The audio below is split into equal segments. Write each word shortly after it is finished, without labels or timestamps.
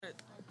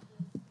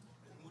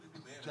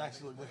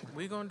Jackson look different.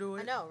 We gonna do I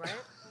it. know, right?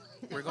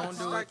 We're gonna do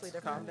it. Starkly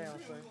different. Calm down,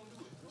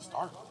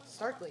 son.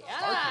 Starkly.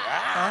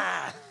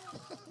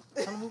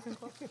 I'm moving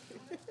close.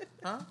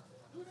 Huh?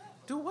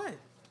 Do what?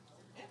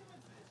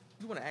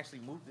 You want to actually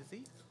move the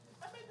seat?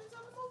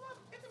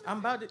 I'm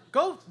about to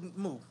go.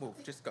 Move.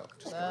 Just go.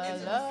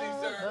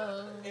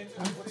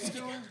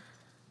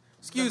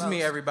 Excuse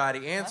me,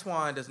 everybody.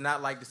 Antoine does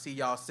not like to see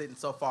y'all sitting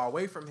so far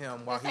away from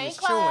him while he was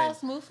chewing.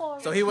 Move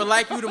forward. So he would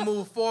like you to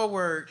move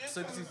forward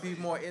so to be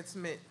more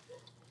intimate.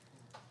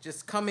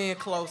 Just come in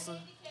closer.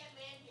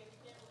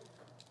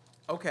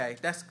 Okay,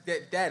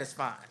 that is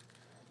fine.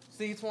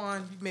 See,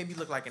 Twan, you made me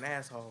look like an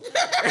asshole.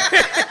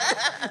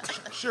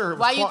 Sure.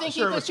 Why you think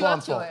he put you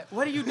up to it?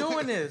 What are you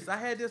doing this? I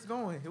had this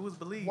going. It was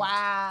believed.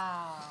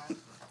 Wow.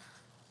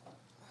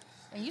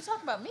 And you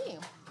talk about me.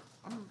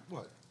 I'm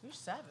what? You're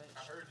savage.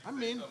 I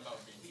mean,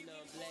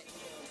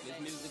 This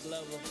music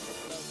lover,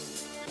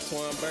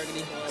 Twan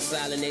Burgundy,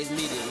 Silent Ace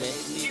Media, man.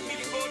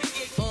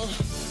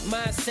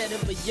 Mindset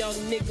of a young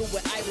nigga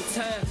with idle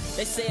time.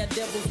 They say a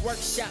devil's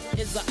workshop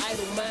is an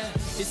idle mind.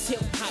 This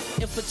hip hop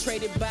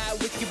infiltrated by a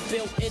wicked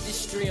built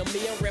industry. I'm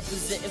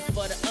representing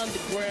for the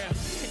underground.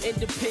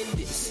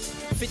 Independence,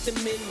 Fifth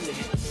Amendment,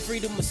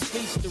 freedom of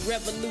speech. The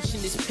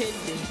revolution is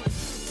pending.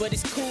 But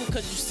it's cool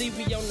cause you see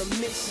we on a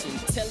mission.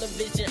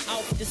 Television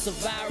off, this a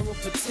viral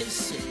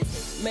petition.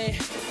 Man,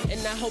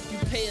 and I hope you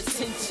pay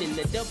attention.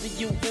 The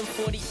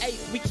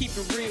WM48, we keep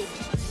it real.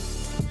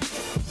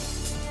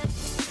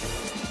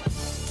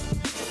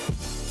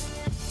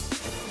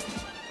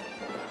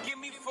 Give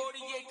me 40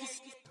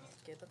 acres.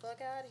 Get the fuck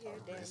out of here,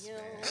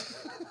 Daniel.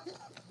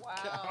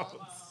 Wow.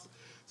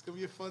 it's gonna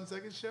be a fun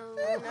second show.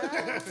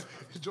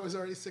 Joy's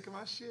already sick of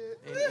my shit.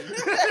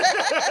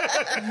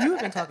 You've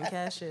been talking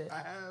cash shit I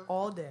have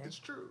all day. It's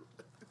true.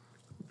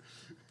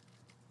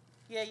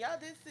 Yeah, y'all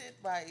did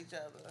sit by each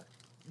other.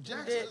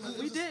 Jackson,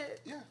 We did.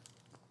 Yeah.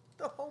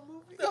 The whole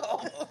movie.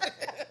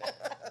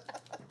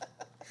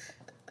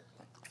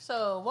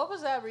 So, what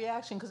was that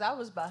reaction? Because I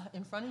was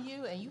in front of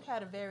you, and you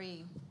had a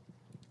very,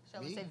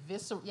 shall we say,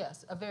 visceral?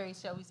 Yes, a very,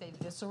 shall we say,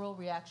 visceral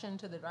reaction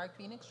to the Dark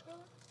Phoenix trailer.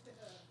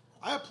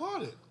 I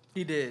applauded.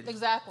 He did.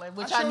 Exactly,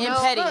 which I I showed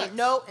know. respect.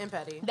 No, and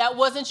petty. That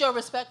wasn't your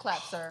respect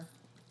clap, sir.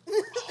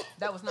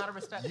 That was not a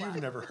respect clap.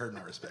 You've never heard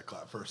my respect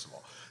clap, first of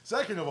all.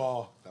 Second of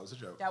all, that was a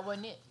joke. That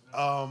wasn't it.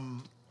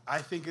 I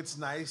think it's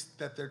nice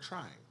that they're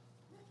trying.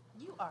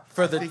 You are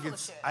For the-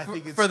 I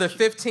think it's For the cute.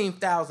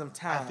 15,000th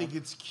time. I think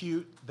it's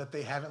cute that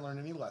they haven't learned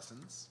any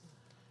lessons,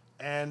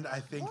 and I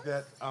think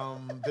that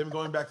them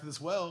going back to this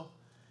well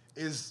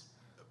is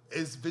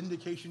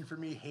vindication for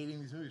me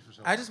hating these movies for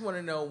so long. I just want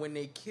to know when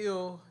they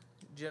kill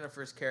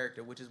Jennifer's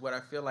character, which is what I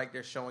feel like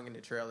they're showing in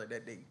the trailer,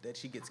 that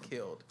she gets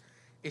killed.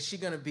 Is she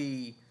gonna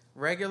be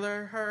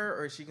regular her,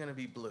 or is she gonna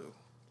be blue?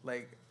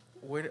 Like,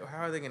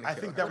 how are they gonna kill I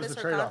think her? that What was is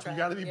the her trade-off. contract?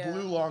 You got to be Yeah.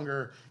 blue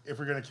longer if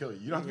we're gonna kill you.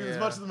 You don't have to do as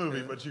much of the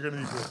movie, but you're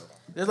gonna be blue.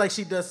 It's like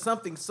she does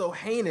something so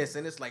heinous,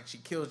 and it's like she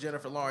kills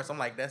Jennifer Lawrence. I'm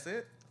like, that's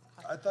it?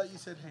 I thought you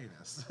said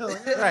heinous.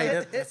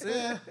 Right, that's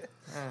it?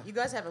 You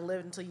guys haven't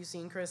lived until you've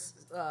seen Chris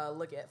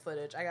look at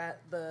footage. I got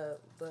the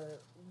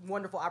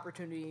wonderful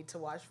opportunity to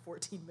watch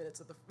 14 minutes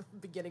of the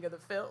beginning of the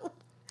film.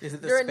 Is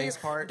it the During space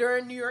part?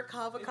 During New York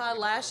Comic Con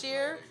last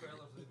year.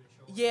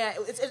 Yeah,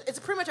 it's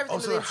pretty much everything Oh,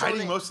 so that they're they've shown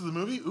hiding it. most of the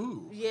movie?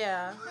 Ooh.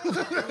 Yeah.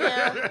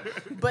 Yeah.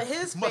 But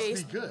his Must be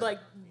face, good. like,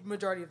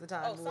 majority of the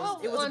time, Oh,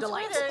 it was a on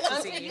delight Twitter, to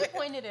until see. you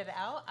pointed it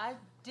out,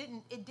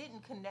 it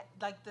didn't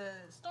connect. Like the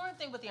storm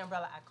thing with the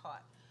umbrella, I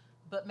caught.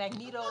 But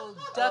Magneto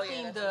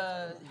ducking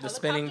the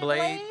spinning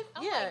helicopter blade?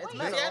 I'm Yeah, like, it's wait,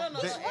 metal. Yeah, I don't know.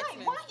 They- about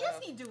X-Men why stuff.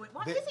 is he doing?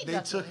 Why They, is he they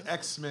ducking took it?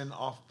 X-Men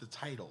off the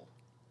title.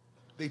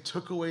 They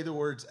took away the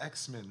words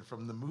X-Men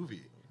from the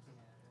movie.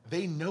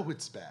 They know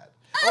it's bad.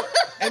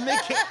 and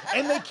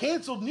they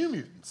canceled New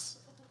Mutants.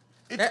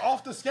 It's That-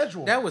 off the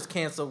schedule. That was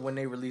canceled when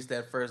they released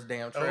that first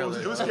damn Oh, it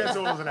trailer. was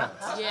canceled when it was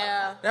announced.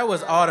 Yeah. That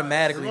was We're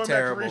automatically going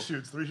terrible. back to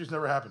reshoots. The reshoots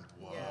never happened.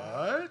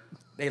 What?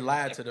 They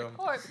lied to them.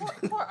 Poor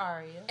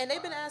Arya. And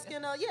they've been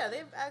asking,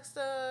 they've asked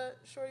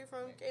Shorty from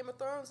Game of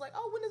Thrones, like,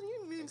 oh, when does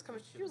New Mutants come?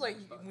 She was like,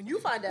 when you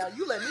find out,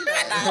 you let me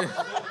know.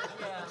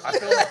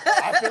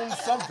 I filmed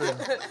something.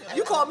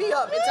 You call me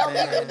up and tell me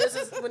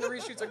when the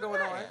reshoots are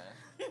going on.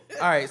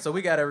 All right, so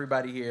we got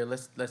everybody here.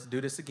 Let's do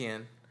this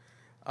again.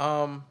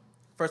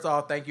 First of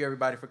all, thank you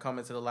everybody for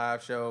coming to the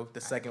live show,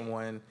 the second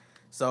one.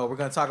 So we're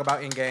gonna talk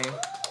about Endgame.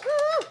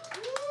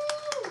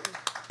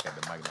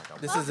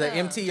 This is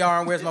an MTR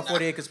and Where's My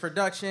 40 Acres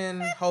production.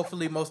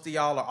 Hopefully most of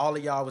y'all or all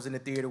of y'all was in the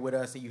theater with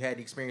us and you had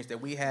the experience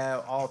that we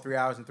have, all 3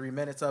 hours and 3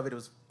 minutes of it. It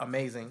was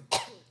amazing.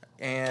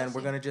 And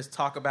we're going to just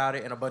talk about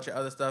it and a bunch of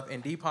other stuff.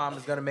 And D-Palm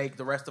is going to make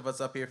the rest of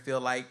us up here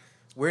feel like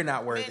we're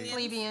not worthy.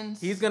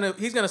 Plebeians. He's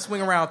gonna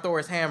swing around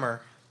Thor's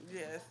hammer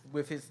Yes.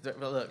 with his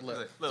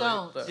look.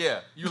 Don't.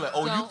 Yeah, you like,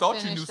 oh, you Don't thought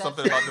you finish knew that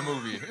something about the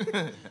movie.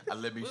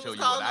 Let me We show was you what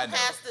calling I him know.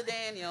 Pastor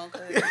Daniel.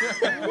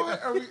 'Cause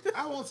What are we?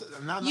 I won't say.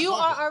 Now I'm not You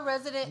talking. are our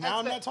resident Now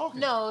I'm expert. not talking.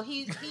 No,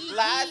 he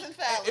lies and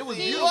fallacies. It was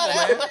See, beautiful,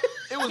 man.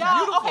 It was y'all,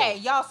 beautiful. okay,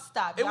 y'all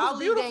stop. It Y'all was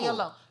leave Daniel beautiful.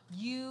 alone.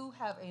 You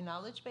have a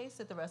knowledge base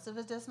that the rest of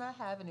us does not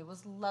have, and it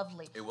was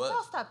lovely. It was.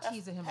 I'll stop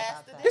teasing him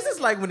about that. This is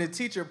like when the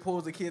teacher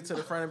pulls the kid to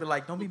the front and be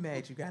like, "Don't be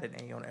mad, you got an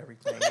A on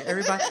everything.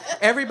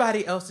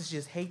 Everybody else is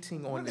just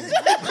hating on you.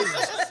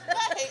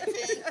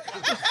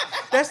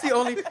 That's the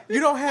only. You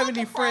don't have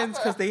any friends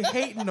because they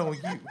hating on you."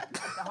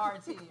 The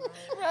hard T,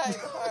 right? Right,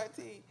 hard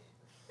T.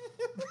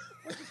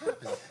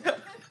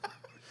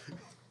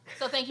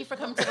 So thank you for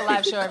coming to the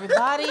live show,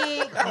 everybody.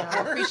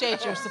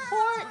 Appreciate your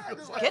support.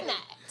 Good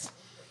night.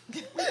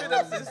 We've been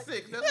up since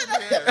 6. That's what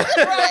we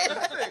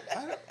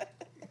had.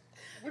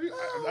 What do you?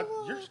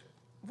 You're,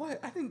 What?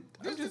 I'm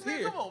just Man,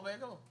 here. come on, man.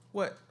 Come on.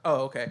 What? Oh,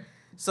 okay.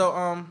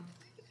 So,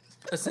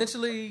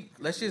 essentially,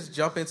 let's just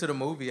jump into the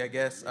movie, I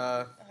guess.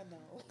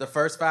 The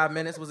first 5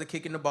 minutes was a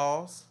kick in the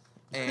balls.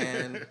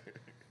 And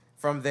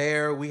from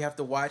there, we have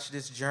to watch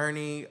this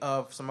journey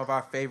of some of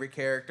our favorite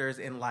characters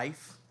in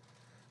life.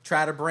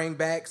 Try to bring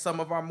back some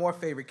of our more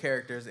favorite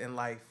characters in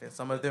life. And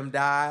some of them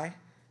die,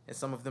 and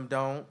some of them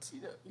don't.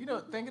 You know,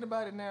 thinking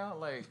about it now,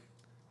 like,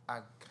 I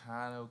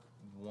kind of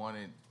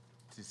wanted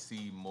to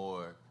see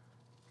more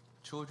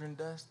children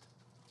dust.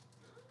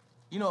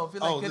 You know, I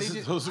feel like this they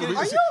is, just, so get it-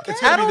 it's, you okay?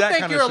 it's gonna I be don't that think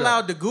kind you're of show.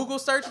 allowed to Google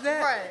search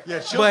that. Right.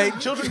 Yeah, But-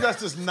 children dust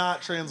does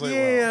not translate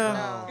Yeah.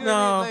 well. you know what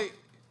I No. mean? Like,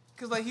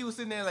 cause like he was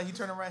sitting there, like he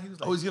turned around, he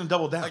was like, Oh, he's gonna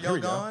double down. "Are Here y'all we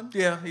go. gone?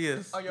 Yeah, he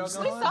is. Are y'all We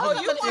gone?" saw Oh,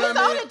 them, you but we know what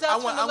saw I mean? the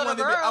dust from the little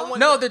girl.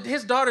 No,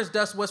 his daughter's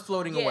dust was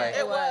floating Yeah, away.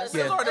 it was. It's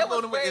Yeah. hard to It was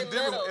float away. very It's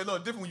different. little. It's a little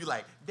different when you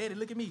like, "Daddy,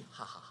 look at me."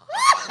 Ha ha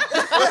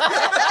ha.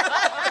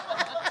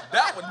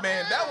 That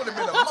would have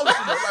been emotional.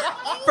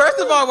 Like, First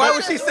of all, why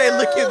would she say,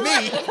 "Look at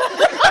me"?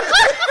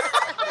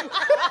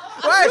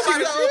 Why is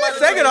she?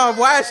 Second off,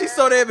 why is she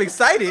so damn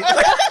excited?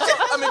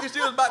 I mean, 'cause she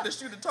was about to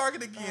shoot the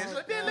target again. She's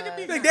like, "Daddy, look at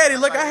me." Like, Daddy,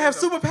 look, I have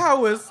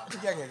superpowers.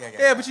 Yeah.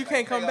 Yeah, but you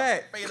can't come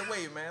back. Fade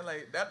away, man.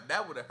 Like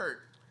that would have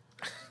hurt.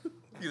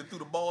 He'd have threw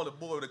the ball, the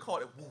boy would have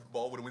caught it. Woo,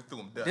 ball would have went through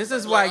him. Dust. This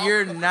is why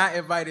you're not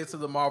invited to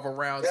the Marvel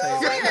round table.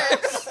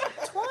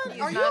 Twan,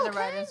 He's are not you in the okay?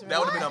 writers' room. That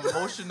would have been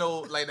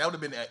emotional. Like that would have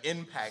been an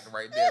impact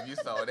right there if you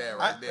saw that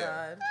right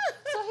there. God.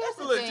 So here's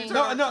the Look, thing. she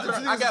No, turned- no.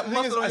 I got the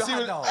thing is, muscle on I your see hot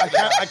what,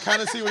 dog. I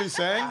kind of see what he's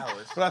saying,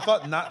 Hours. but I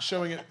thought not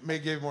showing it may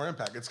give more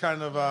impact. It's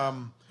kind of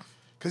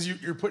because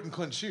you're put in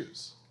Clint's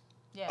shoes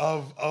Yeah.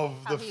 of How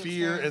the he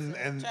fear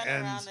experienced Turn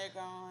around, they're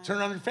gone. turn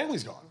around, your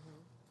family's gone.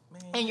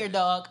 And your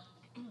dog.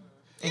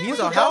 And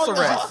he's on house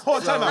arrest. Hold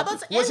on, time I out. thought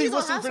so- Was and he he's on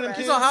whistling house for them arrest.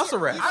 kids? He's on house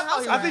arrest.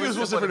 I think he was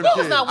whistling for them He was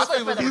kids. not I thought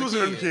he whistling was for He them was for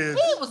them kids.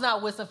 kids. He was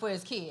not whistling for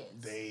his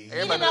kids. He did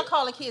Everybody- not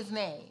call a kid's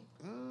name.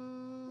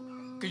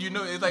 Cause you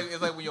know it's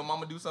like when your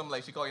mama do something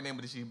like she call your name,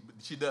 but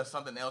she does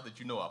something else that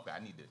you know. Okay, I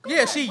need to.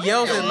 Yeah, she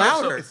yells it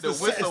louder. It's The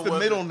the whistle was-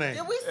 middle name.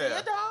 Did we see Yeah.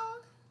 a dog?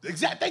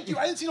 Exact. Thank you.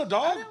 I didn't see no I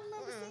dog. don't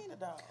remember seeing a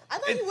dog. I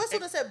thought you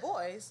whistled and said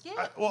boys.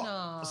 Yeah.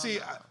 Well, see,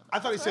 I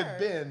thought he said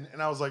Sure. Ben,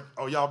 and I was like,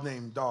 oh, y'all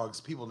named dogs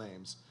people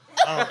names.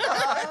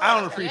 I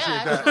don't appreciate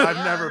Yeah, that. actually,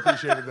 I've never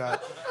appreciated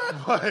that.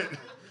 But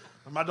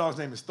my dog's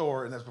name is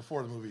Thor, and that's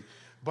before the movie.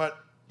 But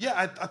yeah,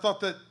 I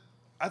thought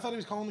he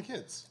was calling the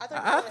kids.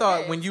 I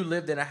thought when you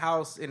lived in a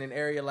house in an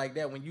area like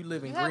that, when you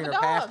live in You have a greener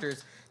dog.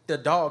 pastures, the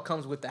dog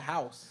comes with the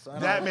house. So I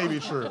don't That may be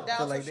true. That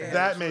feel was like for sure.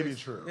 That may be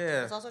true.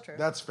 Yeah. That's also true.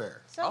 That's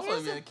fair. So Also, here's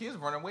if the the kids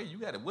run away, you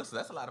got to whistle.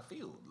 That's a lot of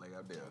field, like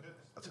out there.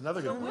 That's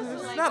another good point.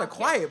 It's not a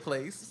quiet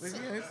place.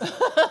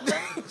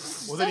 Well,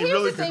 So then he here's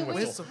really the thing, couldn't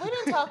we whistle.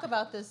 didn't talk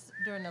about this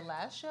during the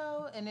last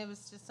show, and it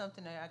was just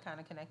something that I kind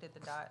of connected the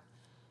dot.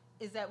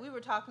 Is that we were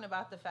talking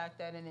about the fact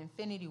that in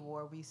Infinity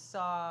War we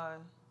saw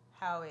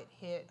how it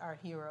hit our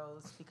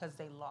heroes because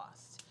they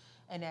lost,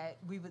 and that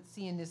we would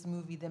see in this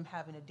movie them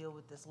having to deal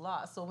with this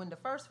loss. So when the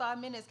first 5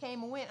 minutes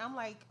came and went, I'm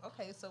like,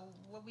 okay, so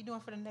what we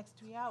doing for the next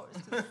 3 hours?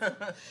 'Cause,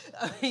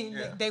 I mean,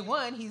 Yeah. they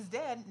won, he's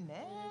dead,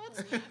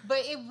 next. But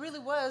it really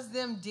was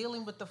them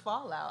dealing with the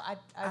fallout.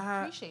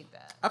 I appreciate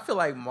that. I feel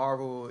like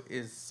Marvel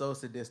is so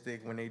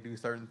sadistic when they do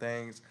certain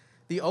things.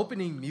 The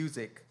opening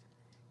music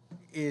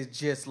is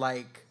just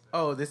like,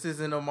 oh, this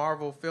isn't a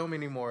Marvel film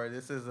anymore.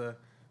 This is a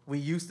we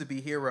used to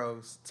be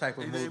heroes type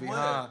of movie,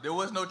 huh? There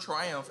was no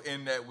triumph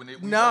in that when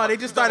it. No, they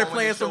just started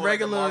playing some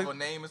regular- Marvel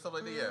name and stuff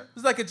like that. Yeah.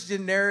 It's like a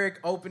generic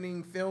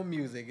opening film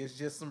music. It's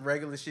just some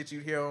regular shit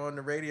you'd hear on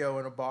the radio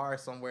in a bar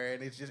somewhere,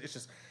 and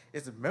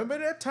it's remember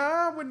that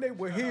time when they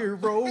were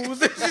heroes.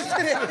 It's just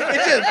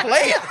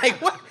playing like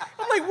what?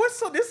 I'm like, what's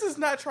so? This is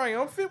not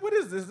triumphant. What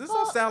is this? This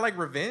don't sound like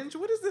revenge.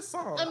 What is this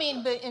song? I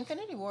mean, but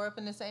Infinity War up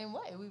in the same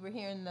way. We were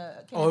hearing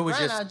the Oh, it was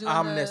Kenneth just Branagh doing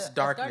ominous the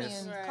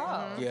darkness. Asgardian Right.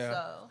 call. Yeah.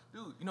 So.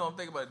 Dude, you know, I'm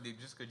thinking about it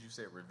just because you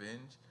said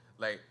revenge.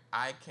 Like,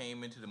 I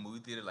came into the movie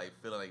theater, like,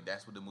 feeling like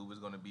that's what the movie was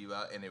going to be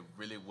about, and it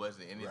really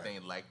wasn't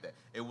anything like that.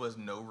 It was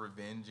no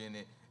revenge in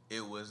it. It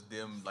was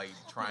them, like,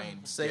 trying...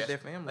 Save their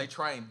family. Like,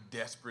 trying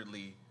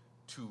desperately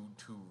to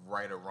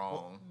right a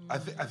wrong. I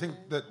think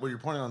that what you're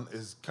pointing on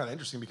is kind of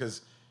interesting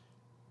because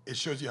it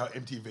shows you how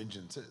empty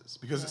vengeance is.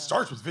 Because it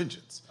starts with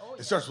vengeance.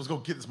 It starts with, let's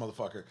go get this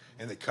motherfucker.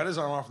 And they cut his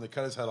arm off and they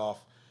cut his head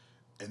off.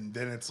 And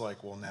then it's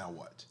like, well, now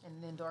what?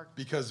 And then dark.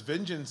 Because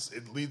vengeance,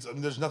 it leads, I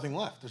mean, there's nothing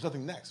left. There's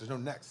nothing next. There's no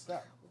next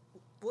step.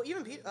 Well,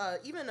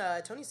 even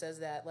Tony says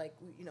that, like,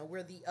 you know,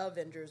 we're the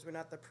Avengers, we're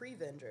not the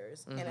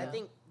Prevengers, and I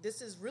think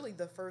this is really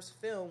the first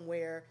film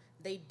where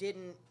they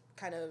didn't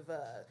kind of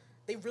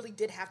they really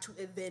did have to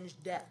avenge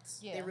deaths.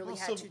 Yeah. They really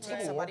had to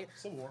take somebody.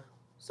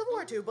 Civil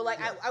War Too, but like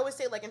I would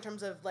say, like, in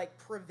terms of like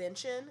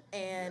prevention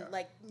and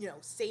like, you know,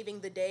 saving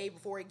the day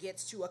before it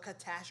gets to a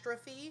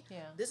catastrophe. Yeah.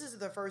 This is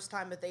the first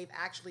time that they've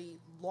actually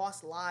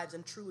lost lives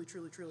and truly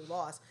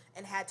lost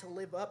and had to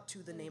live up to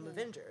the name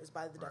Avengers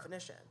by the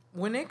definition.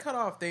 When they cut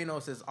off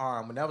Thanos'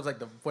 arm, when that was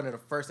like one of the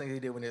first things they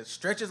did, when they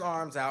stretch his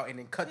arms out and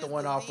then cut the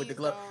one off with the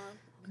glove.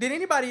 Did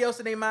anybody else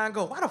in their mind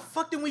go, why the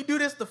fuck didn't we do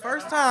this the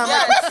first time?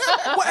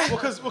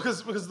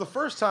 Because the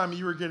first time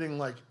you were getting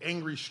like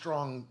angry,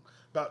 strong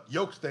about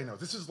yoked Thanos.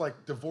 This is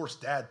like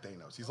divorced dad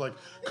Thanos. He's like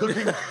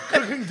cooking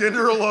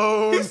dinner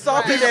alone. He's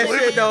salty that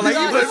shit though. Like,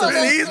 he put some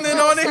seasoning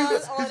on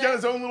it. He's got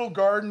his own little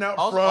garden out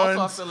Also, front.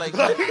 I feel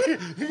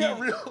like he got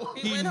real.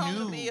 He went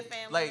home to be a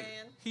family like,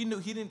 man. he knew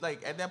he didn't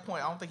like at that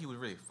point. I don't think he was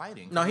really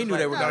fighting. No, he knew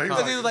they were No, going he to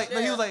was come. Because he was like,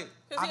 no, he was like,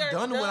 'Cause he I've already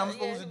done what I'm done-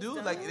 supposed yeah, to do.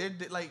 he's Like, done.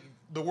 they're like,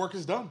 The work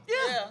is done.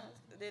 Yeah.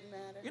 It didn't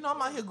matter. you know,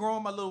 I'm out here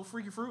growing my little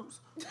freaky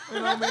fruits. You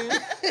know what I mean?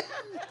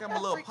 Got my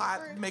little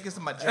pot, making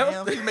some of my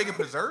jam. He's making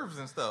preserves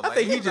and stuff. I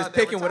think he he's was just out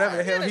there picking whatever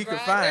the retired. hell he could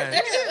grinder.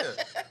 find.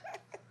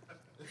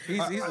 He's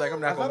like, I'm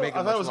not I going to make it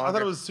thought much I thought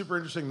longer. it was super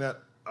interesting that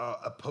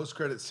a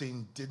post-credit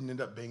scene didn't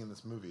end up being in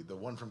this movie. The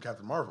one from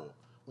Captain Marvel,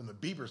 when the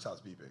beeper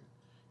stops beeping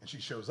and she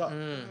shows up.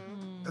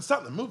 That's not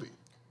in the movie.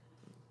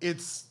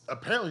 It's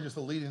apparently just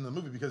the lead in the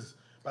movie because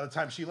by the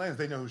time she lands,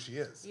 they know who she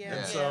is. Yeah. And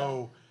Yeah.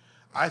 so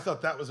I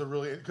thought that was a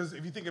really... Because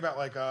if you think about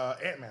like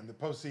Ant-Man, the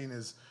post scene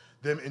is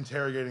them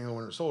interrogating the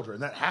Winter Soldier,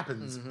 and that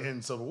happens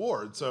in Civil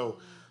War. And so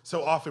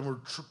often we're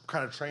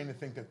kind of trained to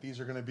think that these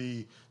are going to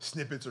be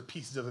snippets or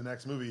pieces of the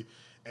next movie,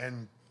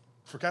 and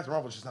for Captain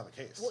Marvel, it's just not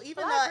the case. Well,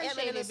 even Well, I Ant-Man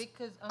appreciate and it the-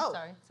 because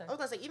sorry. I was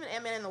gonna say even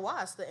Ant-Man and the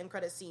Wasp, the end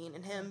credit scene,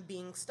 and him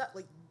being stuck.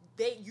 Like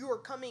you are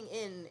coming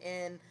in,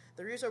 and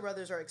the Russo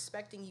brothers are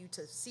expecting you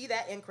to see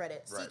that end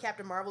credit, see Right.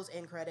 Captain Marvel's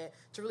end credit,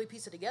 to really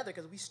piece it together.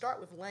 Because we start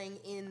with Lang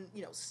in,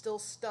 still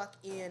stuck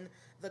in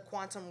the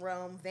quantum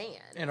realm van,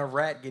 And a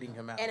rat getting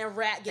him out. and a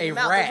rat getting A him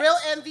out. rat. The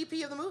real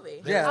MVP of the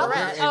movie. Yeah, a a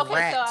rat. rat.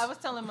 Okay, so I was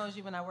telling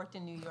Moji when I worked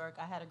in New York,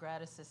 I had a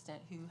grad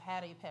assistant who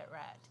had a pet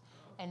rat.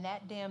 And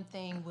that damn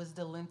thing was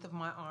the length of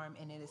my arm,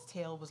 and its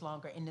tail was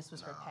longer, and this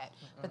was her pet.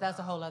 But that's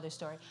a whole other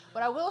story.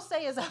 What I will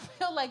say is I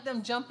feel like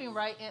them jumping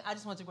right in. I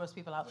just want to gross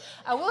people out.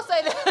 I will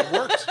say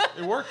that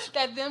It worked.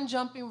 that them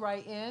jumping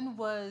right in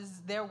was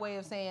their way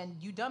of saying,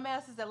 you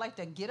dumbasses that like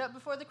to get up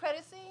before the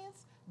credit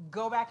scenes,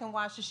 go back and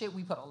watch the shit.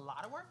 We put a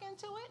lot of work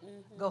into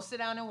it. Go sit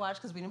down and watch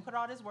because we didn't put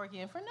all this work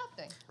in for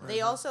nothing. They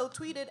also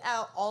tweeted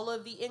out all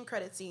of the end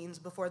credit scenes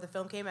before the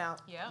film came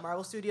out. Yep.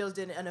 Marvel Studios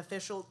did an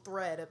official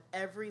thread of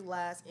every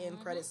last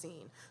end credit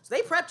scene. So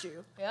they prepped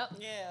you. Yep.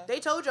 Yeah. They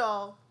told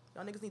y'all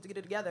niggas need to get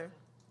it together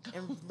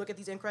and look at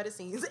these end credit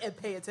scenes and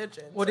pay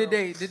attention. Well, So-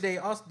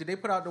 did they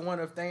put out the one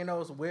of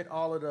Thanos with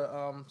all of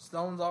the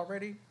stones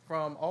already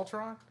from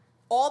Ultron?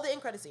 all the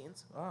end credit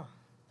scenes? Oh.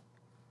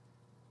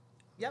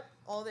 Yep,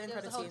 all the end There's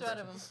a credit whole scenes. thread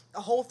of them.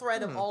 A whole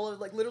thread of all of,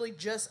 like, literally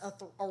just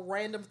a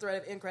random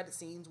thread of end credit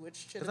scenes, which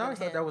should Because have I always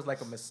been thought that was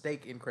like a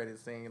mistake in credit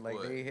scene. Like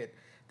What? they hit.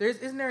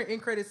 Isn't there an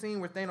end credit scene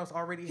where Thanos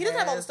already He doesn't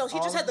have all the has stones. He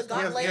just had the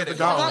stones? gauntlet. Yeah, the He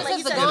gauntlet. He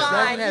He says doesn't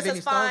fine. have He any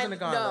says stones fine. in the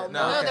gauntlet.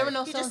 No, No, there were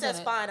no He just stones in says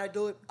it. fine. I'll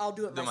do it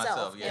Do myself.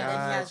 myself, yeah. And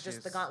then he has Gotcha.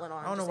 just the gauntlet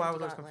on. I don't know just why I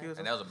empty was always gauntlet. confused.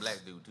 And that was a black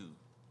dude too.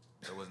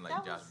 That wasn't like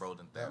That Josh was-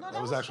 Brolin. No,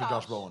 That was actually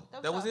Josh Brolin.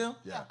 That was him?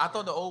 Yeah. I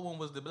thought the old one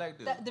was the black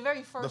dude. The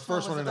very first The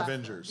first one was in about-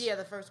 Avengers. Yeah,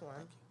 the first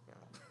one.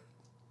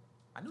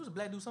 I knew it was a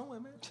black dude somewhere,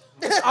 man.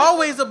 There's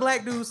always a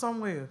black dude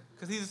somewhere.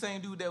 Because he's the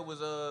same dude that was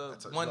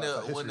That's a- one that's a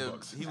of history the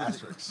books. he was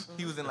Asterisks.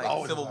 he was in There's like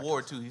always a Civil black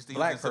War person. too. He was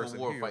Black in Civil person,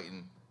 War period.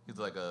 fighting. He's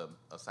like a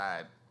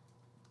side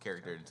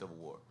character in Civil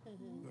War.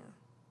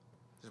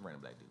 Just a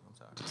random black dude.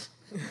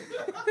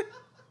 I'm sorry.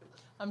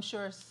 I'm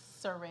sure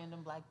Sir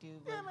Random Black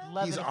Dude would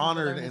love He's it if he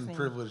honored learned and this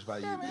privileged by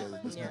you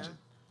this Yeah. mention.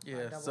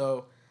 Yeah. double.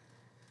 So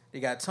they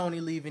got Tony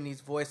leaving these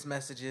voice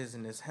messages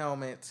in his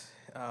helmet,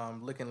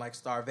 looking like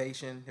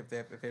Starvation.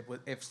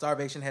 If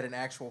Starvation had an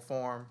actual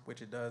form,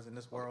 which it does in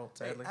this world,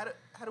 Hey, sadly.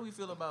 how do we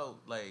feel about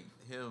like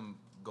him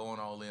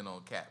going all in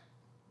on Cap?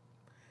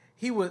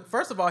 He was,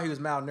 first of all, he was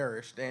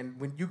malnourished, and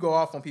when you go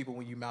off on people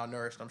when you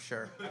malnourished, I'm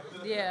sure,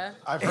 Yeah.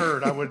 I've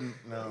heard. I wouldn't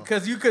know.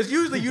 because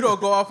usually you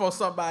don't go off on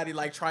somebody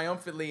like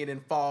triumphantly and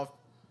then fall,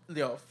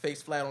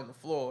 face flat on the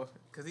floor.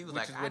 Because he was Which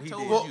like, is I what he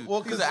told did. you.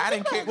 Well, he said, I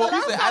didn't care. Well,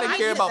 he said, I didn't I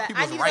care needed about that. I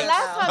people's needed rights.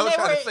 that. I was they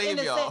trying were to save in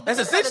the y'all. same, That's think about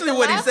it, essentially the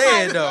what he last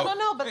said, time- though.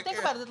 No, but think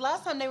about it. The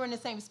last time they were in the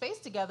same space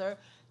together,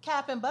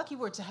 Cap and Bucky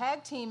were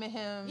tag teaming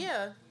him.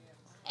 Yeah.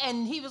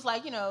 And he was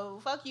like,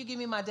 fuck you, give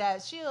me my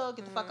dad's shield,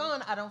 get the fuck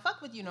on, I don't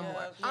fuck with you no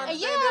more. I And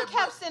understand that,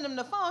 Cap but- sent him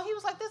the phone. He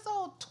was like, this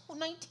old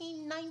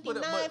 1999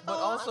 But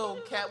phone. also,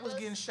 Cap was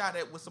getting shot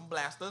at with some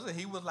blasters, and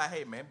he was like,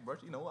 "Hey man, bro,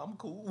 I'm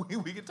cool.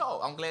 We can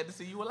talk. I'm glad to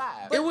see you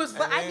alive." But, It was-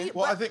 but And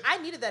then- I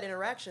needed that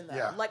interaction though.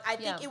 Yeah. Like I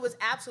think Yeah. it was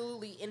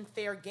absolutely in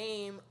fair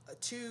game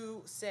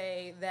to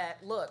say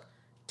that look,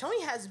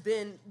 Tony has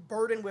been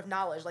burdened with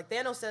knowledge. Like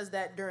Thanos says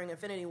that during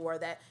Infinity War,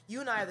 that you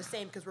and I are the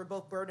same because we're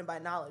both burdened by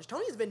knowledge.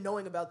 Tony's been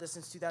knowing about this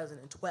since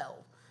 2012.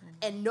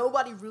 And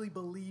nobody really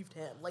believed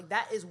him. Like,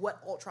 that is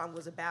what Ultron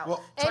was about.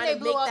 Well, trying they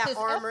blew off that his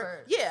armor.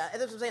 effort. Yeah, and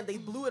that's what I'm saying. They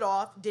blew it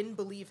off, didn't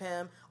believe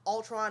him.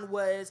 Ultron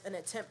was an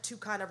attempt to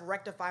kind of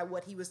rectify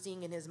what he was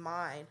seeing in his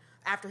mind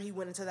after he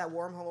went into that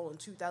wormhole in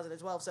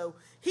 2012. So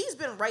he's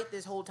been right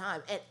this whole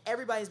time, and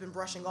everybody's been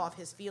brushing off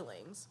his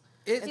feelings.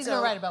 He's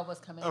been right about what's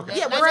coming. Okay.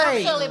 Yeah, Not right.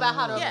 necessarily about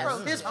how to Yes.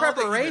 approach His it.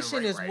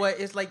 preparation is right. what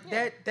is like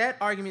that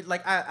argument.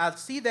 Like I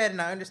see that and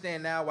I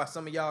understand now why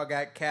some of y'all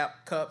got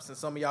Cap cups and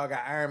some of y'all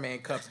got Iron Man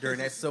cups during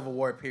that Civil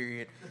War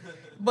period.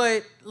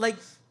 But like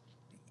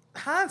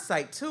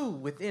hindsight too,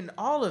 within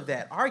all of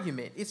that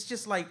argument, it's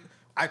just like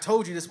I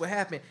told you this would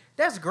happen.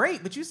 That's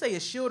great, but you say a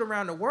shield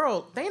around the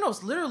world.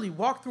 Thanos literally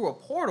walked through a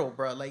portal,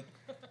 bro. Like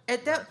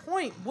at that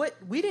point,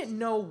 we didn't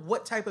know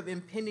what type of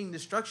impending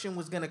destruction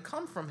was going to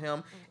come from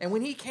him. And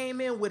when he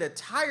came in with a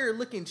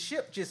tire-looking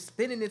ship just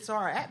spinning into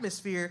our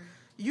atmosphere,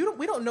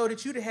 we don't know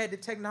that you'd have had the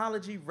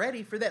technology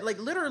ready for that. Like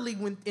literally,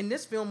 when in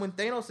this film, when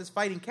Thanos is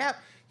fighting Cap,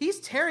 he's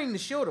tearing the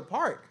shield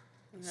apart.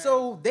 Right.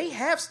 So they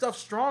have stuff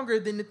stronger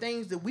than the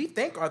things that we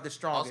think are the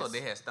strongest. Also,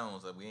 they had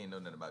stones. Like, we ain't know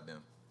nothing about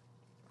them.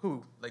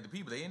 Who? Like the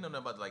people, they didn't know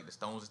nothing about like the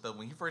stones and stuff.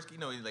 When he first,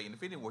 like in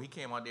Infinity War, he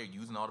came out there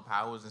using all the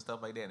powers and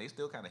stuff like that, and they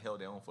still kind of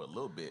held their own for a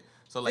little bit.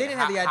 So like, They didn't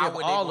have the idea of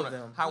would all they of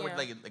them. How would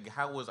Yeah. like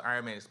how was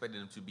Iron Man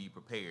expecting them to be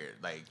prepared?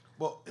 Like,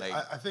 Well, like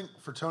I think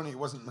for Tony, it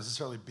wasn't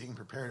necessarily being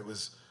prepared. It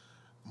was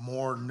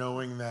more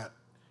knowing that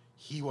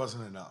he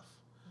wasn't enough.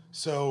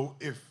 So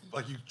if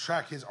like you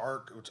track his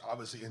arc, which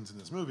obviously ends in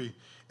this movie,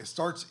 it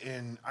starts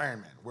in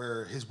Iron Man,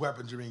 where his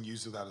weapons are being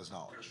used without his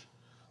knowledge.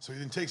 So he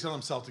then takes it on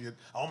himself to get,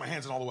 I want my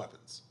hands on all the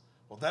weapons.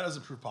 Well, that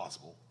doesn't prove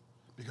possible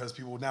because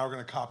people now are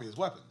going to copy his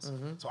weapons.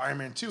 So Iron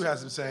Man 2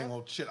 has him saying,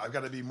 well, shit, I've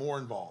got to be more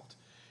involved.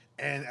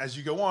 And as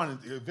you go on in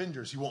the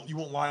Avengers, you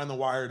won't lie on the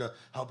wire to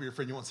help your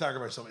friend. You won't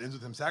sacrifice yourself. It ends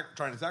with him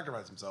trying to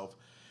sacrifice himself.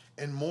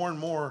 And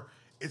more,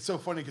 it's so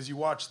funny because you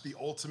watch the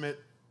ultimate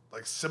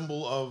like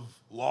symbol of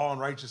law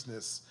and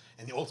righteousness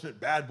and the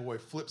ultimate bad boy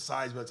flip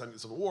sides by the time you get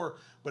to Civil War.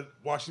 But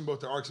watching both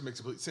their arcs, it makes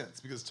complete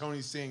sense because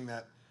Tony's seeing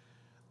that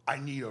I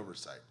need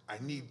oversight.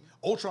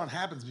 Ultron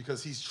happens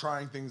because he's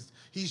trying things.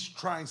 He's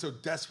trying so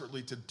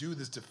desperately to do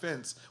this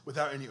defense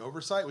without any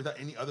oversight, without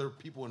any other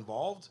people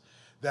involved,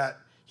 that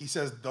he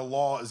says the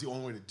law is the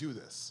only way to do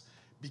this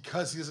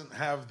because he doesn't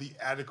have the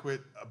adequate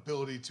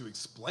ability to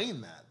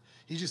explain that.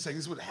 He's just saying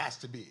this is what it has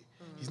to be.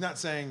 He's not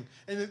saying,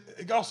 and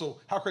it also,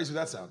 how crazy would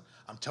that sound?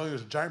 I'm telling you,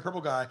 there's a giant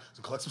purple guy who's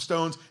gonna collect some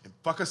stones and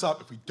fuck us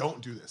up if we don't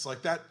do this.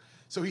 Like that.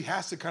 So he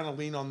has to kind of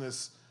lean on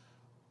this,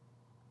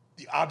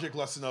 the object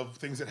lesson of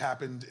things that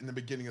happened in the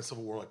beginning of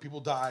Civil War. Like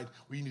people died,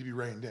 we need to be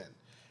reined in.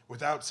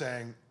 Without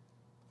saying,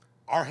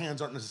 our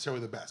hands aren't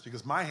necessarily the best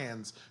because my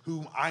hands,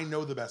 whom I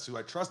know the best, who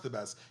I trust the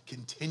best,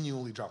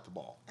 continually drop the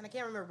ball. And I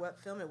can't remember what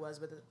film it was,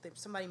 but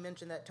somebody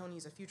mentioned that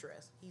Tony's a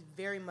futurist. He's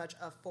very much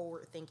a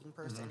forward-thinking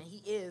person, and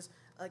he is,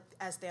 like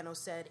as Thanos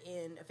said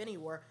in Infinity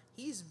War,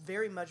 he's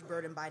very much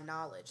burdened by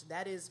knowledge.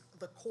 That is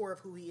the core of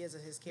who he is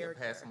as his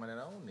character. pass some of that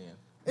on then.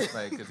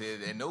 Like, cause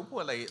at no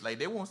point, like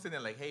they won't sit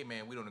there like, hey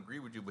man, we don't agree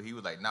with you, but he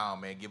was like, nah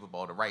man, give up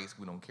all the rights,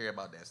 we don't care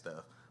about that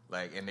stuff.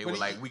 Like, and they were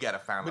like, we gotta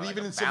find but like,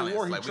 even a in Civil balance.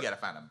 War, Like, we gotta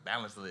find a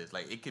balance to this.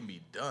 Like, it can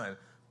be done,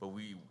 but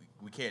we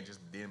can't just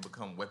then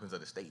become weapons of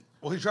the state.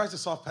 Well, he tries to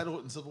soft pedal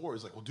it in Civil War.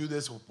 He's like, we'll do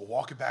this, we'll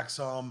walk it back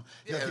some.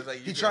 Yeah, Like, it's like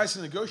he tries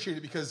to negotiate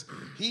it because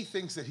he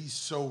thinks that he's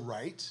so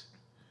right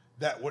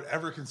that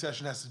whatever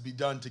concession has to be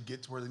done to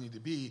get to where they need to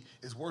be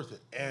is worth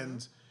it.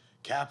 And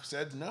Cap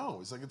said no.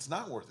 It's like, it's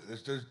not worth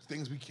it. There's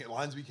things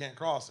lines we can't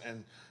cross.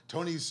 And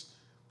Tony's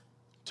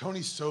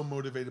so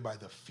motivated by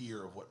the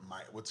fear of what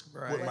might happen.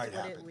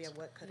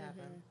 What could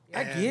happen.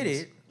 I get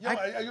it.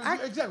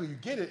 Exactly, you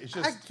get it. It's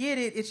just I get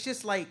it. It's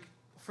just like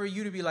for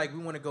you to be like, we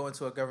want to go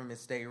into a government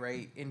state,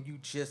 right? And you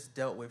just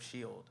dealt with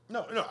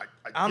S.H.I.E.L.D.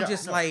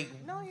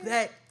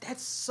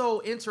 That's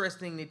so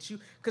interesting that you,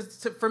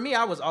 because for me,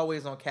 I was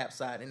always on Cap's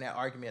side in that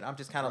argument. I'm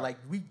just kind of like,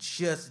 we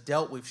just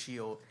dealt with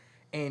S.H.I.E.L.D.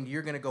 and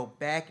you're going to go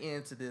back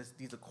into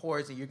these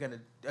accords and you're going to,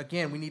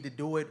 again, we need to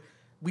do it.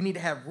 We need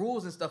to have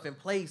rules and stuff in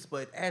place,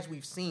 but as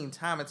we've seen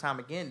time and time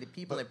again, the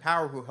people in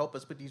power who help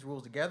us put these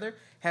rules together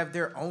have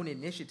their own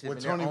initiative and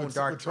their own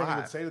dark drive.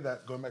 Tony would say to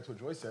that, going back to what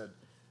Joy said,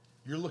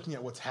 you're looking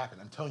at what's happened.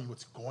 I'm telling you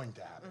what's going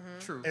to happen.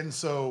 True. And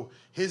so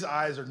his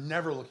eyes are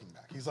never looking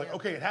back. He's like,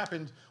 okay, it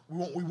happened.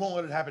 We won't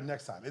let it happen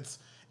next time. It's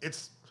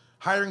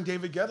hiring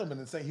David Gettleman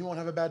and saying he won't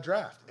have a bad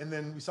draft. And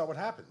then we saw what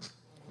happened.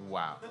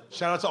 Wow.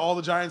 Shout out to all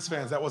the Giants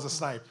fans. That was a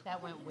snipe.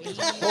 That went way.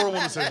 Horrible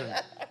decision.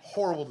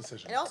 Horrible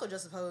decision. And also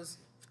just suppose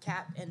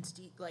Cap and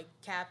Steve, like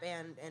Cap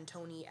and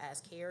Tony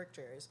as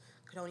characters.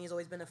 Tony has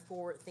always been a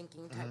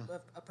forward-thinking type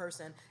of a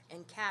person,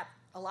 and Cap,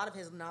 a lot of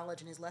his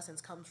knowledge and his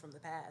lessons comes from the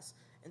past.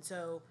 And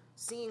so,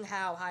 seeing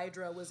how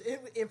Hydra was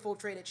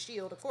infiltrated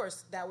S.H.I.E.L.D., of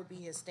course, that would be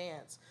his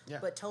stance. Yeah.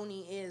 But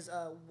Tony is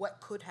what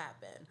could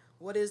happen.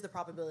 What is the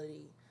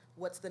probability?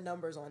 What's the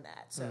numbers on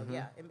that? So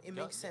yeah, it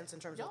makes sense in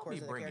terms of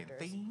course of the characters.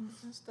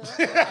 Themes and stuff.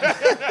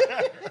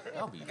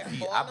 Y'all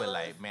be, I be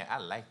like, man, I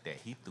like that.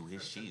 He threw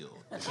his shield.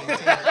 And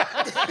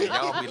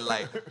y'all be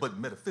like, but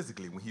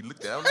metaphysically, when he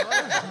looked at it, I was like,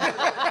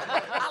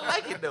 I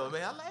like it though,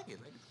 man. I like it.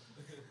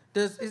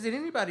 Is it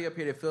anybody up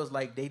here that feels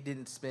like they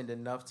didn't spend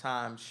enough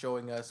time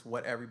showing us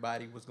what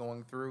everybody was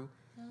going through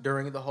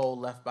during the whole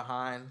Left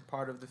Behind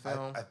part of the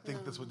film? I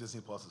think that's what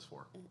Disney Plus is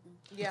for.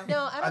 Yeah.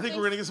 No, I think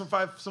we're gonna get some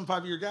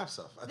 5-year gap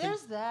stuff.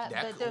 There's that,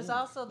 but there's cool.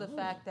 also the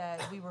fact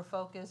that we were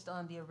focused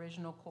on the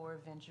original core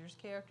Avengers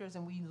characters,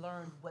 and we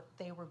learned what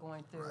they were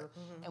going through.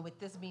 Right. And with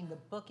this being the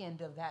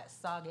bookend of that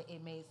saga,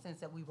 it made sense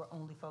that we were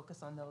only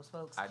focused on those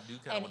folks. I do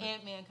kinda and wanna-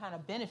 Ant-Man kind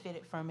of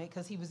benefited from it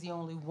because he was the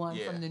only one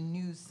Yeah. from the new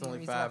only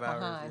series 5 left hours,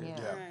 behind. yeah.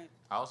 Yeah. Yeah. Right.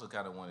 I also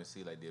kind of want to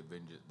see like the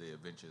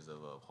adventures of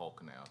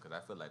Hulk now, because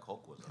I feel like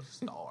Hulk was a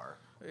star.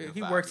 in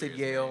He 5 works at years,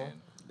 Yale.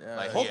 man.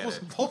 Like,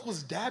 Hulk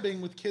was dabbing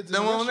with kids in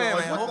No, the man, restaurant.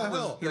 man, Like, what Hulk the was-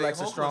 hell? He likes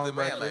a Hulk strong was the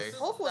man, breakfast. like-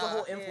 Hulk was a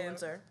whole Yeah.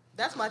 influencer.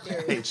 That's my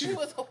theory. He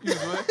was He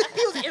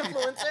was an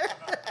influencer.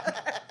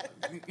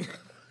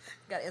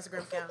 Got an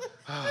Instagram account.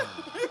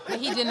 But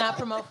he did not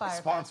promote Fire.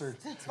 Sponsored.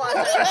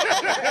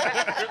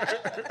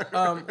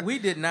 We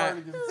did not.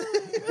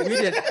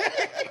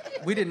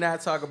 We did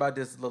not talk about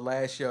this the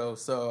last show,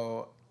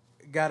 so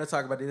got to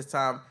talk about it this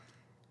time.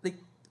 Like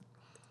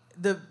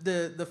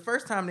the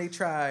first time they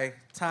try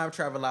time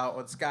travel out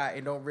on Scott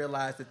and don't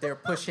realize that they're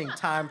pushing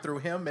time through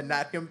him and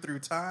not him through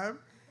time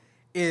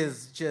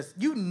is just,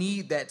 you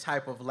need that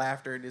type of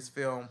laughter in this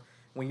film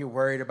when you're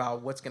worried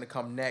about what's going to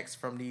come next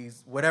from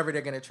these, whatever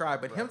they're going to try.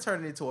 But him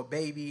turning into a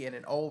baby and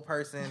an old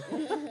person,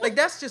 like,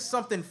 that's just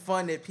something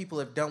fun that people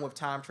have done with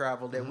time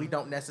travel that we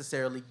don't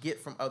necessarily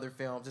get from other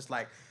films. It's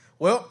like,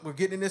 well, we're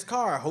getting in this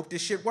car. I hope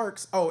this shit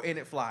works. Oh, and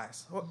it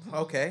flies. Well,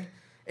 okay.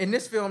 In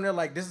this film, they're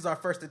like, this is our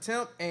first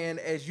attempt. And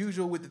as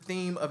usual with the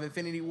theme of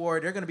Infinity War,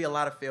 there are going to be a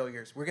lot of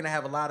failures. We're going to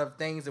have a lot of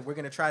things that we're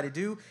going to try to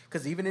do.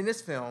 Because even in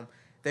this film,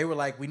 they were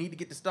like, we need to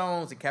get the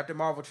stones, and Captain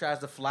Marvel tries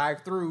to fly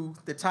through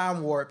the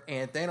time warp,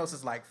 and Thanos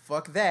is like,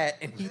 fuck that,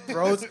 and he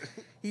throws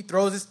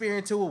his spear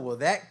into it. Well,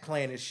 that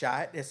plan is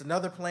shot. It's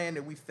another plan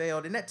that we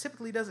failed, and that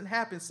typically doesn't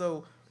happen.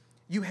 So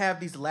you have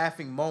these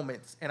laughing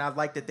moments, and I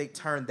like that they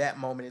turned that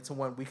moment into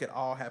one we could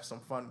all have some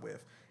fun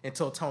with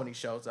until Tony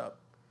shows up.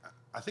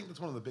 I think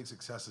that's one of the big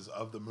successes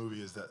of the movie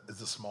is the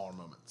smaller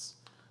moments.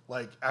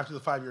 Like, after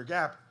the 5-year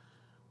gap,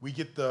 we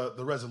get the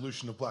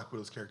resolution of Black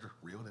Widow's character.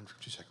 Reeled in for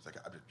 2 seconds. Like,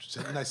 I'm just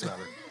something nice about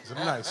her.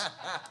 Something nice.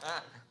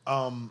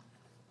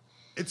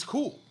 It's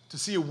cool to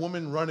see a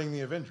woman running the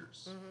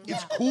Avengers. Mm-hmm.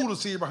 It's cool to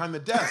see her behind the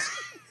desk.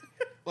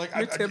 Like,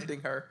 You're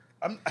tempting her.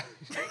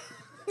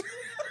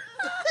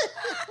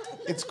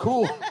 It's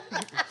cool.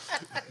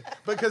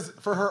 Because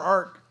for her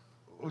arc,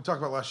 we talked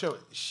about last show,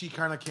 she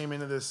kind of came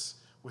into this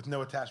with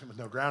no attachment, with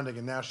no grounding,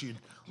 and now she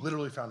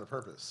literally found a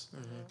purpose.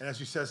 Mm-hmm. And as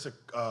she says to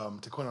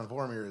Quinlan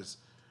Vormir is,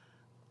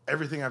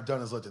 everything I've done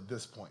has led to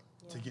this point,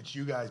 to get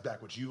you guys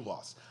back what you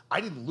lost.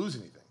 I didn't lose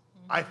anything.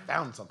 Mm-hmm. I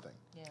found something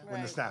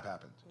when the snap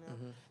happened. Yeah.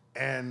 Mm-hmm.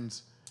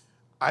 And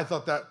I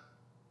thought that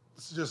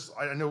just,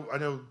 I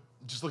know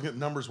just looking at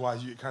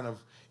numbers-wise, you get kind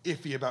of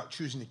iffy about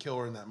choosing to kill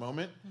her in that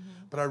moment,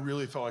 but I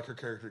really felt like her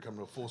character had come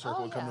to a full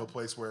circle and come to a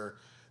place where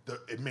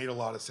it made a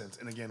lot of sense.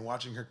 And again,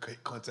 watching her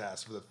kick Clint's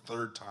ass for the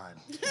 3rd time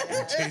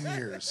in 10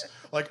 years.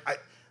 Like,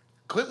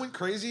 Clint went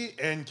crazy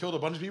and killed a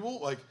bunch of people.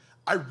 Like,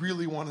 I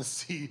really want to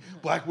see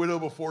Black Widow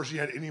before she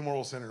had any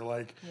moral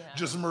center,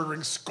 just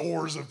murdering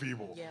scores of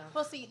people. Yeah.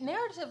 Well, see,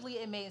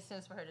 narratively, it made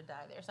sense for her to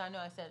die there. So I know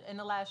I said in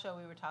the last show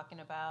we were talking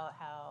about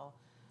how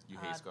You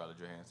hate Scarlett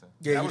Johansson?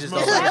 Yeah, That you was just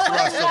most don't of like. the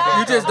thrust of the-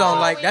 You just don't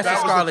like. That's the That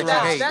was the Scarlet you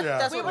thrust. hate.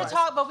 That's we what were it was.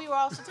 talking, but we were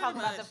also talking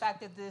about the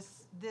fact that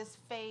this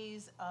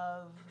phase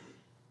of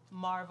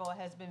Marvel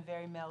has been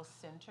very male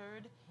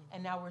centered,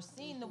 and now we're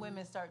seeing the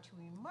women start to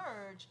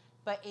emerge.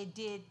 But it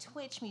did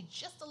twitch me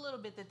just a little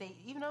bit that they,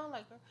 even though I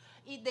like her,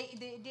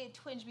 they did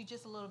twinge me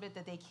just a little bit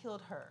that they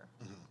killed her,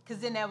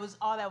 because then that was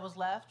all that was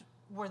left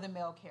were the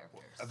male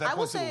characters. At that I will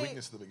point, it's a say-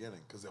 weakness at the beginning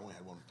because they only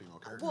had one female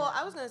character. Well,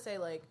 I was gonna say,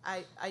 like,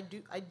 I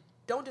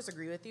don't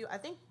disagree with you. I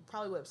think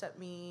probably what upset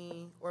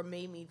me or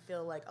made me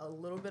feel like a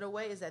little bit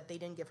away is that they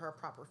didn't give her a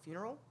proper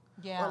funeral,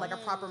 Yeah. or like a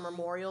proper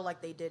memorial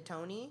like they did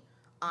Tony.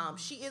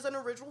 She is an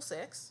original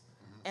 6.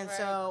 And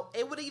so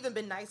it would have even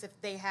been nice if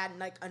they had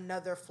like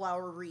another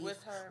flower wreath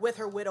with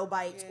her widow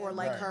bites or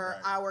like her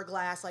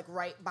hourglass like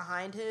right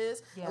behind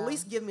his. Yeah. At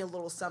least give me a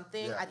little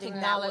something. Yeah. I think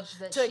Acknowledge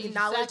that she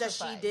acknowledge that she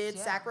sacrificed, did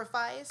yeah.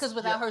 sacrifice. Because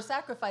without her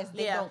sacrifice,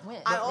 they don't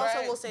win. I also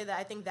Right. will say that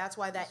I think that's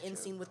why that end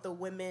scene with the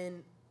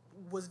women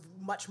was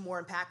much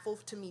more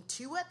impactful to me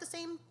too at the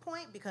same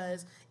point,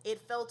 because it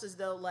felt as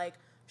though like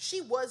she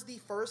was the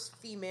first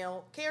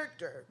female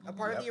character, a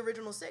part of the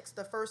original 6,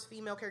 the first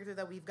female character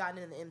that we've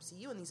gotten in the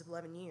MCU in these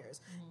 11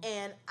 years.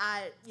 And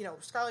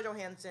Scarlett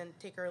Johansson,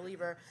 take her or leave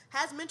her,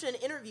 has mentioned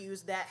in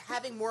interviews that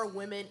having more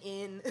women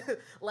in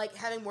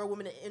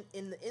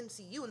the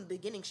MCU in the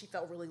beginning, she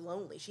felt really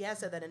lonely. She has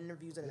said that in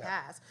interviews in the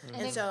past.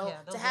 And so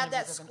those to have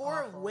that interviews have been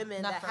score of awful.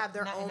 women Not that for- have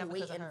their not own because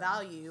weight of and her.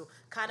 value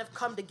kind of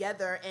come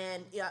together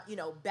and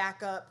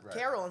back up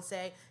Carol and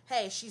say,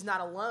 hey, she's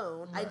not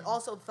alone. I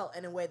also felt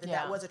in a way that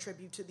Yeah. was a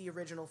tribute to the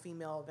original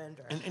female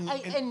Avenger.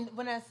 And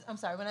when I'm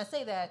sorry, when I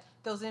say that,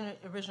 those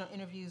original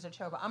interviews are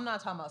terrible. I'm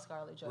not talking about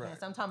Scarlett Johansson.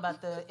 Right. I'm talking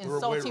about the They were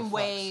way insulting rough,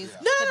 ways yeah.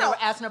 that they No. were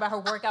asking her about her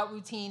workout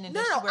routine. And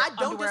No, does she wear I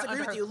don't underwear disagree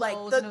under with her you. Like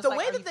clothes? And it was the like,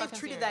 way are that you they've fucking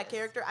treated that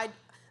serious? character,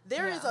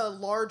 there is a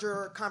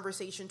larger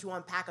conversation to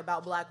unpack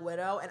about Black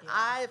Widow, and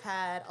I've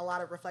had a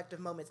lot of reflective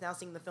moments now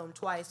seeing the film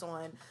twice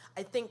on.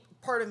 I think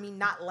part of me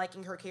not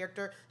liking her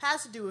character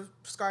has to do with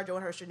ScarJo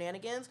and her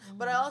shenanigans,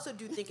 but I also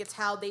do think it's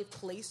how they've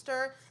placed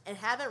her and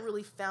haven't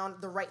really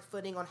found the right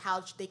footing on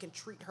how they can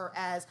treat her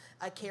as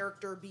a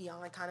character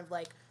beyond kind of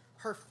like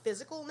her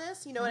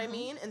physicalness, you know what I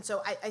mean? And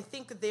so I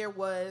think that there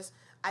was,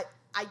 I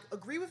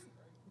agree with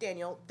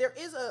Daniel, there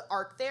is an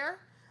arc there.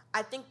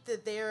 I think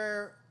that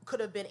there could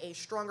have been a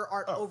stronger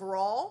arc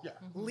overall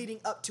leading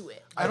up to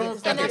it. I don't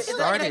think it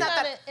started.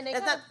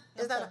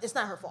 It's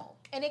not her fault.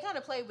 And they kind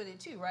of played with it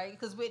too, right?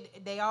 Because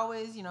they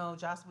always,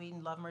 Joss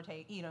Whedon, love her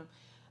take,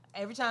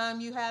 every time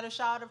you had a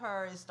shot of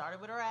her, it started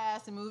with her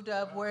ass and moved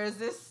up. Whereas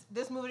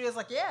this movie is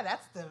like,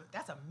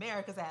 that's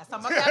America's ass.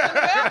 Talking about Captain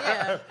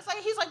America. It's like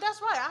he's like, that's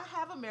right, I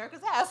have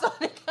America's ass. So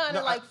they kind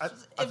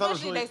of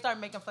eventually they start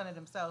making fun of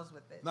themselves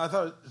with it. No, I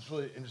thought it's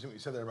really interesting what you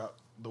said there about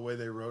the way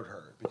they wrote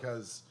her,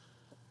 because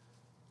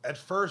at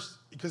first,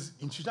 because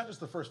she's not just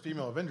the first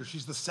female Avenger,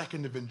 she's the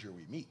second Avenger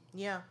we meet.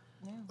 Yeah.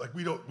 Like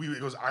it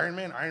goes Iron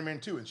Man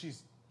 2, and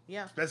she's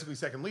basically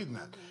second lead in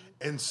that.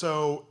 Mm-hmm. And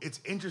so it's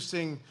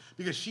interesting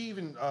because she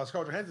even,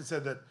 Scarlett Johansson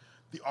said that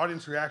the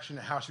audience reaction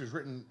to how she was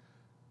written,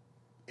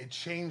 it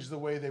changed the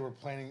way they were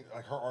planning,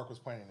 like her arc was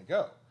planning to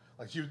go.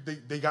 Like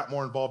they got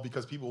more involved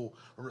because people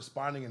were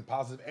responding in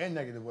positive and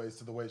negative ways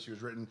to the way she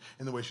was written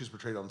and the way she was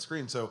portrayed on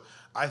screen. So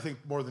I think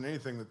more than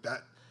anything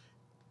that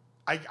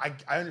I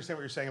understand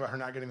what you're saying about her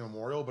not getting a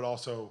memorial, but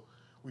also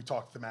we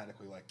talked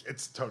thematically, like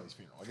it's Tony's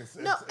funeral. Like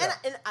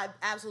and I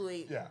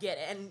absolutely get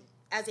it. And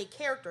as a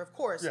character, of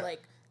course,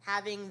 like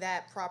having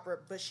that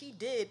proper, but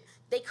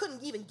they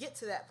couldn't even get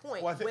to that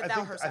point without her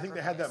sacrifice. I think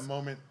they had that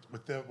moment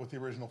with the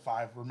original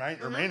five,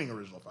 remaining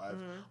original 5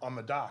 on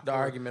the dock. The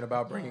argument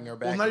about bringing her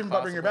back. Well, not even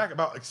about bringing her back,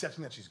 about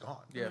accepting that she's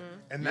gone. Yeah.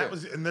 And that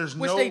was, and there's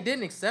which they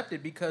didn't accept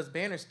it because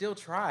Banner still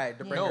tried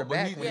to bring her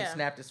back when he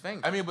snapped his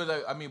finger.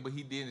 But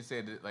he did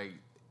say that like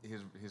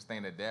his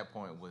thing at that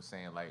point was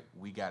saying like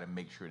we got to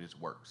make sure this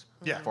works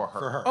for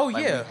her. Oh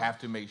like, yeah, we have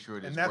to make sure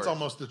this. And that's works.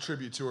 almost the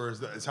tribute to her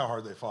is how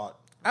hard they fought.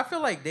 I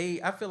feel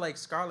like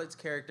Scarlett's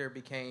character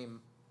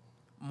became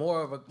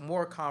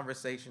more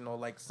conversational,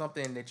 like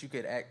something that you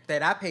could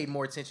that I paid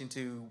more attention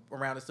to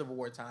around the Civil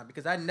War time,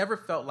 because I never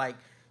felt like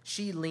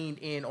she leaned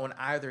in on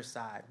either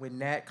side. When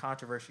that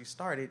controversy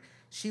started,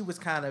 she was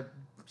kind of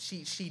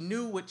she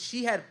knew what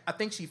she had. I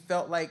think she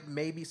felt like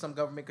maybe some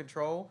government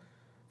control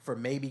for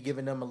maybe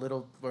giving them a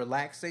little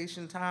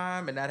relaxation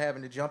time and not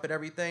having to jump at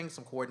everything.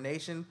 Some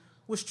coordination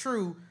was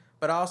true,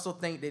 but I also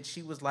think that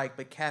she was like,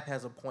 but Cap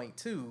has a point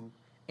too.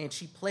 And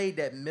she played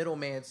that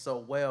middleman so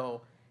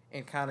well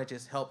and kind of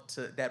just helped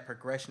to that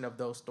progression of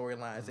those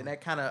storylines. And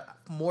that kind of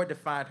more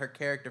defined her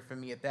character for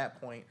me at that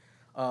point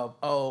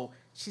of,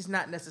 she's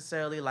not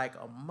necessarily like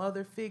a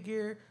mother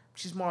figure.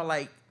 She's more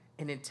like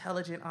an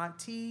intelligent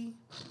auntie,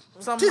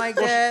 something like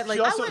that. Like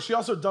she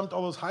also dumped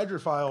all those Hydra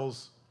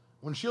files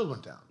when S.H.I.E.L.D.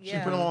 went down. She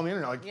put them all on the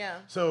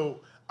internet. So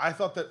I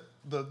thought that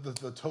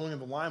the towing of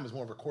the line was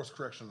more of a course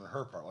correction on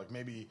her part. Like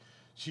maybe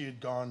she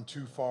had gone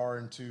too far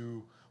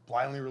into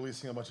blindly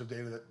releasing a bunch of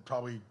data that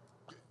probably,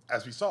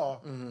 as we saw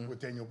with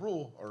Daniel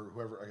Bruhl or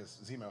whoever, I guess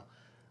Zemo,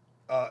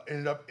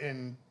 ended up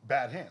in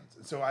bad hands.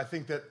 And so I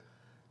think that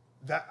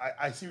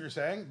I see what you're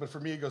saying, but for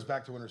me it goes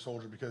back to Winter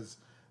Soldier, because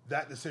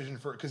that decision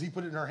because he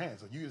put it in her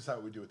hands, like you decide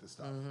what we do with this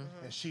stuff,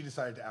 and she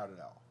decided to out it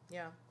out.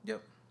 Yeah.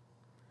 Yep.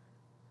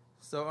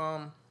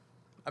 So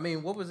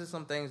what was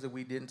some things that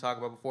we didn't talk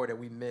about before that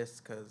we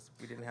missed because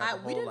we didn't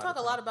have? We didn't talk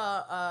a lot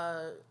about.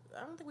 I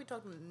don't think we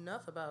talked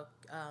enough about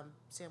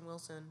Sam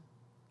Wilson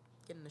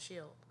getting the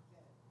shield.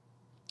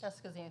 That's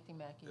because Anthony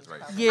Mackie is right.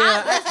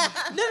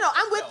 No,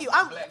 I'm with you.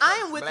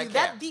 I am with Black you.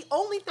 Cat. The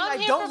only thing I'm I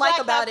here don't for like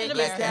Black about Captain it is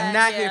America. that I'm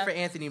not here for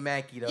Anthony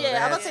Mackie though.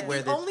 Yeah, I'm That's about to where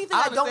say the only thing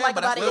I don't like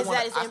about it is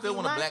that it's I still Anthony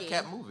want a Black Mackie.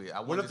 Cat movie.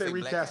 What if they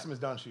recast him as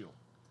Don Cheadle?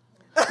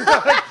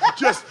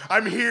 Just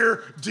I'm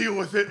here, deal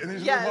with it, and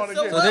then just move on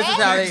so again. So this is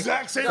how The they.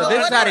 exact same So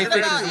this is how they thing.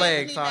 fix his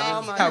legs,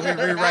 Tom. This is how we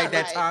rewrite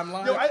that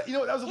timeline. No, that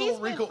was a He's little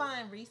been wrinkle.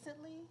 fine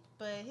recently,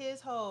 but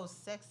his whole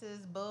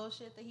sexist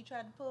bullshit that he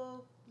tried to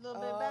pull a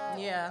little bit back.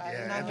 Yeah. I'm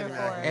Yeah, not here Anthony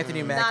for it.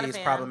 Anthony Not Mackie a is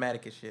fan.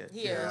 problematic as shit.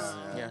 He is.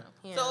 Yeah.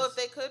 He So is. if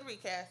they could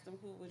recast him,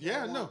 who would you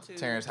want to?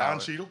 Terrence Don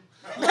Howard. Cheadle.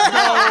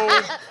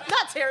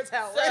 Not Terrence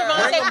Howard.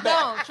 Trevante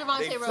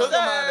They Rose. took him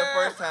out the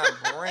first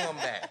time. Bring him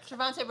back.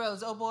 Trevante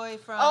Rose, oh boy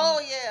from. Oh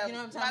yeah, You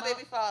know what I'm my talking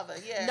baby father.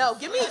 Yeah. No,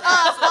 give me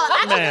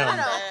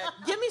Ma'am.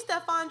 give me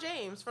Stephon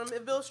James from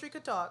If Bill Street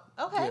Could Talk.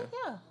 Okay, Yeah.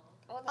 yeah.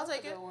 I'll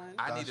take it.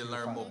 I need to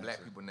learn more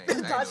black people names.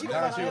 Thought you were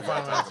I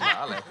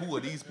was like, who are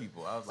these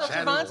people? I was So like,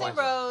 Javante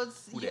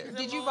Rhodes, Who that?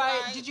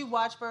 did you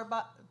watch Bird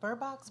Box?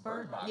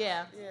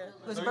 Yeah.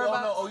 Was Oh, Bird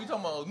Box? no, you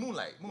talking about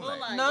Moonlight?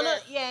 No,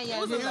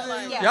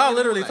 yeah. Y'all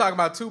literally talking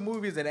about two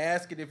movies and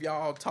asking if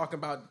y'all talking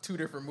about two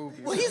different movies.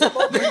 Well, he's a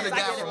both He's the movies. I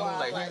guy get it from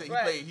why.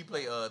 Moonlight. He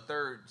played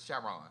third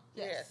Sharon.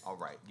 Yes. All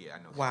right, yeah,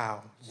 I know.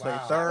 Wow. Play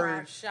Wow.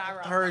 third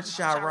Sharon.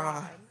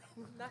 Sharon.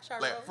 Not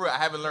Sharon. Like, I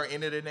haven't learned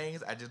any of their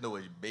names. I just know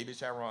it's Baby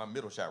Sharon,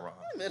 Middle Sharon,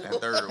 and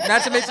third one.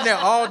 Not to mention they're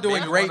all doing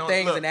Baby great one on-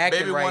 things look, and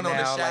acting baby right one on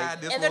now. the side,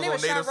 Like, this And one their on name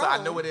is native side. I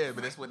Sharon. know it is,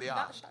 but that's what they are.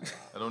 Not Sharon.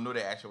 I don't know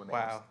their actual names.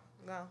 wow.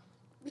 No.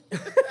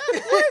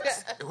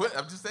 What?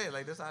 I'm just saying,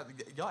 like this.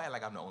 Y'all act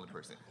like I'm the only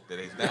person that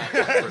is not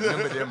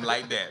remember them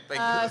like that.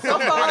 Thank you. So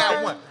I got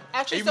far, one.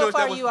 actually, Even so though if that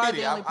far was you are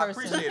pity, the only I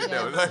person. appreciate it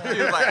Yeah. though. Like,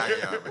 it's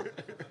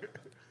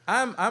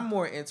like, I'm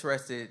more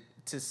interested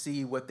to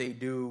see what they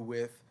do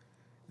with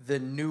the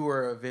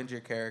newer Avenger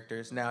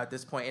characters now at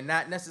this point, and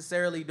not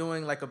necessarily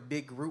doing like a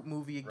big group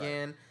movie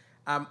again.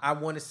 I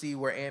want to see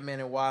where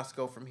Ant-Man and Wasp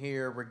go from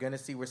here. We're gonna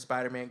see where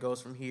Spider-Man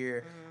goes from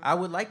here. I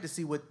would like to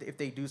see what if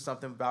they do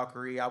something with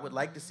Valkyrie. I would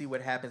like to see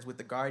what happens with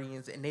the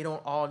Guardians, and they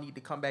don't all need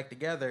to come back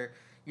together.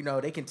 You know,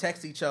 they can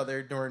text each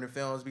other during the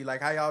films, be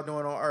like, "How y'all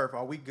doing on Earth?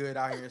 Are we good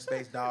out here in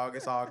space, dog?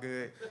 It's all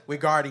good. We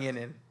Guardian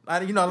and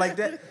you know, like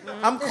that.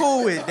 I'm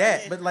cool with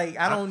that, but like,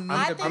 I don't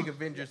need a big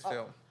Avengers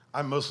film.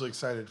 I'm mostly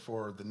excited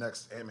for the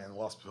next Ant-Man and the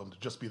Wasp film to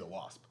just be the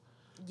Wasp.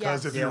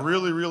 Yes. Because if you're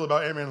really real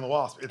about Ant-Man and the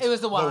Wasp, It was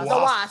the Wasp. The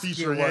Wasp.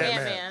 featuring Yeah,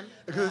 Ant-Man. Ant-Man.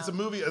 Because it's a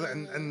movie,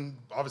 and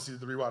obviously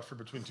the rewatch for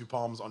Between Two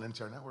Palms on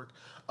NTR Network.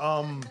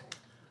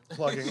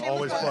 Plugging,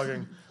 always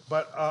plugging.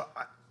 But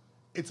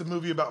it's a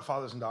movie about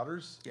fathers and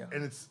daughters. Yeah.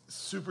 And it's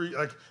super,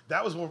 like,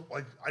 that was what,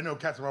 like, I know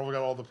Captain Marvel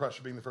got all the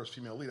pressure being the first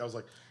female lead. I was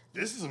like,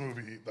 this is a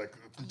movie, like,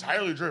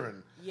 entirely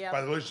driven Yep.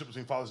 by the relationship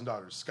between fathers and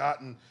daughters. Scott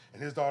and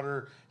his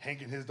daughter,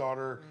 Hank and his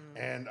daughter,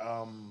 and,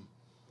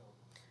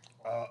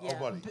 Yeah. oh,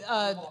 buddy.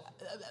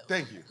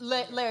 Thank you.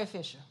 Larry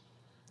Fisher.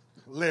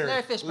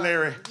 Larry Fishburne.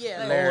 Larry.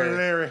 Yeah.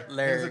 Larry.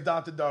 His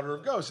adopted daughter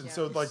of Ghost. And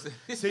so, like,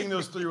 seeing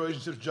those three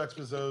relationships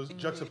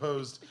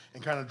juxtaposed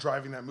and kind of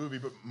driving that movie,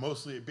 but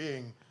mostly it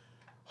being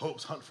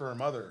Hope's hunt for her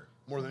mother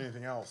more than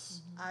anything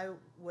else. I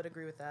would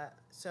agree with that.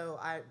 So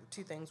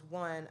two things.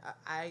 One,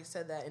 I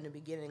said that in the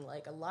beginning.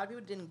 Like, a lot of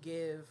people didn't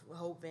give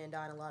Hope Van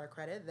Dyne a lot of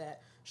credit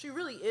that she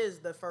really is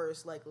the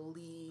first like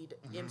lead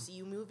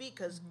MCU movie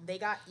because they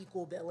got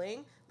equal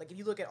billing. Like, if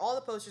you look at all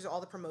the posters,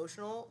 all the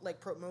promotional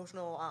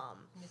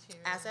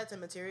assets and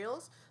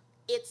materials,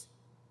 it's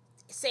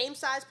same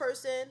size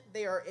person.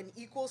 They are in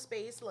equal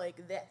space.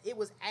 Like that, it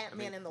was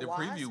Ant-Man and the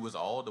Wasp. The preview was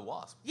all the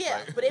Wasp. Yeah,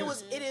 Like- but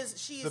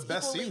she's The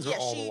best equally, scenes are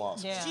all the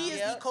Wasp. Yeah. She is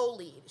Yep. the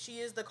co-lead. She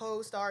is the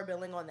co-star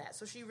billing on that.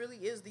 So she really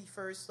is the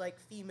first like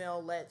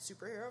female-led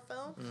superhero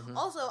film.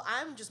 Also,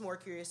 I'm just more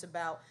curious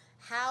about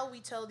how we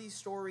tell these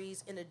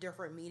stories in a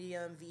different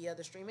medium via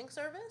the streaming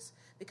service,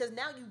 because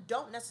now you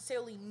don't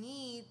necessarily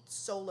need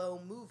solo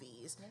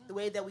movies the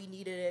way that we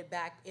needed it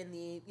back in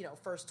the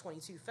first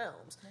 22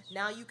 films.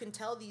 Now you can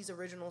tell these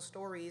original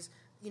stories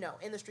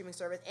in the streaming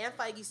service. And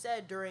Feige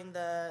said during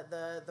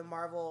the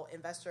Marvel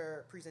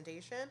investor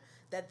presentation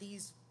that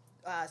these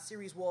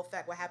series will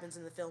affect what happens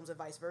in the films and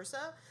vice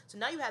versa. So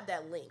now you have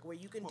that link where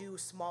you can do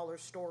smaller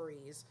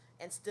stories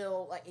and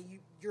still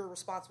you're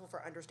responsible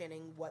for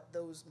understanding what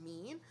those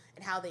mean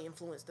and how they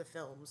influence the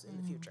films in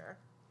the future.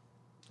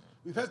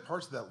 We've had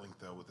parts of that link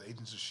though with the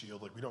Agents of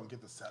S.H.I.E.L.D. Like, we don't get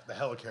the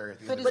helicarrier at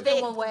the But end it's of it.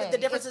 been one way. the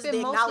difference It's is been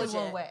they mostly acknowledge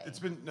one it. way. It's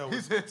been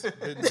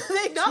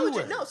They acknowledge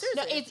it. No, No,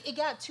 seriously. it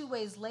got 2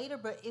 ways later,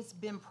 but it's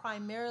been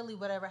primarily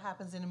whatever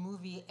happens in the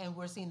movie, and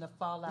we're seeing the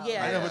fallout.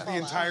 Yeah. I know, Yeah. but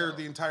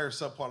the entire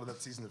subplot of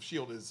that season of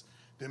S.H.I.E.L.D. is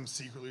them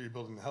secretly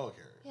rebuilding the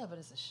helicarrier. Yeah, but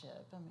it's a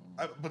ship.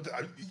 I mean,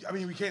 I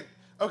mean, we can't.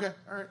 Okay,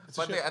 all right. It's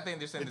a But ship. I think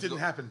they're saying it didn't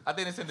happen. I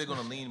think they're going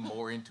to lean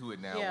more into it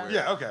now. Yeah. Where,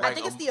 Yeah, okay. I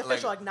think it's the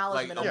official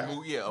acknowledgement Like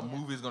of it. a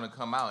movie's going to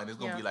come out and it's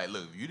going to Yeah. be like,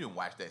 look, if you didn't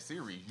watch that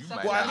series, you So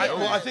might Well, not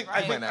know. I think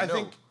Right. I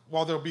think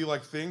while there'll be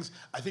like things,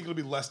 I think it'll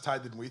be less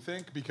tied than we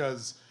think,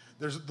 because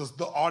there's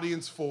the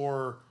audience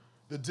for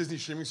the Disney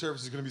streaming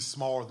service is going to be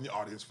smaller than the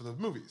audience for the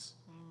movies.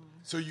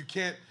 So you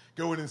can't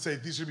go in and say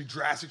these are going to be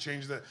drastic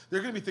changes. That there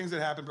are going to be things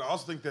that happen, but I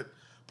also think that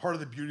part of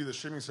the beauty of the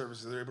streaming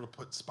service is they're able to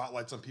put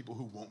spotlights on people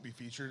who won't be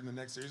featured in the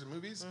next series of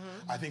movies.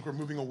 I think we're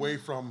moving away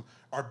from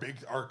our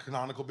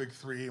canonical big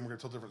three, and we're going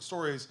to tell different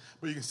stories,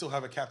 but you can still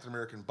have a Captain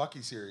America and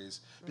Bucky series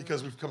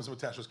because we've come to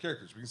attach those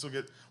characters. We can still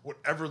get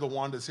whatever the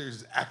Wanda series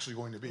is actually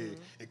going to be.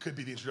 It could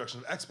be the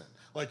introduction of X-Men.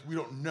 Like, we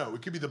don't know.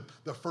 It could be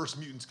the first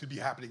mutants could be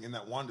happening in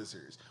that Wanda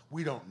series.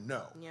 We don't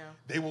know. Yeah.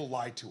 They will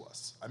lie to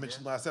us. I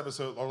mentioned last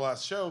episode, or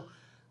last show,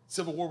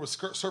 Civil War was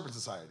Serpent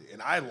Society,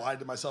 and I lied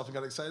to myself and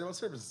got excited about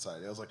Serpent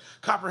Society. I was like,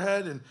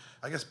 Copperhead and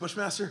I guess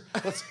Bushmaster,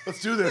 let's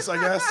do this, I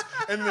guess.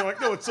 And they're like,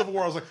 no, it's Civil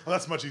War. I was like, oh,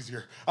 that's much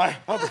easier. I'll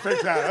have to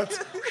fake that.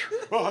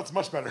 That's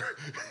much better.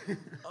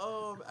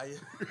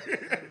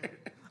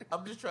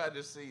 I'm just trying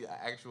to see an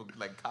actual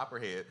like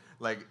Copperhead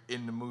like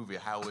in the movie.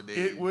 How would they?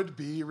 It would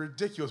be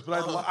ridiculous.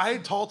 But I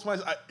told to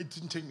myself, it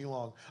didn't take me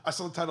long. I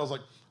saw the title. I was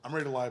like, I'm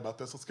ready to lie about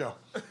this. Let's go.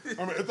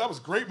 I mean, that was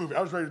a great movie.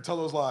 I was ready to tell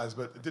those lies,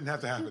 but it didn't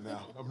have to happen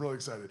now. I'm really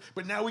excited.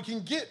 But now we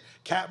can get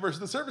Cap versus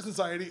the Serpent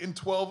Society in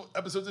 12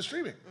 episodes of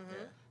streaming.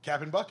 Mm-hmm.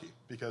 Cap and Bucky,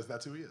 because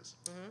that's who he is.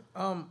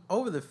 Mm-hmm.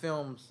 Over the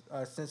films,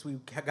 since we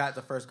got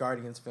the first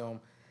Guardians film,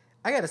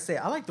 I gotta say,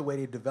 I like the way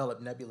they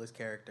developed Nebula's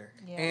character.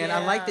 Yeah. And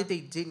I like that they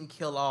didn't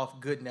kill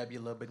off good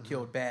Nebula, but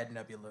killed bad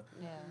Nebula.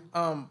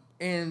 Yeah.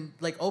 And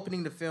like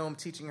opening the film,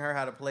 teaching her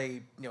how to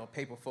play,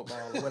 paper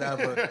football or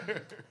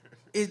whatever.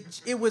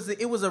 It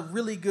was a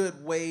really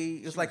good way.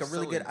 It was like a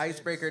really good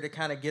icebreaker to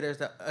kind of get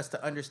us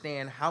to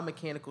understand how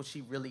mechanical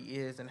she really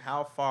is and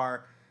how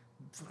far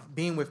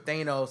being with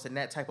Thanos and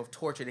that type of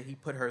torture that he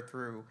put her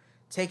through,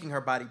 taking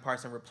her body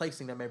parts and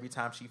replacing them every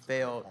time she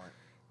failed.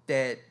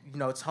 That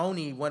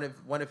Tony, one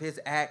of his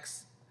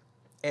acts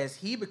as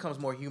he becomes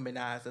more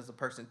humanized as a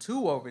person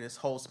too over this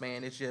whole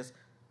span is just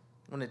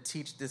want to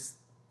teach this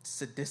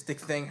sadistic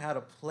thing how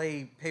to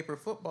play paper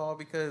football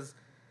because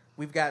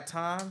we've got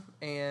time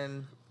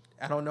and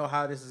I don't know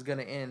how this is going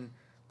to end,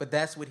 but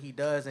that's what he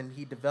does, and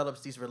he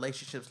develops these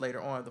relationships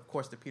later on. Of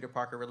course, the Peter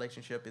Parker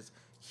relationship is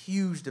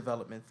huge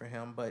development for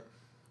him, but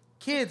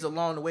kids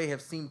along the way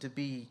have seemed to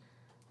be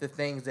the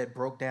things that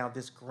broke down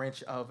this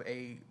Grinch of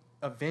a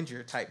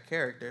Avenger type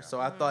character.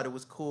 So I thought it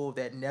was cool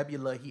that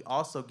Nebula, he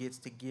also gets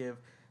to give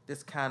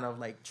this kind of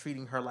like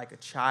treating her like a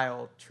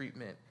child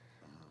treatment.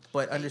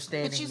 But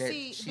understanding but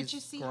you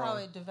see grown. how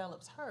it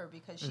develops her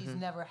because she's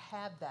never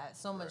had that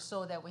so much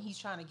so that when he's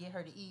trying to get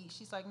her to eat,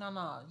 she's like, no,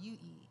 you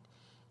eat.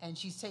 And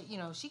she's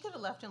she could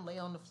have left him lay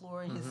on the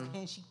floor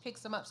and she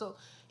picks him up. So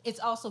it's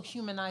also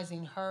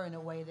humanizing her in a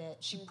way that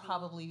she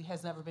probably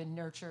has never been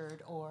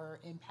nurtured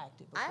or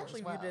impacted before. I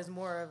actually viewed it as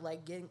more of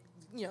like getting,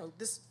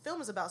 this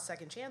film is about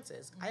second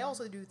chances. I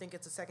also do think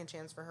it's a second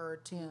chance for her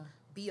to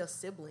be a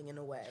sibling in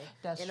a way.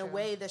 That's in true. a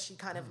way that she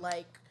kind of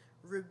like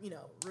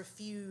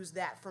refuse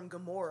that from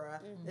Gamora.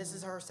 This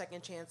is her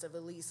second chance of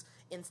at least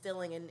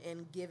instilling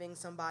and giving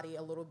somebody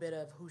a little bit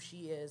of who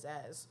she is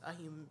as a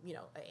human,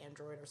 an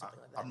android or something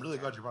like that. I'm really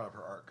glad you brought up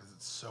her arc because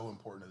it's so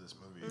important to this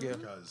movie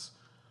because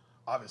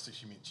obviously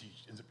she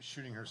ends up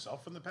shooting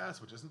herself in the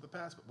past, which isn't the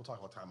past, but we'll talk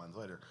about timelines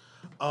later.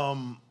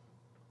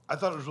 I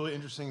thought it was really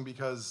interesting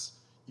because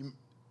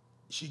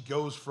she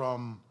goes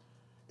from,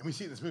 and we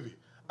see it in this movie,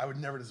 I would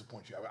never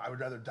disappoint you. I would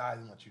rather die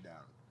than let you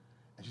down.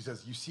 And she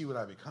says, you see what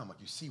I become. Like,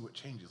 you see what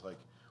changes. Like,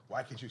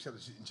 why can't you accept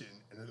this?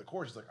 And in the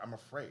chorus, she's like, I'm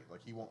afraid. Like,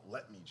 he won't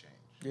let me change.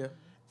 Yeah.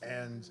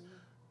 And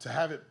to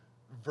have it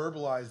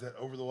verbalized that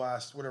over the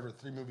last,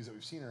 3 movies that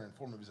we've seen her in,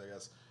 4 movies, I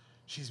guess,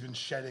 she's been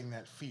shedding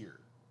that fear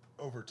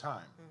over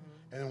time.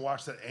 And then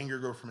watch that anger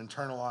go from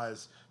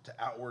internalized to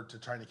outward to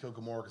trying to kill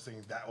Gamora because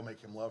thinking that will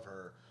make him love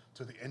her.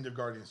 To the end of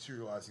Guardians 2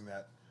 realizing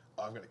that,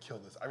 oh, I'm going to kill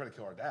this. I'm going to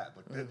kill our dad.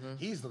 Like,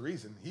 he's the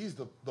reason. He's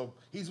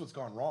he's what's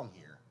gone wrong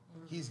here.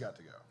 He's got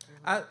to go.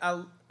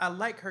 I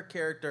like her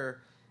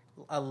character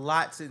a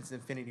lot since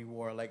Infinity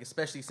War, like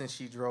especially since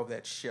she drove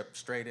that ship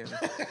straight into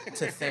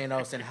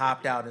Thanos and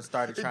hopped out and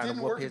started trying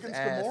to whoop his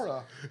ass.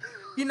 Gamora.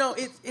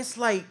 It's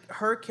like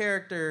her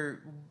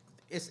character.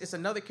 It's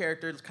another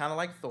character. It's kind of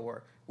like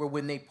Thor, where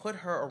when they put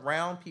her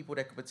around people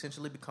that could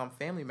potentially become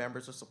family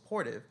members or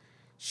supportive,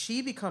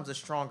 she becomes a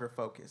stronger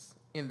focus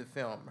in the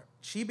film.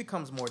 She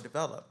becomes more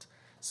developed.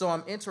 So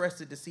I'm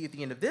interested to see at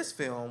the end of this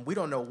film, we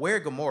don't know where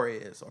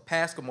Gamora is or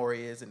past Gamora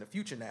is in the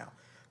future now.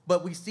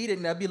 But we see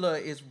that Nebula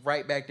is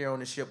right back there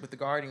on the ship with the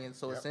Guardians.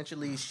 So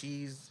essentially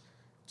she's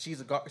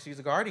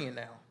a Guardian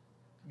now.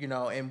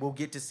 And we'll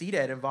get to see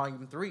that in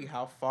Volume 3,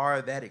 how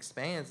far that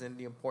expands and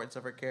the importance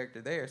of her character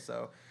there.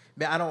 So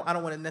I don't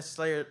want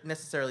to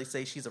necessarily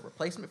say she's a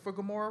replacement for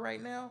Gamora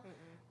right now,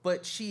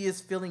 but she is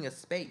filling a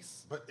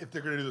space. But if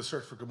they're going to do the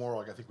search for Gamora,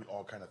 like I think we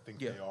all kind of think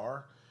they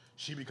are,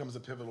 she becomes a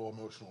pivotal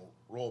emotional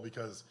role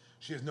because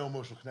she has no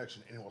emotional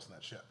connection to anyone else in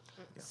that ship.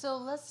 So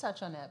let's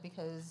touch on that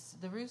because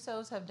the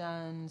Russos have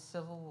done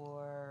Civil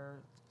War.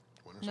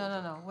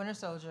 Winter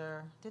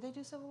Soldier. Did they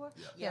do Civil War?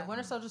 Yeah.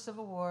 Winter Soldier,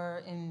 Civil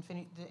War, in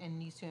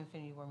these 2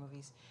 Infinity War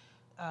movies.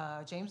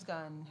 James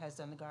Gunn has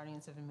done the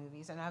Guardians of the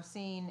movies, and I've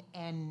seen,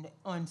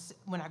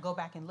 when I go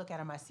back and look at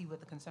them, I see what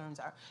the concerns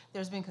are.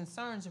 There's been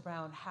concerns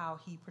around how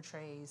he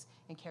portrays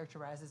and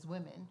characterizes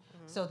women.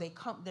 So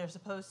they're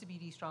supposed to be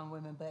these strong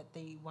women, but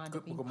they wind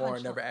up being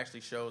Gamora never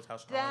actually shows how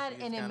strong she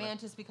is. And then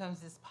Mantis becomes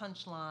this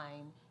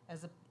punchline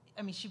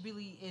she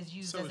really is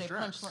used as a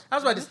punchline. I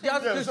was about to say,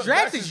 because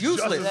Drax is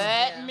useless.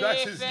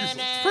 Drax is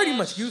useless. Pretty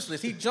much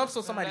useless. He jumps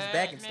on somebody's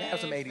back and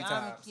stabs him 80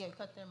 times. Yeah,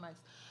 cut their mics.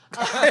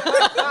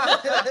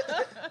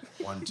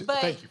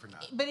 Thank you for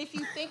that. But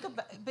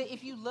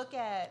if you look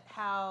at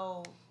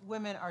how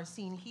women are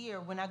seen here,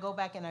 when I go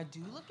back and I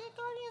do look at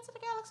Guardians of the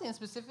Galaxy, and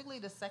specifically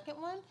the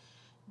second one,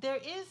 there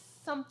is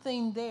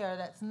something there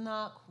that's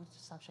not.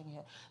 Stop shaking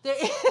your head. There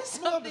is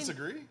something. I don't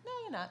disagree. No,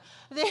 you're not.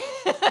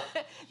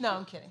 No,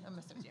 I'm kidding. I'm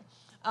messing with you.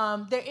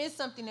 There is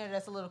something there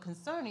that's a little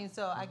concerning.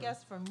 So I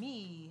guess for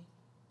me,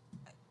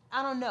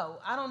 I don't know.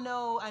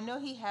 I know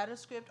he had a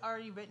script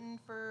already written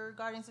for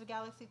Guardians of the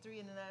Galaxy 3,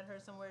 and then I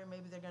heard somewhere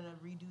maybe they're going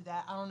to redo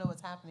that. I don't know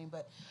what's happening,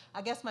 but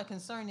I guess my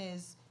concern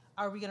is,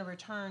 are we going to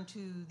return to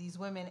these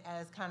women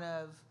as kind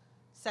of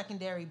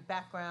secondary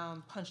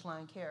background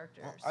punchline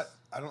characters? Well,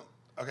 I don't.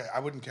 Okay, I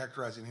wouldn't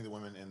characterize any of the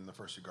women in the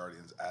first two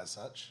Guardians as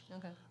such.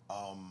 Okay.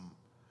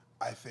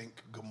 I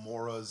think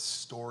Gamora's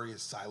story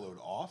is siloed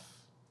off.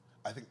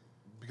 I think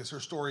because her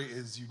story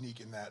is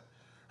unique in that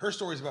her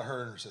story is about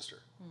her and her sister.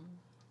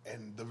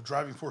 And the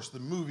driving force of the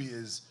movie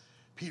is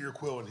Peter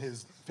Quill and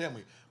his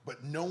family.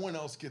 But no one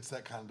else gets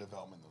that kind of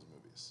development in those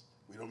movies.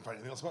 We don't find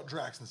anything else about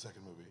Drax in the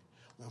second movie.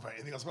 We don't find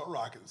anything else about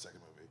Rocket in the second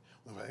movie.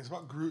 We don't find anything else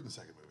about Groot in the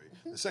second movie.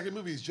 The second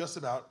movie is just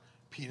about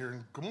Peter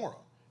and Gamora.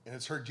 And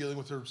it's her dealing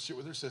with her shit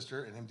with her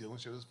sister and him dealing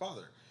with shit with his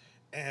father.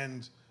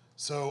 And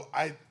so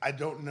I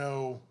don't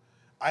know.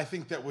 I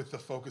think that with the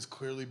focus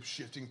clearly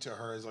shifting to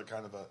her as like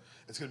kind of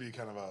it's going to be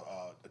kind of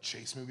a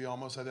chase movie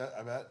almost, I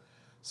bet.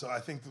 So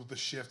I think that the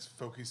shift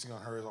focusing on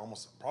her as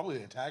almost probably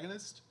an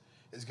antagonist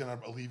is going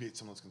to alleviate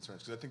some of those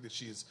concerns. Because I think that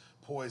she is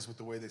poised with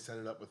the way they set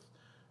it up with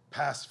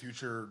past,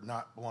 future,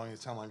 not belonging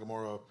to Townline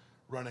Gamora,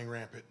 running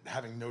rampant,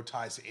 having no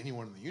ties to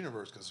anyone in the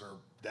universe because her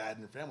dad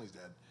and her family's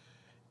dead.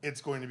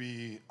 It's going to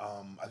be.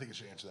 I think it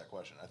should answer that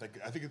question.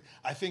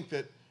 I think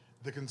that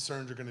the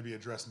concerns are going to be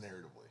addressed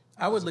narratively.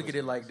 I would look at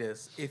it like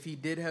this: if he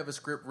did have a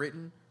script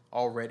written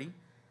already,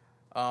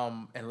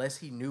 unless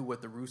he knew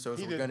what the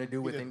Russos were going to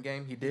do with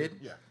Endgame, he did.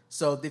 Yeah.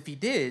 So if he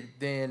did,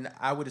 then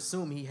I would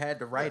assume he had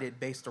to write it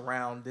based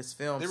around this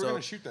film. They were going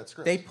to shoot that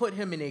script. They put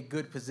him in a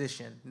good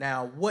position.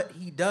 Now, what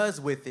he does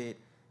with it,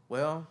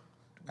 well,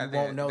 we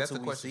won't know until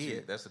we see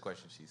it. That's the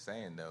question she's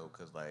saying, though,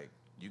 because, like,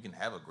 you can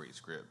have a great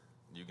script.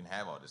 You can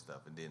have all this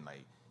stuff, and then,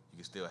 like, you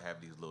can still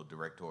have these little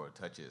directorial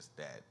touches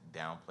that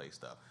downplay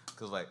stuff.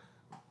 Because, like,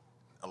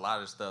 a lot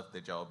of the stuff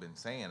that y'all been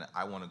saying,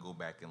 I want to go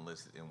back and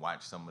listen and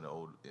watch some of the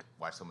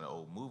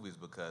old movies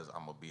because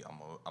I'm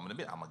gonna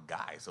admit I'm a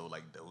guy, so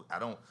like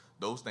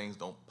those things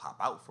don't pop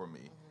out for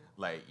me.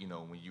 Like, you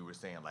know, when you were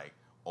saying like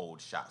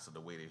old shots of the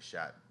way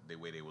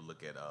they would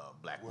look at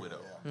Black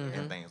Widow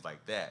and things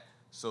like that.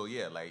 So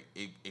yeah, like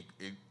it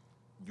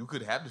you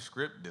could have the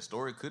script, the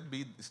story could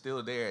be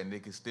still there, and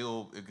it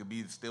could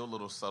be still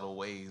little subtle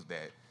ways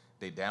that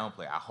they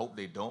downplay. I hope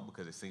they don't,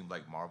 because it seems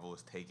like Marvel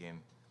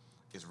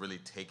is really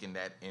taking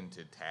that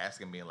into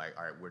task and being like,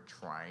 all right, we're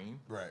trying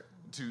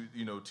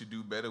to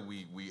do better.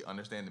 We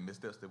understand the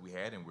missteps that we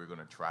had, and we're going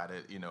to try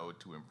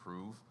to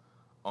improve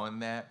on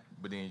that.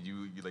 But then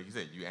you like you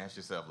said, you ask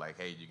yourself like,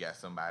 hey, you got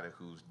somebody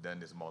who's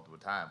done this multiple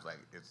times. Like,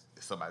 is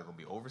somebody going to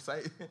be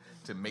oversight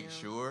to make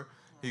sure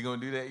he's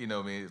going to do that? You know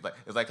what I mean?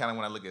 It's like kind of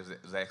when I look at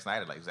Zack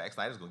Snyder, like Zack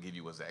Snyder's going to give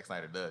you what Zack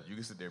Snyder does. You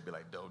can sit there and be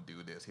like, don't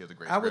do this. Here's a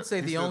great script. I would say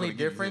the only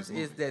difference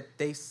is that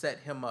they set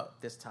him up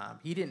this time.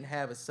 He didn't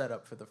have a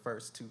setup for the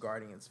first two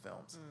Guardians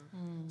films.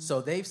 So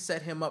they've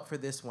set him up for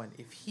this one.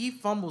 If he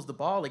fumbles the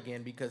ball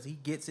again because he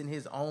gets in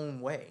his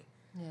own way,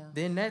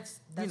 then that's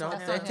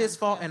his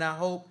fault. And I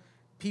hope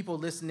people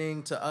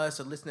listening to us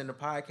or listening to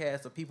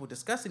podcasts or people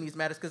discussing these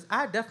matters, because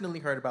I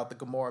definitely heard about the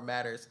Gamora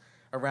matters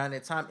around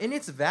that time, and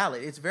it's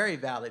valid. It's very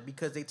valid,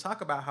 because they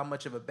talk about how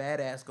much of a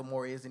badass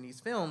Gamora is in these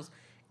films,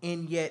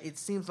 and yet it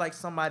seemed like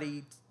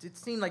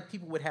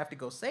people would have to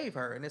go save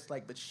her, and it's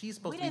like, but she's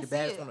supposed to be the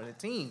baddest one on the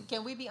team.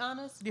 Can we be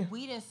honest? Yeah.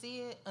 We didn't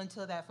see it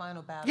until that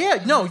final battle.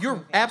 Yeah, no,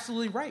 you're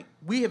absolutely right.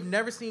 We have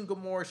never seen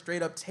Gamora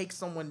straight up take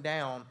someone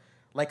down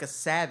like a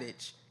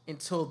savage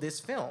until this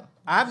film.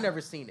 I've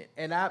never seen it,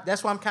 and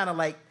that's why I'm kind of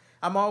like,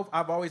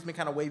 I've always been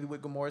kind of wavy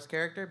with Gamora's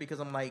character, because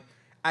I'm like,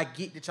 I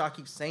get that y'all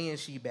keep saying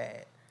she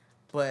bad,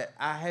 but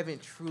I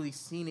haven't truly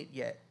seen it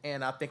yet.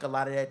 And I think a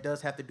lot of that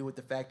does have to do with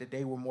the fact that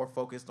they were more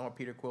focused on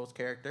Peter Quill's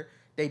character.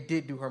 They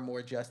did do her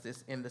more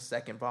justice in the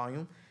second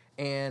volume.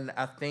 And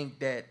I think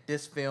that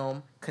this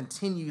film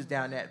continues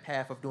down that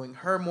path of doing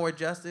her more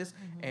justice.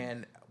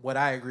 And what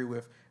I agree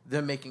with,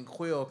 them making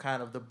Quill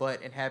kind of the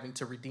butt and having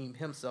to redeem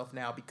himself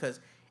now,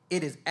 because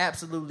it is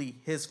absolutely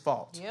his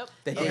fault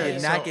that they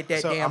did not get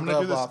that damn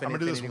glove off. I'm going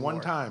to do this one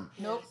time.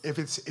 Nope.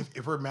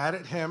 If we're mad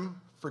at him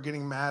for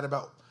getting mad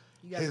about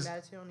You gotta get mad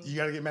at Tony. You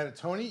gotta get mad at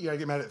Tony. You gotta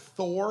get mad at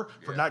Thor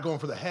for not going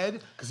for the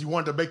head because he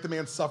wanted to make the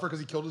man suffer because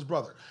he killed his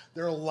brother.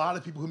 There are a lot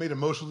of people who made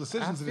emotional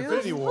decisions in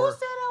Infinity War. Who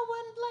said I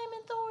wasn't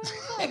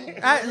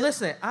blaming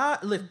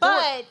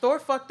Thor? Thor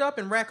fucked up,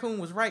 and Raccoon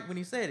was right when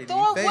he said it.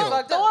 Thor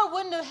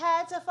wouldn't have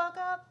had to fuck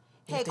up.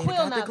 Hey, Quill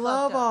got not the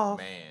glove off.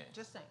 Man.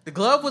 Just saying. The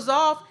glove was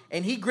off,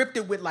 and he gripped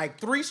it with like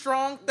 3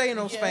 strong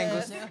Thanos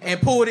fingers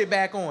and pulled it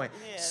back on.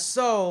 Yeah.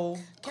 So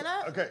Can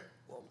I? Okay.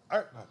 All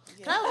right.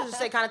 Can I just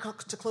say, kind of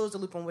to close the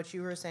loop on what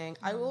you were saying,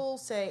 I will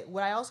say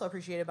what I also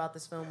appreciated about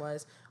this film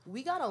was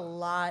we got a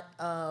lot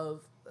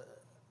of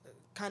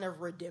kind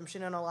of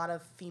redemption in a lot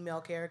of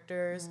female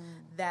characters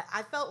that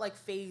I felt like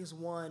Phase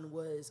 1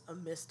 was a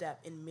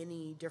misstep in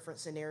many different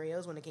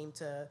scenarios when it came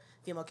to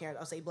female characters.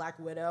 I'll say Black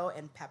Widow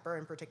and Pepper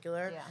in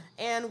particular,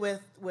 and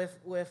with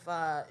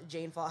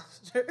Jane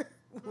Foster,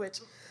 which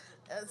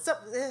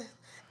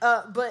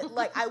But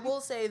like I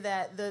will say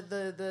that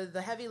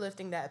the heavy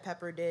lifting that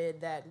Pepper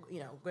did, that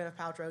Gwyneth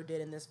Paltrow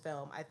did in this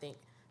film, I think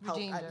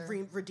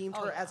redeemed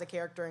her as a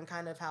character, and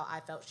kind of how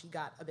I felt she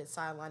got a bit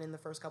sidelined in the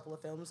first couple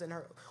of films, and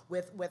her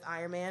with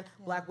Iron Man,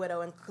 Black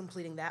Widow, and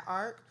completing that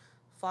arc.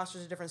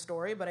 Foster's a different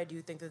story, but I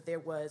do think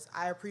that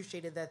I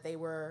appreciated that they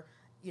were,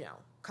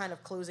 kind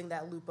of closing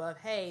that loop of,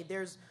 hey,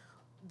 there's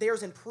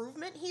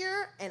improvement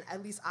here, and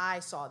at least I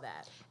saw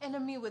that. And I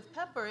mean, with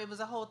Pepper, it was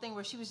a whole thing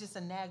where she was just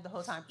a nag the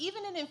whole time.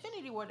 Even in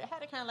Infinity War, they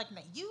had it kind of like,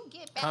 you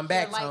get back Come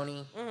here. back, like,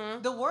 Tony.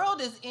 Mm-hmm. The world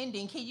is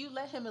ending. Can you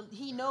let him?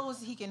 He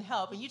knows he can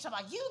help. And you're talking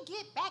about, you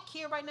get back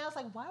here right now. It's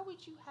like, why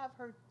would you have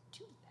her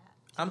do that?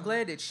 I'm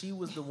glad that she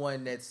was the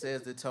one that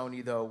says to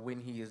Tony, though, when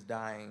he is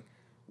dying,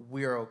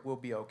 we'll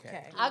be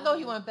okay. I'll go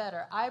you one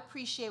better. I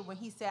appreciate when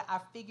he said, I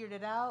figured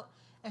it out.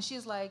 And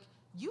she's like,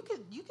 you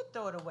could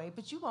throw it away,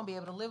 but you won't be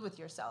able to live with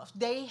yourself.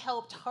 They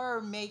helped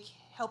him make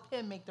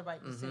the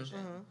right decision.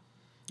 Mm-hmm.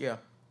 Yeah.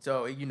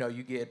 So, you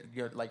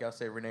get, like I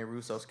said, Rene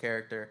Russo's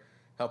character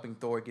helping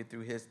Thor get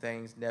through his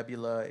things.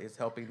 Nebula is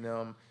helping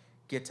them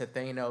get to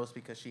Thanos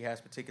because she has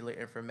particular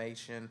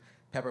information.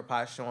 Pepper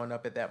Potts showing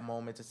up at that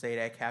moment to say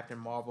that Captain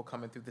Marvel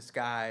coming through the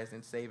skies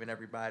and saving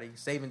everybody,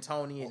 saving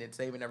Tony and then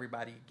saving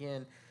everybody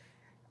again.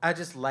 I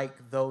just like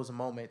those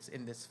moments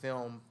in this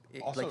film.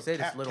 Also, like I said,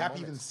 it's little Cap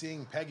moments. even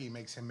seeing Peggy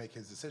makes him make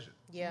his decision.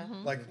 Yeah.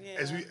 Mm-hmm. Like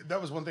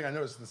that was one thing I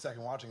noticed in the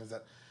second watching, is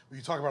that when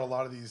you talk about a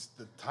lot of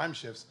the time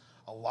shifts,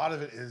 a lot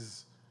of it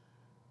is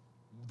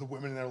the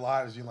women in their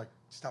lives being like,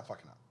 stop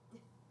fucking up.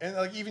 And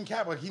like even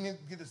Cap, like he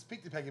didn't get to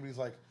speak to Peggy, but he's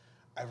like,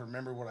 I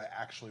remember what I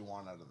actually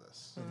want out of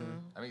this.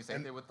 Mm-hmm. I mean,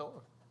 same thing with Thor.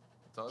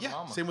 Thor's Yeah,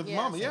 mama. same with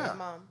Mama. Same Yeah. with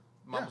Mom.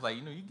 Mom was like,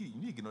 you need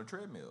to get on a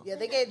treadmill. Yeah,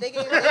 they gave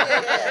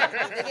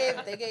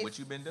What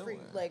you been doing?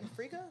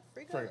 Frigga.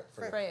 Freya.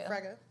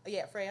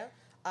 Yeah, Freya.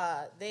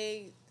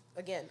 They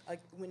again,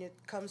 when it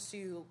comes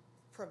to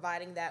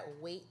providing that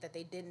weight that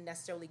they didn't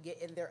necessarily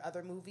get in their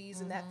other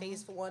movies in that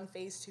Phase 1,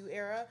 Phase 2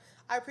 era,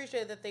 I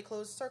appreciate that they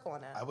closed the circle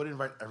on that. I would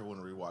invite everyone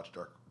to rewatch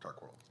Dark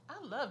World. I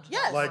loved it.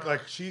 Yes.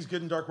 Like she's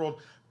good in Dark World.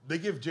 They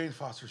give Jane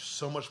Foster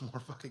so much more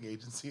fucking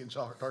agency in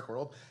Dark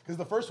World, because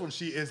the first one,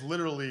 she is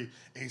literally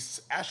a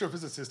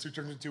astrophysicist who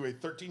turns into a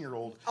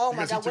 13-year-old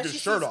because he took his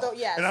shirt off.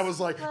 And I was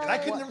like, and I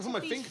could never put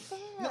my finger.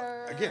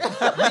 No, again,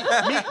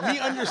 me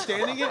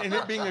understanding it and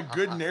it being a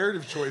good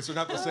narrative choice are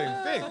not the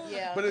same thing.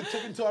 Yeah. But it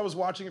took until I was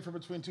watching it for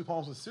Between Two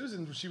Palms with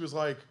Susan, where she was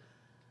like,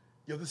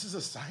 yo, this is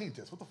a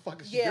scientist. What the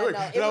fuck is she doing?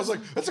 And I was like,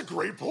 that's a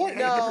great point.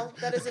 No,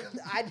 that isn't.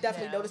 I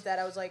definitely noticed that.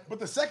 I was like, but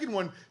the second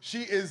one,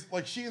 she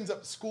ends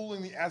up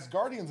schooling the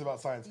Asgardians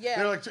about science. Yeah.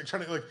 They're like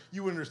trying to, like,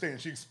 you wouldn't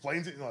understand. She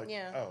explains it and like,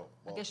 oh,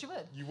 well, I guess you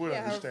would. You would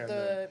understand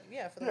that.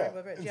 For the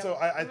Rainbow Bridge. And so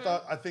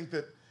I think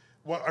that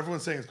what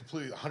everyone's saying is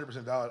completely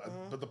 100% valid.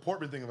 But the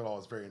Portman thing of it all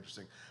is very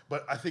interesting.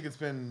 But I think it's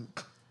been.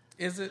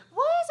 Is it?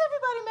 Why is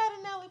everybody mad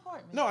at Natalie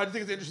Portman? No, I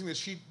think it's interesting that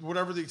she,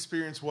 whatever the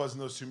experience was in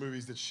those two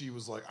movies, that she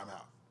was like, I'm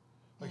out.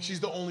 Like,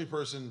 she's the only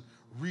person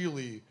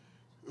really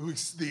who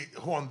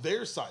on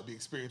their side, the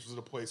experience was at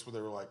a place where they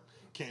were like,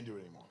 can't do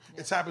it anymore. Yeah.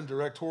 It's happened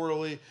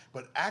directorially,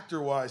 but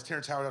actor-wise,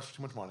 Terrence Howard has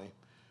too much money.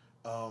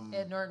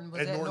 Ed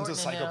Norton's a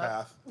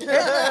psychopath.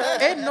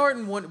 Ed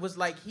Norton was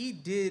like, he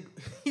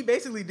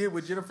basically did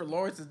what Jennifer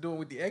Lawrence is doing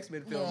with the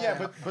X-Men films.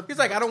 Yeah, but he's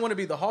like, I don't want to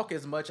be the Hulk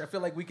as much. I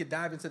feel like we could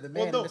dive into the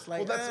man. Well, and it's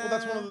like,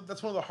 that's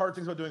one of the hard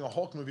things about doing a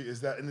Hulk movie,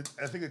 is that, and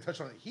I think they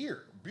touched on it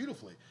here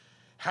beautifully.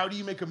 How do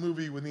you make a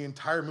movie when the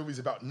entire movie is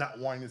about not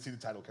wanting to see the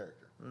title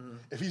character? Mm-hmm.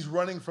 If he's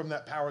running from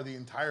that power the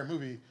entire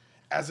movie,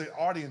 as an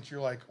audience, you're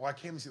like, well, I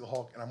came to see the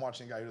Hulk, and I'm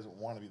watching a guy who doesn't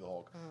want to be the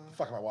Hulk. What the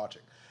fuck am I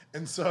watching?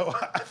 And so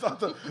I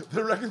thought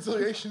the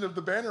reconciliation of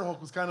the Banner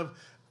Hulk was kind of,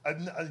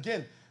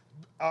 again,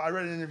 I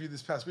read an interview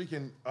this past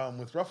weekend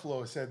with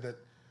Ruffalo, said that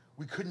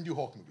we couldn't do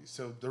Hulk movies.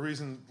 So the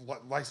reason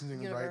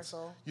licensing rights,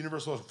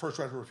 Universal has first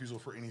right of refusal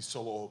for any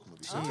solo Hulk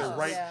movie. So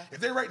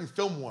if they write in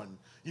film one,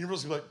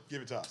 Universal will be like,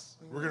 give it to us.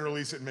 Mm-hmm. We're going to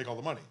release it and make all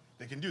the money.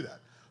 They can do that.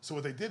 So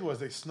what they did was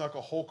they snuck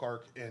a Hulk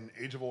arc in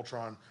Age of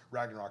Ultron,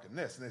 Ragnarok, and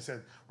this. And they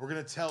said, we're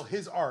going to tell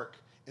his arc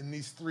in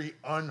these 3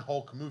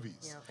 un-Hulk movies.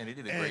 Yeah. And they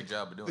did a great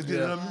job of doing it. They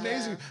did an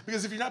amazing...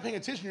 Because if you're not paying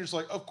attention, you're just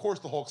like, of course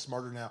the Hulk's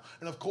smarter now.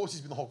 And of course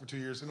he's been the Hulk for 2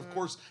 years. And of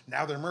course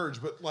now they're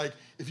merged. But like,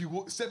 if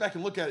you step back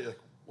and look at it, you're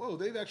like, whoa,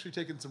 they've actually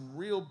taken some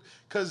real...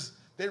 Because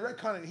they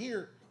retcon it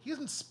here. He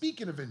doesn't speak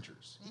in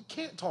Avengers. He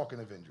can't talk in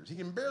Avengers. He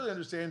can barely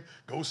understand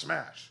Go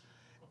Smash.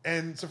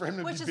 And so for him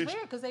to Which is weird,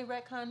 because they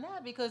retcon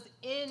that, because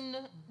in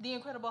The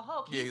Incredible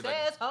Hulk, he says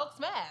like, Hulk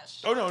smash.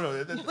 Oh,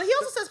 no. But he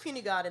also says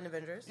puny god in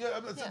Avengers. Yeah,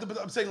 but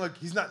I'm saying, like,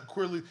 he's not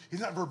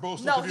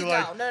verbose. No, to be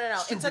like, no.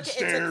 It took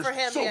for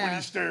him, so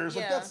many stairs.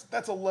 Like,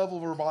 that's a level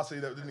of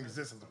verbosity that didn't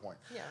exist at the point.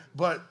 Yeah.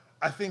 But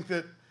I think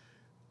that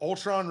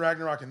Ultron,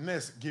 Ragnarok, and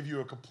this give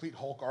you a complete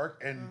Hulk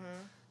arc, and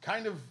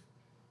kind of,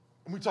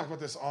 and we talked about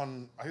this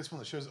on, I guess,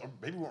 one of the shows, or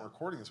maybe we weren't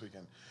recording this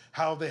weekend,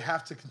 how they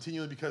have to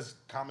continually, because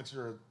comics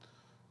are a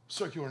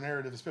circular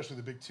narrative, especially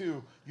the big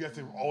 2, you have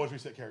to always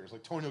reset characters.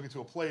 Like, Tony will get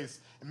to a place,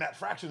 and Matt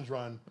Fraction's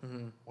run,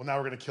 well, now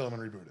we're going to kill him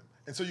and reboot him.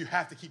 And so you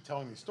have to keep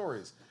telling these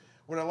stories.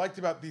 What I liked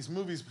about these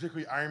movies,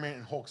 particularly Iron Man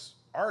and Hulk's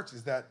arcs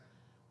is that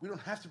we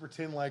don't have to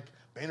pretend like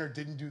Banner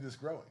didn't do this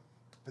growing.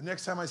 The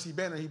next time I see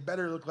Banner, he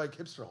better look like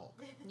Hipster Hulk.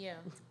 Yeah.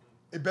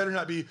 It better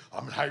not be,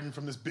 I'm hiding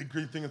from this big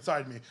green thing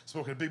inside me,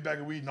 smoking a big bag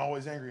of weed and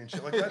always angry and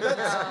shit like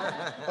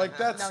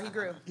that. No, he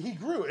grew. He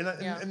grew.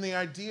 And the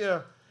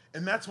idea,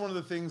 and that's one of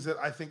the things that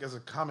I think as a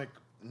comic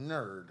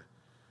nerd,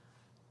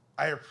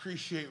 I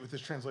appreciate with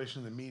this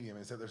translation of the medium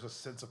is that there's a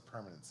sense of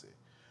permanency.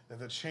 That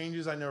the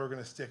changes I know are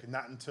going to stick, and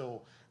not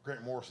until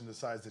Grant Morrison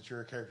decides that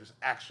your character is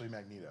actually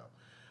Magneto.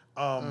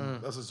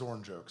 That's a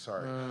Zorn joke,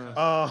 sorry.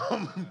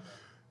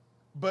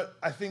 But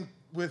I think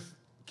with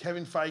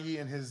Kevin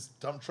Feige and his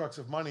dump trucks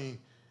of money,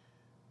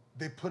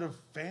 they put a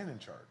fan in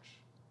charge.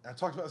 And I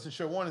talked about this in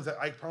show 1, is that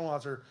Ike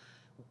Perlmutter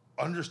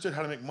understood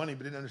how to make money,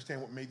 but didn't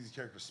understand what made these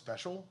characters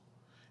special.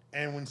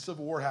 And when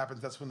Civil War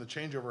happens, that's when the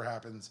changeover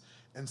happens.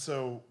 And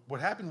so what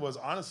happened was,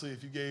 honestly,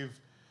 if you gave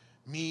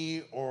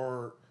me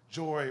or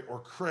Joy or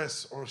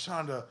Chris or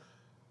Shonda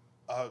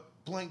a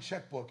blank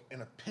checkbook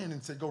and a pen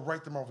and said, go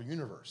write the Marvel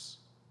Universe,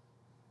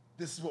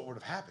 this is what would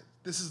have happened.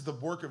 This is the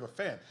work of a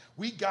fan.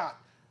 We got,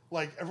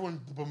 like,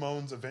 everyone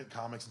bemoans event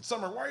comics. And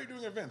Summer, why are you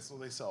doing events? Well,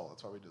 they sell.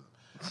 That's why we do them.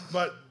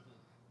 But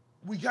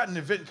we got an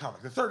event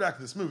comic. The third act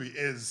of this movie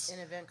is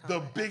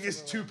the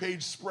biggest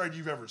 2-page spread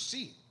you've ever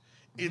seen.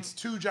 Mm-hmm. It's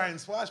 2 giant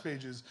splash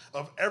pages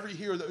of every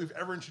hero that we've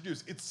ever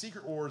introduced. It's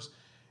Secret Wars.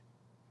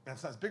 And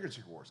it's not as big as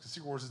Secret Wars, because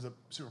Secret Wars is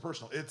super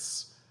personal.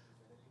 It's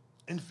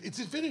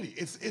Infinity.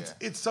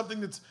 It's something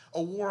that's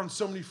a war on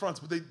so many fronts,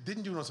 but they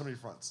didn't do it on so many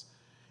fronts.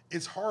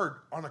 It's hard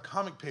on a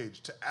comic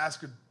page to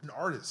ask an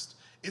artist.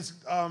 It's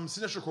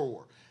Sinestro Corps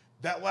War.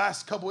 That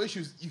last couple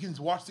issues, you can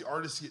watch the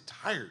artists get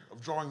tired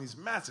of drawing these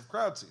massive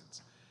crowd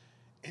scenes.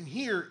 And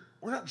here,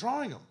 we're not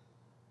drawing them.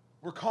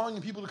 We're calling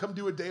in people to come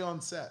do a day on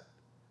set.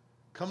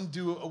 Come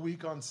do a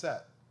week on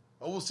set.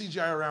 Oh, we'll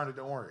CGI around it,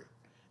 don't worry.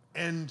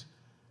 And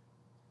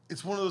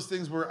it's one of those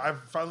things where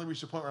I've finally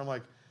reached a point where I'm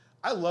like,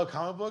 I love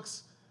comic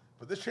books,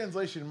 but this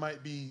translation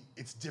might be,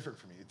 it's different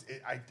for me.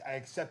 I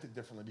accept it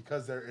differently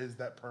because there is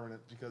that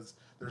permanent, because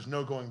there's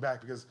no going back,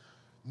 because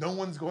no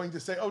one's going to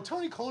say, oh,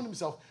 Tony cloned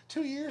himself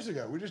 2 years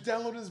ago. We just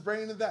downloaded his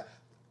brain into that.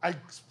 I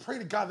pray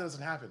to God that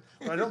doesn't happen,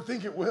 but I don't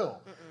think it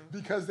will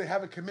because they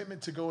have a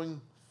commitment to going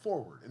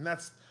forward. And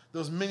that's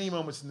those many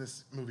moments in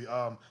this movie.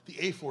 The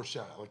A-Force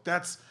shout out, like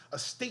that's a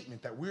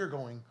statement that we're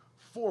going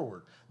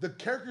forward. The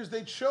characters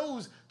they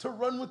chose to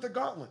run with the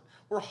gauntlet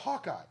were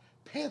Hawkeye,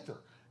 Panther,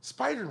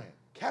 Spider-Man,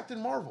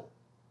 Captain Marvel.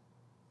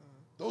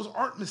 Those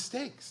aren't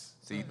mistakes.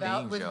 With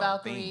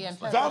Valkyrie and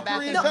Pepper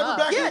backing him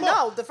up. Yeah,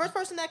 no, the first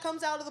person that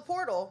comes out of the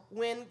portal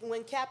when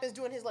Cap is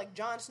doing his like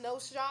Jon Snow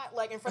shot,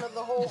 like in front of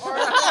the whole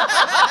army.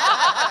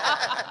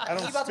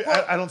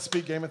 I don't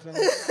speak Game of Thrones.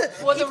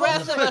 Well, the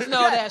rest of us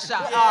know that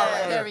shot. All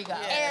right, there we go.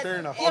 And, fair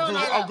enough.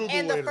 I'll Google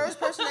and later. The first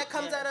person that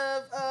comes out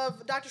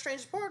of Doctor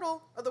Strange's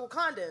portal are the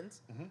Wakandans.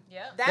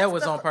 That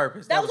was on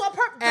purpose. That was on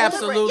purpose.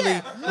 Absolutely.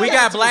 Yeah. We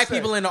got black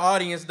people in the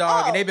audience,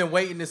 dog, and they've been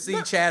waiting to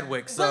see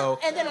Chadwick. So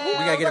and then we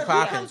gotta get it who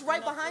popping. comes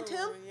right behind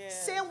him?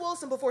 Sam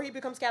Wilson before he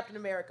becomes Captain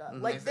America.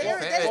 Like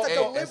that's and a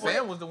deliberate.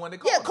 Sam was the one that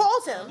called him.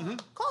 Calls him.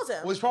 Calls him.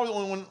 Well, he's probably the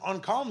only one on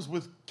comms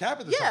with Cap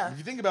at the time. If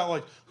you think about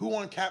like who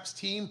on Cap's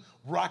team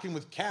rocking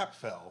with Cap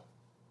fell,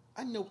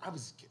 I know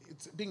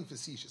it's being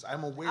facetious.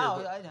 I'm aware.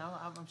 Oh, I know.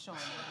 I'm showing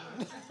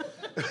you.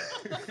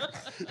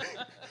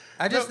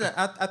 I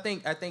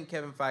think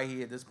Kevin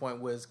Feige at this point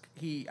was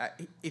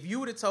if you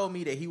would have told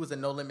me that he was a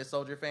No Limit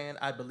Soldier fan,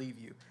 I believe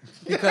you,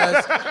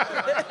 because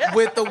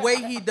with the way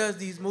he does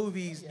these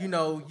movies, you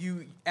know,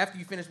 after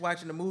you finish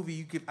watching the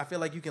movie, I feel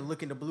like you can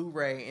look into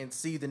Blu-ray and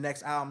see the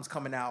next albums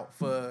coming out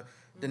for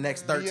the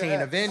next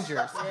 13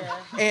 Avengers,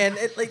 and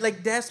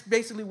like that's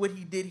basically what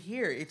he did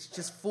here. It's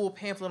just full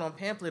pamphlet on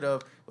pamphlet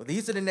of, well,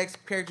 these are the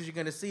next characters you're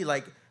gonna see.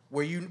 Like,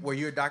 were you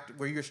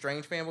a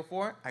Strange fan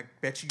before? I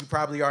bet you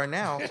probably are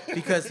now,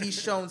 because he's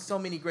shown so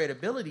many great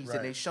abilities,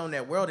 and they've shown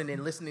that world. And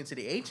then listening to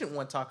the Ancient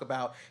One talk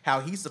about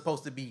how he's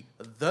supposed to be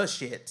the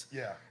shit.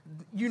 Yeah,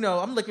 you know,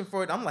 I'm looking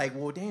for it. I'm like,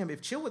 well, damn,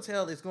 if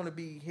Chiwetel is going to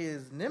be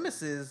his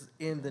nemesis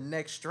in the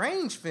next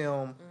Strange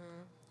film.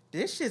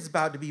 This shit's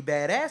about to be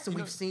badass, and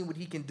we've seen what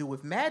he can do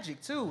with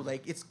magic too.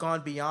 Like, it's gone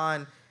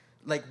beyond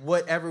like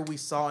whatever we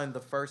saw in the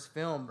first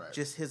film,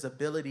 just his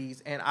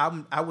abilities. And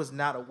I was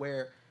not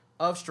aware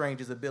of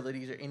Strange's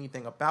abilities or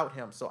anything about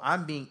him, so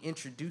I'm being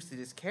introduced to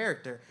this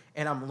character,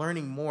 and I'm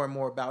learning more and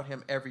more about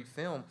him every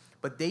film.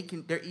 But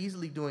they're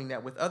easily doing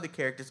that with other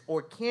characters,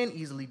 or can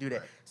easily do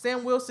that.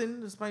 Sam Wilson,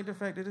 despite the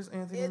fact that it's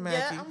Anthony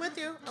Mackie, I'm with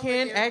you.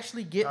 can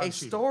actually get a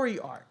story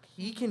arc.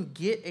 He can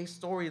get a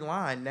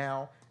storyline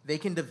now. They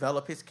can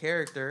develop his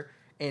character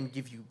and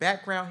give you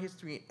background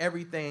history and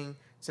everything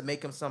to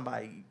make him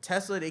somebody.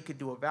 Tesla, they could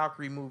do a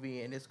Valkyrie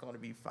movie and it's going to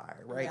be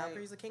fire, right?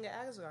 Valkyrie's the king of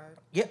Asgard.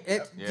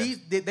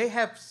 They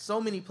have so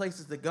many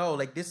places to go.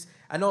 Like this,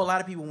 I know a lot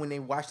of people when they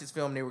watch this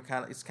film,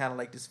 it's kind of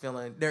like this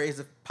feeling. There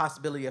is a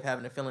possibility of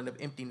having a feeling of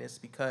emptiness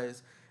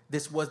because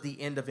this was the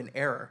end of an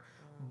era.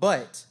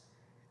 But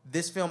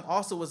this film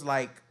also was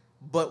like,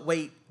 but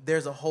wait,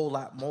 there's a whole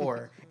lot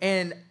more.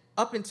 And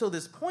up until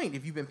this point,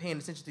 if you've been paying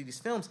attention to these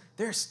films,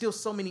 there are still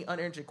so many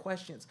unanswered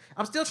questions.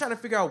 I'm still trying to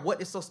figure out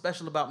what is so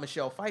special about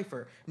Michelle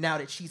Pfeiffer now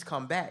that she's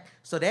come back.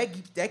 So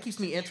that keeps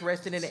me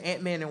interested in the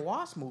Ant-Man and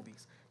Wasp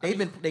movies.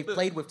 They've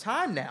played with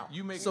time now.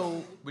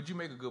 But you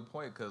make a good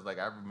point, because like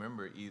I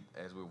remember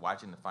as we're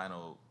watching the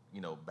final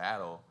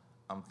battle,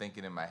 I'm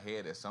thinking in my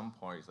head at some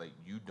points, like,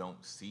 you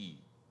don't see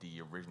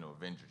the original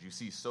Avengers. You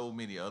see so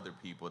many other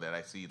people that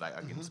I see like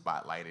are getting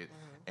spotlighted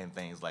and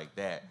things like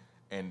that.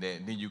 And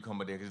then you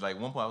come up there, because like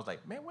one point I was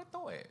like, man, where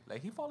Thor at?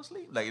 Like, he fall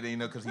asleep, like,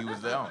 because he was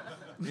down,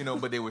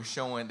 But they were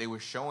showing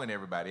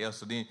everybody else.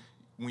 So then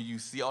when you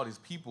see all these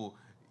people,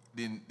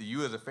 then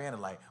you as a fan are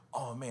like,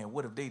 oh man,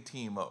 what if they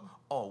team up?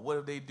 Oh, what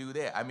if they do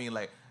that? I mean,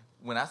 like,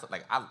 when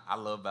I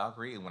love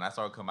Valkyrie, and when I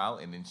saw her come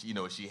out, and then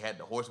she had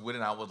the horse with it,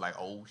 and I was like,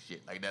 oh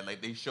shit, like that,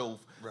 like they showed,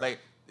 like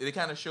they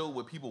kind of showed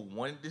what people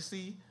wanted to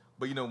see.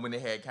 But when they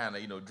had kind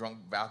of drunk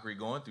Valkyrie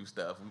going through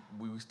stuff,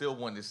 we still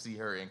wanted to see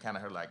her in kind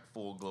of her like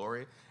full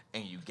glory,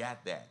 and you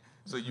got that.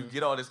 So you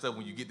get all this stuff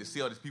when you get to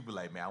see all these people.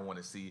 Like, man, I want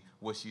to see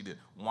what she did.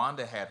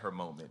 Wanda had her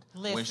moment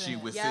when she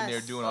was sitting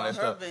there doing all that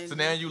stuff. So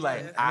now you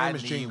like, I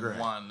need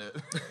Wanda.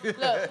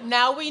 Look,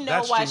 now we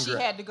know why she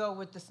had to go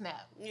with the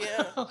snap.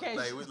 Yeah. Okay.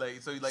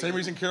 Same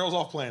reason Carol's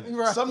off planet.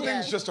 Right. Some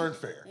things just aren't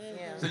fair.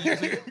 Yeah.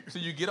 So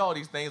you get all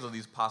these things, or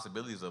these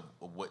possibilities of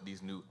what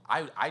these new.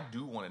 I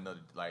do want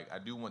another. Like, I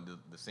do want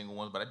the single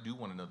ones, but I do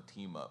want another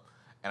team up.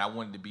 And I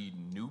wanted to be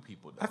new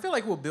people, though. I feel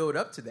like we'll build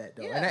up to that,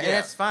 though. Yeah. And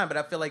that's fine, but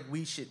I feel like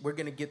we're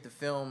going to get the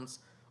films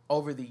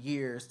over the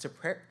years to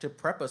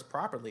prep us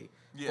properly.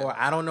 Yeah. Or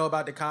I don't know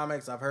about the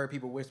comics. I've heard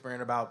people whispering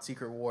about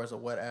Secret Wars or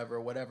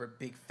whatever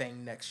big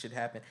thing next should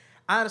happen.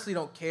 I honestly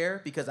don't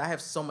care, because I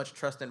have so much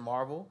trust in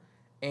Marvel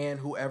and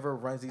whoever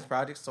runs these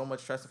projects, so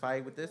much trust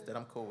with this, that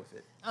I'm cool with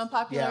it.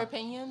 Unpopular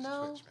opinion,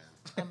 though?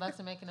 I'm about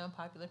to make an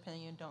unpopular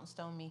opinion. Don't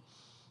stone me.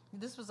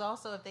 This was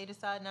also if they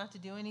decide not to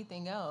do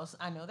anything else.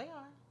 I know they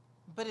are.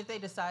 But if they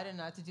decided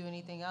not to do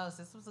anything else,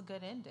 this was a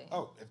good ending.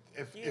 Oh,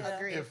 if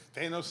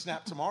Thanos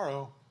snapped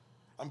tomorrow,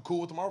 I'm cool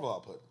with the Marvel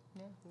output.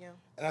 Yeah.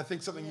 And I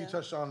think something you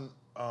touched on,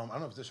 I don't know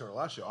if it's this show or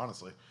last show,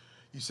 honestly.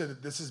 You said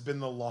that this has been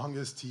the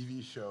longest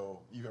TV show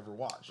you've ever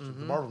watched,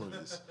 the Marvel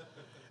movies.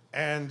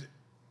 And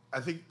I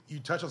think you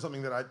touched on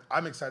something that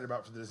I'm excited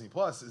about for the Disney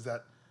Plus, is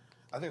that,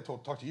 I think I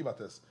talked to you about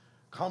this,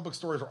 comic book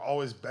stories are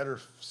always better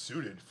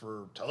suited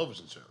for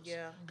television shows.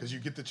 Yeah. Because you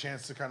get the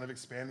chance to kind of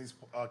expand these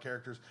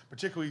characters,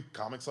 particularly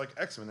comics like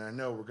X-Men. And I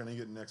know we're going to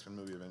get an X-Men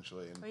movie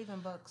eventually. And or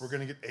even books. We're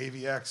going to get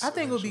AVX. I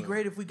think it would be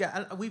great if we've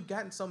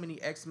gotten so many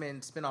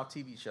X-Men spin-off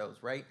TV shows,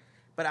 right?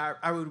 But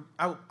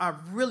I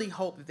really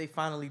hope that they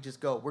finally just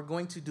go, we're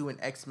going to do an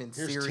X-Men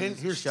series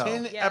Here's show.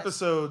 10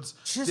 episodes,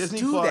 just Disney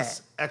do Plus,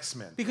 that.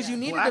 X-Men. Because you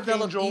need to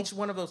develop each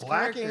one of those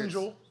Black characters.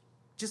 Angel.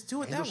 Just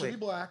do it Angel that way. should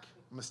be black.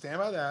 I'm going to stand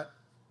by that.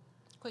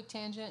 Quick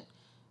tangent.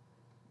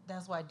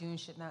 That's why Dune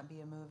should not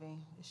be a movie.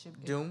 It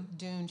should Dune?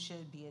 Dune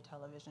should be a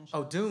television show.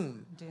 Oh,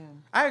 Dune.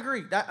 Dune. I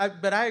agree.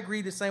 But I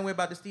agree the same way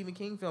about the Stephen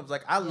King films.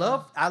 Like, I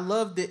love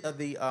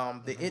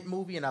the It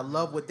movie, and I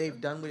love what they've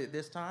done with it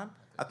this time.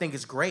 I think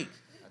it's great.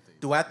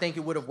 Do I think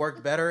it would have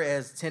worked better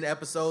as 10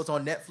 episodes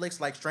on Netflix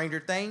like Stranger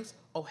Things?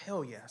 Oh,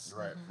 hell yes.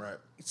 Right.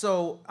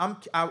 So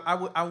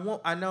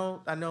I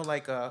know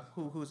like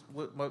who's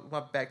my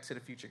Back to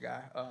the Future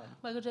guy.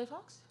 Michael J.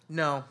 Fox?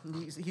 No,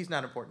 he's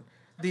not important.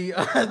 The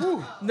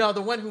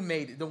one who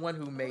made it.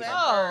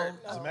 Oh,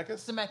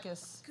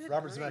 Zemeckis?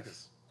 Robert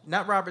Zemeckis.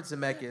 Not Robert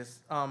Zemeckis.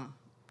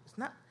 It's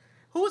not.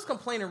 Who was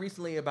complaining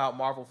recently about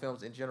Marvel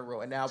films in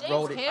general and now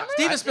wrote it?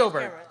 Steven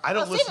Spielberg. I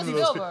don't listen to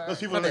those people. Those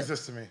people don't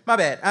exist to me. My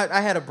bad. I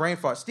had a brain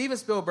fart. Steven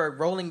Spielberg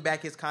rolling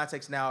back his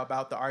context now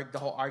about the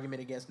whole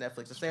argument against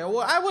Netflix and saying,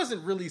 well, I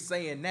wasn't really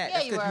saying that.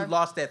 That's because you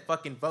lost that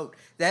fucking vote.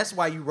 That's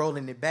why you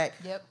rolling it back.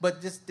 Yep.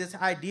 But this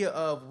idea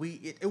of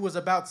it was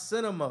about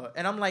cinema.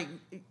 And I'm like,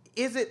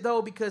 is it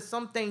though? Because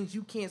some things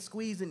you can't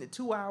squeeze into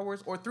 2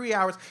 hours or 3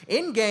 hours.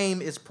 Endgame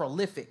is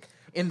prolific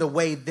in the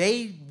way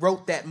they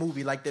wrote that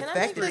movie. Like, the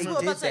fact that they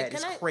did that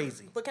is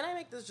crazy. But can I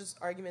make this just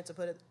argument to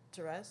put it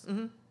to rest?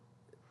 Mm-hmm.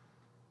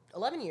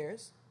 11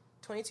 years,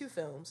 22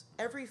 films.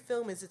 Every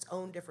film is its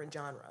own different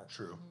genre.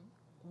 True.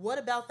 Mm-hmm. What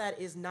about that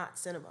is not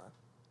cinema?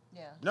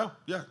 Yeah. No,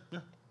 yeah.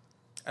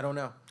 I don't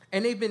know.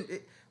 And they've been,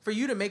 for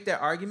you to make that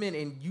argument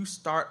and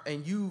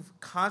you've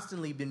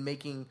constantly been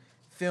making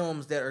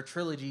films that are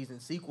trilogies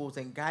and sequels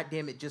and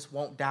goddamn it just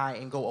won't die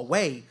and go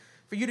away.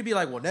 For you to be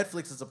like, well,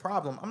 Netflix is a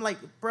problem. I'm like,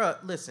 bruh,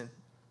 listen.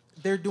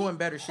 They're doing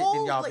better shit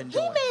than y'all been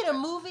doing. He made a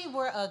movie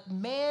where a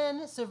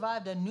man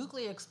survived a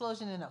nuclear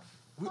explosion in a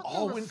We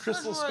all win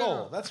Crystal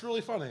Skull. That's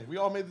really funny. We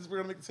all made this. We're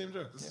going to make the same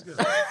joke. This is good.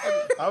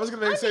 I was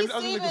going to make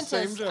the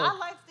same joke. I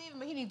like Steven,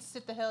 but he needs to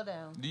sit the hell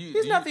down.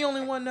 He's not the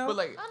only one, though. But,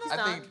 like,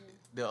 I think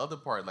the other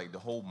part, like, the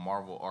whole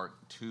Marvel arc,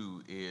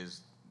 too,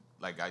 is,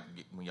 like,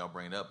 when y'all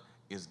bring it up,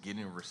 is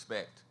getting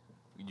respect.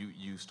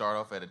 You start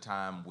off at a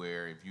time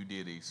where if you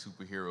did a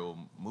superhero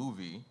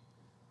movie,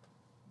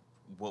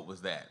 what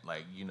was that?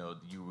 Like, you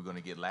were going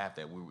to get laughed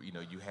at.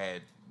 You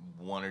had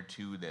one or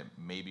two that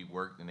maybe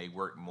worked, and they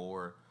worked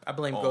more. I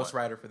blame Ghost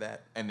Rider for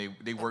that. And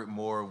they worked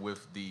more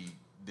with the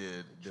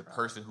the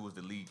person who was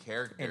the lead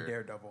character in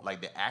Daredevil,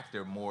 like the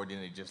actor more than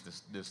it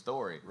just the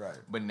story. Right.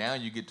 But now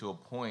you get to a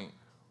point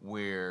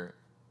where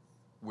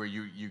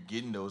you're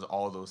getting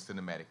all those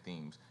cinematic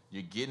themes.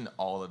 You're getting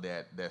all of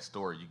that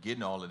story. You're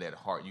getting all of that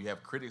heart. You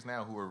have critics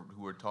now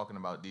who are talking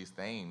about these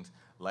things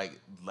like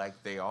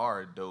they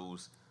are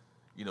those,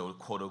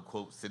 quote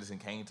unquote Citizen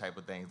Kane type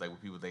of things. Like when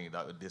people think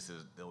about this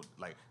is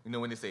like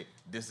when they say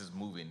this is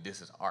movie and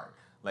this is art.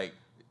 Like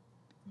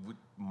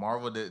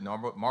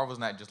Marvel's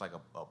not just like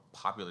a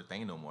popular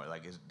thing no more.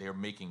 Like they're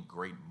making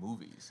great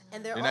movies,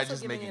 and they're not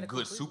just making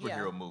good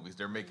superhero movies.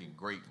 They're making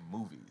great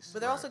movies. But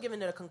they're also giving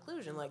it a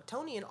conclusion. Like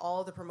Tony in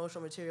all the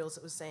promotional materials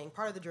was saying,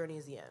 part of the journey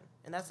is the end,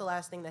 and that's the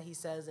last thing that he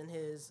says in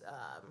his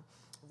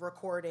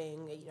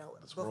recording.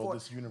 This world,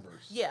 this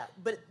universe. Yeah,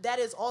 but that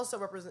is also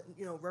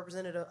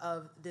representative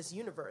of this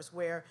universe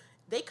where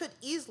they could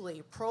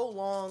easily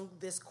prolong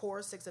this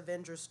core 6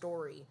 Avengers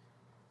story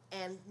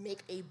and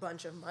make a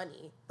bunch of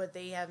money, but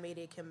they have made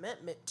a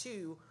commitment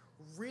to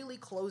really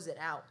close it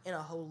out in a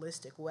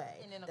holistic way.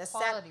 And in a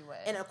quality way.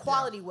 In a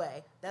quality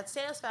way that's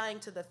satisfying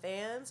to the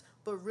fans,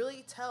 but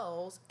really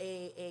tells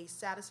a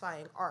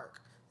satisfying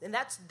arc. And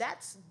that's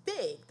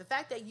big. The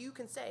fact that you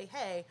can say,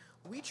 hey,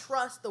 we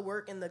trust the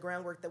work and the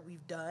groundwork that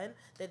we've done,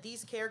 that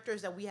these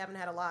characters that we haven't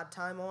had a lot of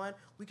time on,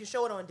 we can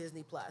show it on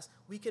Disney+.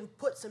 We can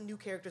put some new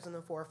characters in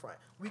the forefront.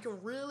 We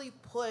can really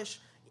push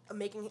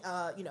making,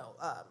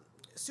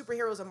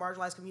 superheroes and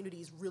marginalized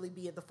communities really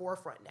be at the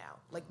forefront now.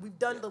 Like, we've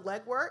done the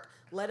legwork.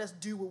 Let us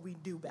do what we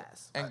do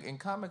best. And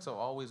comics have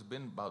always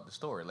been about the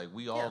story. Like,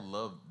 we all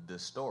love the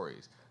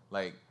stories.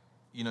 Like,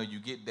 you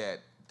get that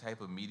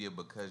type of media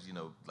because,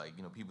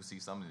 people see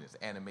something that's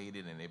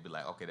animated and they be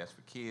like, okay, that's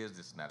for kids,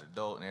 this is not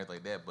adult and everything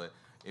like that. But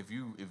if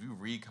you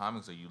read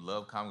comics or you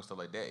love comics, stuff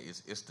like that,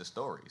 it's the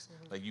stories.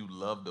 Mm-hmm. Like, you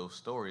love those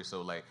stories.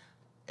 So, like,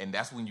 and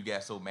that's when you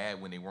got so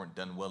mad when they weren't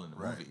done well in the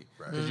movie.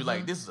 Right. Because you're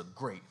like, this is a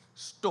great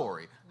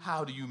story.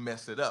 How do you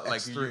mess it up?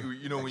 Like, when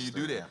you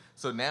do that. Yeah.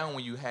 So now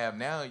when you have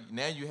now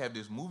you have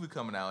this movie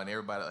coming out and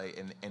everybody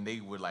like and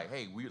they were like,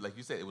 hey, we, like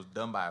you said, it was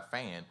done by a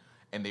fan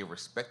and they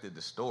respected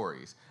the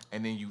stories.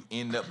 And then you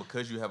end up,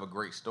 because you have a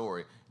great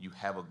story, you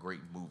have a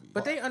great movie.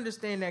 But they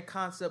understand that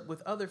concept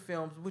with other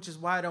films, which is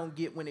why I don't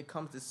get when it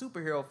comes to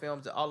superhero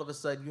films that all of a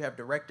sudden you have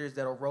directors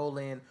that'll roll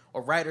in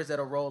or writers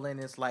that'll roll in.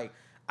 It's like,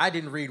 I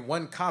didn't read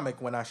one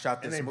comic when I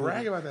shot this movie. And they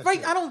brag about that.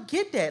 Right, I don't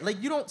get that.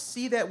 Like, you don't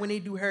see that when they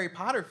do Harry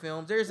Potter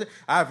films.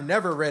 I've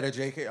never read a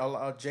J.K.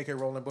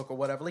 Rowling book or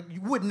whatever. Like,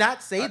 you would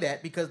not say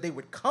that because they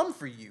would come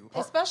for you.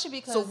 Especially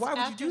because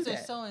actors are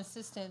so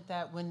insistent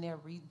that when they're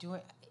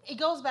redoing... It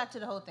goes back to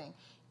the whole thing.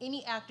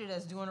 Any actor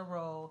that's doing a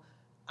role...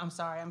 I'm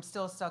sorry, I'm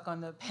still stuck on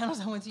the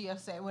panels I went to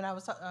yesterday when I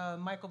was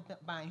Michael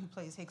Biehn, who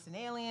plays Hicks in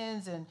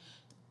Aliens, and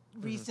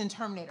Reese in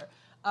Terminator.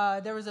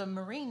 There was a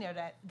Marine there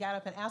that got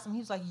up and asked him, he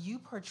was like, you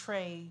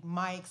portray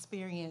my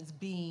experience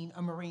being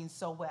a Marine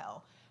so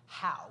well.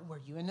 How? Were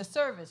you in the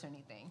service or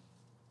anything?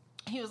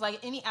 He was like,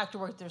 any actor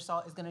worth their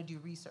salt is going to do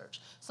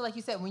research. So like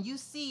you said, when you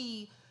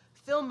see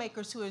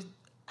filmmakers who are,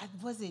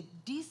 was it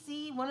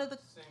DC, one of the...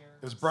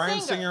 It was Bryan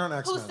Singer on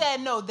X-Men. Who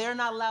said, no, they're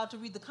not allowed to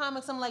read the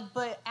comics. I'm like,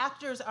 but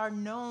actors are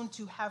known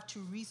to have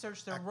to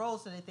research their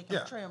roles so that they can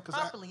portray them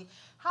properly.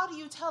 How do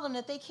you tell them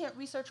that they can't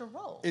research a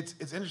role? It's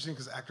interesting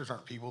because actors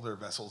aren't people. They're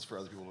vessels for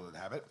other people to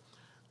inhabit.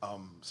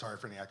 Sorry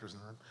for any actors in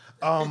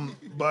the room.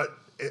 But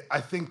I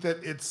think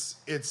that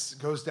it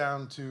goes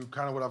down to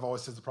kind of what I've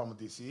always said is the problem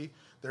with DC.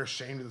 They're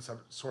ashamed of the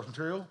source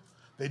material.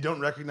 They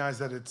don't recognize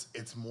that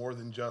it's more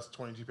than just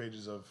 22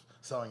 pages of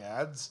selling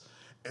ads.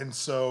 And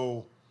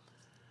so...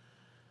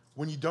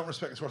 when you don't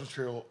respect the source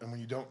material and when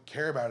you don't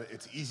care about it,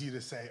 it's easy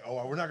to say,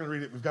 oh, we're not going to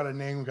read it. We've got a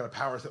name. We've got a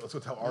power set. Let's go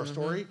tell our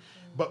story.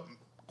 But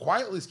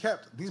quietly as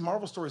kept, these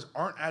Marvel stories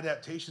aren't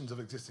adaptations of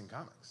existing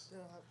comics. Yeah.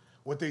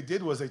 What they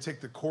did was they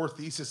take the core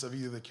thesis of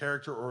either the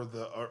character or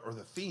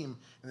the theme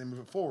and they move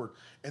it forward.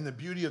 And the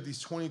beauty of these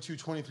 22,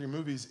 23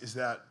 movies is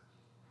that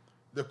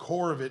the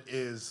core of it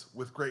is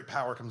with great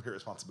power comes great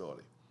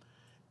responsibility.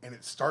 And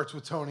it starts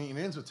with Tony and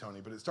ends with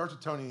Tony. But it starts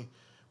with Tony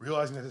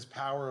realizing that his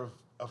power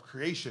of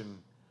creation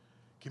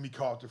can be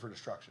co-opted for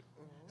destruction.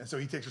 Mm-hmm. And so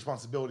he takes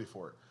responsibility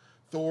for it.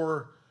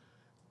 Thor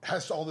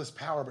has all this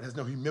power but has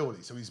no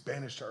humility, so he's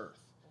banished to Earth.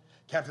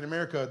 Mm-hmm. Captain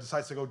America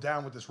decides to go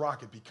down with this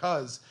rocket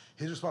because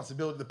his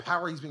responsibility, the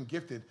power he's been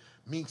gifted,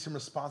 makes him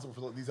responsible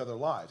for these other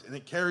lives. And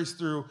it carries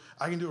through,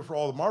 I can do it for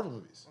all the Marvel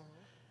movies.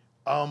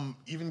 Mm-hmm.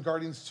 Even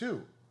Guardians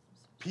 2.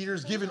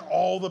 Peter's given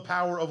all the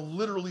power of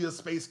literally a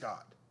space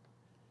god.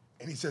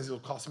 And he says, it'll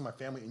cost me my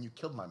family, and you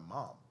killed my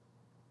mom.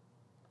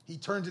 He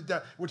turns it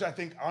down, which I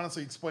think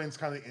honestly explains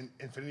kind of the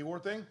Infinity War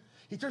thing.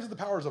 He turns to the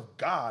powers of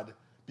God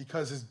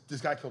because this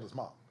guy killed his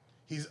mom.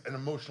 He's an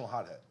emotional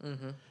hothead.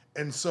 Mm-hmm.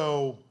 And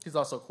so... he's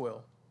also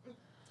Quill.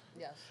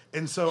 Yes.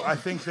 And so I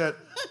think that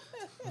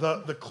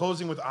the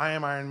closing with I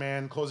Am Iron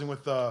Man, closing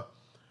with the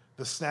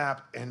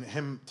snap and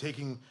him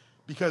taking...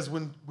 because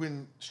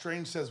when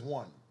Strange says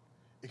one,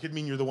 it could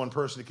mean you're the one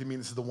person. It could mean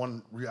this is the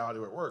one reality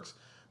where it works.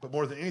 But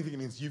more than anything, it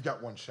means you've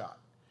got one shot.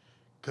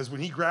 Because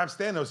when he grabs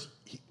Thanos,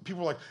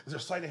 people are like, is there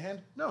sleight of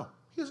hand? No,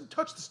 he doesn't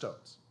touch the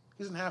stones. He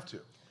He doesn't have to.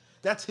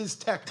 That's his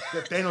tech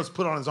that Thanos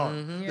put on his arm.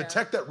 Mm-hmm. The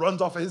tech that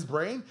runs off of his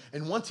brain,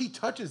 and once he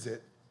touches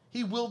it,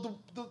 he willed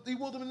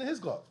him into his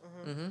glove.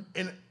 Mm-hmm.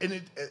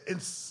 And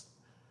it's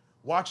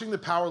watching the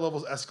power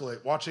levels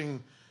escalate,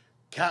 watching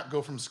Cap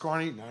go from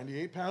scrawny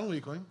 98-pound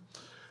weakling.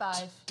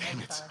 5. Damn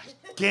it! 5.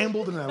 I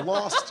gambled and I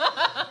lost.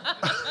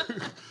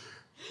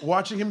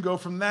 Watching him go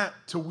from that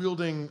to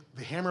wielding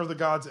the hammer of the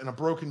gods and a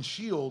broken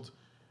shield.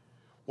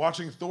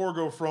 Watching Thor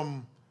go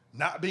from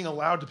not being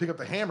allowed to pick up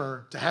the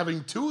hammer to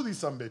having 2 of these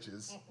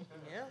sumbitches.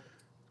 Yeah.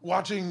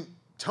 Watching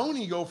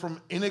Tony go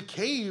from in a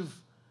cave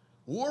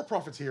war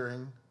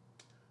profiteering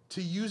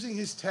to using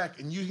his tech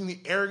and using the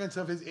arrogance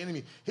of his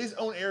enemy. His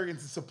own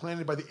arrogance is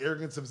supplanted by the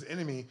arrogance of his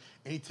enemy,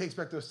 and he takes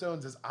back those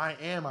stones as I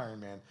am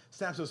Iron Man,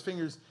 snaps those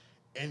fingers,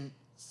 and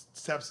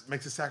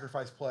makes a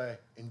sacrifice play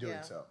in doing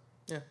so.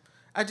 Yeah.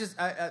 I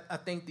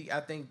think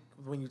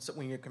when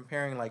you're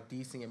comparing like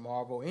DC and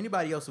Marvel,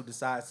 anybody else who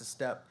decides to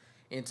step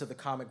into the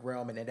comic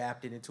realm and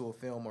adapt it into a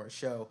film or a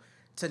show,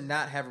 to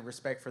not have a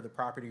respect for the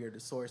property or the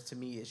source, to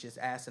me is just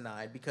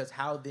asinine, because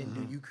how then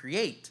do you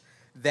create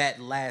that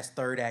last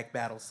third act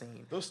battle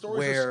scene? Those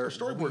stories are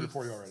storyboarded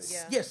for you already.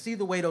 Yeah, see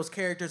the way those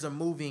characters are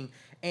moving,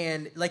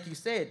 and like you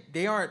said,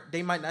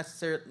 they might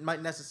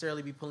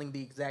necessarily be pulling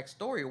the exact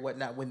story or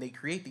whatnot when they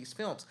create these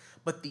films,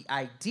 but the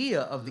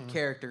idea of the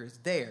character is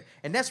there,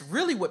 and that's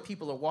really what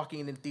people are walking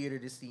in the theater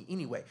to see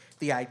anyway.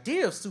 The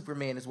idea of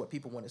Superman is what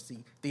people want to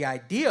see. The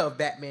idea of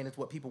Batman is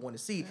what people want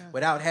to see,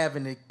 without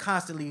having to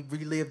constantly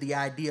relive the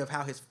idea of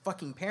how his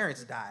fucking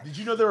parents died. Did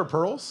you know there were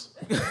pearls?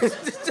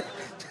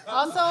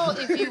 Also,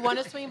 if you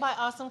want to swing by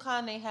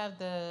AwesomeCon, they have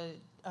the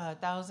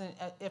 1,000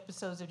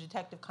 episodes of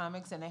Detective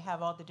Comics, and they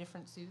have all the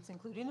different suits,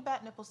 including the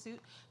Bat Nipple suit.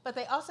 But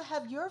they also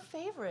have your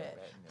favorite,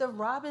 the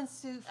Robin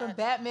suit from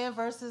Batman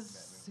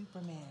versus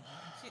Superman,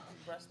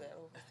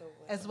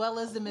 as well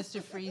as the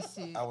Mr. Freeze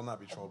suit. I will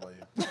not be trolled by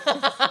you.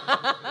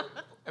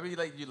 I mean,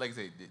 like I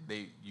say,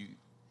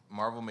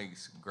 Marvel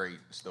makes great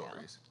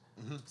stories.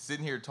 Yeah.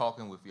 Sitting here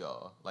talking with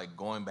y'all, like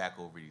going back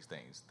over these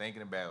things,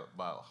 thinking about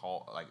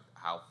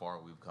how far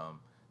we've come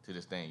to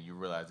this thing, you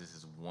realize this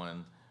is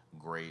one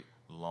great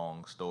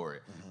long story.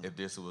 If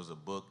this was a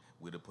book,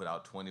 we'd have put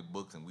out 20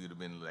 books, and we'd have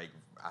been like,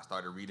 I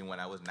started reading when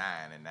I was 9,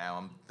 and now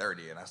I'm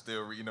 30, and I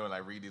still read, and I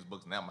read these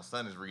books. Now my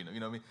son is reading them. You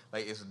know what I mean?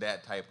 Like, it's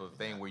that type of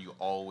thing where you're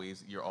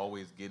always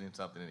getting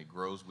something, and it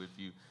grows with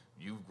you.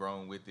 You've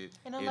grown with it.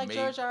 And unlike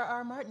George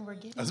R. Martin, we're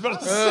getting. I was about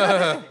to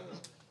say.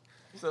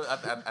 So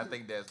I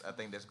think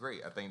that's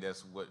great. I think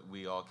that's what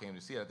we all came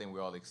to see. I think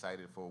we're all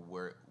excited for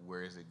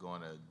where is it going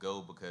to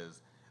go,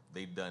 because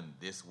they've done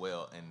this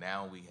well, and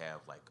now we have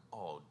like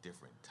all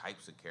different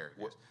types of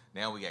characters.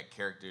 Now we got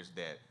characters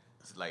that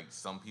like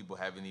some people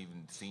haven't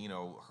even seen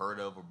or heard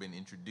of or been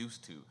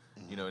introduced to.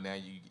 You know, now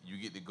you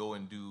get to go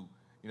and do,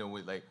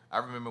 with like, I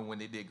remember when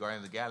they did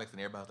Guardians of the Galaxy,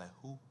 and everybody was like,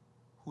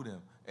 who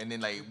them? And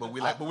then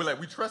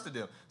we trusted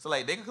them. So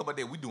like they can come out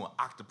there, we doing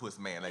Octopus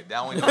Man, like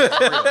that one ain't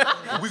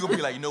real. We gonna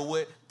be like, you know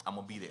what? I'm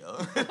gonna be there.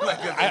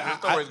 The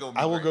story's gonna be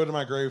I will great. go to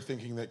my grave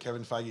thinking that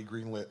Kevin Feige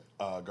greenlit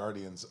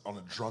Guardians on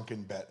a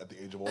drunken bet at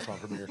the Age of Ultron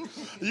premiere.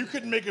 You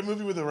couldn't make a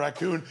movie with a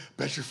raccoon.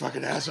 Bet your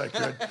fucking ass I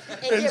could.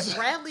 And get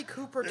Bradley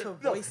Cooper to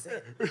voice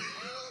it.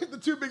 The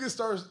 2 biggest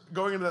stars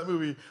going into that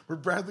movie were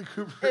Bradley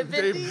Cooper and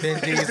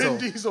Vin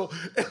Diesel.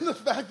 And the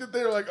fact that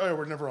they were like, oh yeah,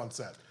 we're never on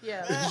set.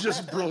 Yeah. It's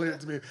just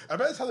brilliant to me. I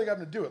bet that's how they got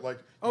him to do it. Like,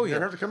 you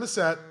never have to come to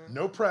set,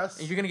 no press.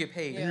 And you're gonna get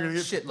paid. And you're gonna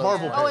get shitloads.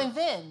 Marvel Oh, paid. and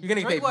Vin. You're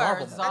gonna get paid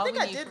Marvel. I think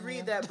I did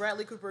read that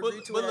Bradley Cooper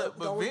agreed to it.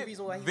 The only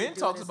reason why he Vin did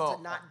talks it is about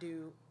to not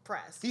do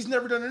press. He's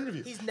never done an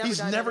interview. He's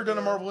never done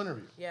a interview. Marvel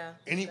interview. Yeah.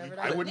 And never done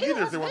I it. wouldn't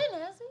either if they weren't.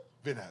 Vin, has he?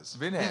 Vin has.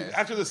 Vin has.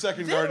 After the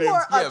second Vin Guardians.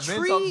 wore a Vin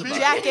tree talks about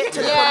jacket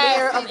to the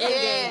premiere of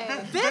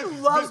Endgame.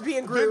 Vin loves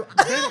being Groot.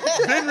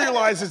 Vin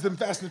realizes them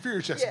Fast and the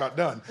Furious checks about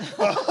done.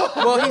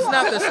 Well, he's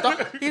not the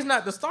star. He's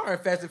not the star in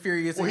Fast and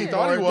Furious. Well, he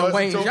anymore. thought he was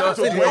Dwayne until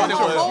Johnson. Dwayne He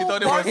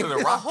thought it was Johnson. to the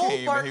Rock whole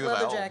came, bark and he was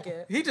leather like,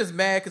 jacket. He just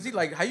mad because he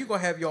like, how you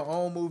gonna have your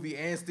own movie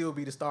and still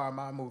be the star of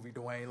my movie,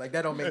 Dwayne? Like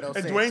that don't make no And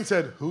sense. Dwayne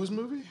said, "Whose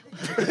movie?"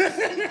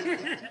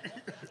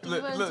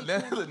 Look,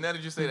 now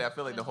that you say that, I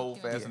feel like the whole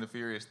Fast and the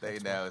Furious thing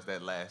now is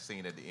that last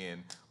scene at the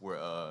end where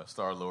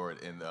Star-Lord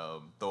and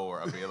Thor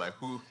are being like,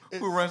 who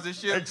runs this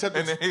ship? Except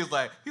and then he's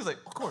like,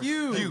 of course,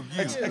 you.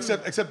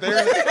 Except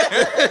they're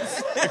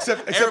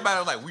except Everybody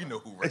was like, we know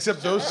who runs.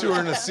 except those 2 are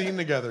in a scene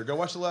together. Go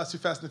watch the last 2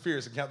 Fast and the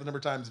Furious and count the number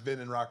of times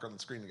Vin and Rock are on the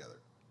screen together.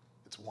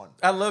 It's 1.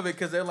 I love it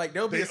because they're like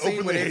there'll be They a scene where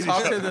openly they hate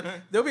talk each to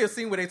other. there'll be a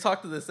scene where they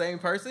talk to the same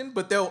person,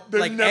 but they'll They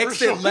like never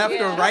show exit left or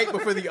Yeah. right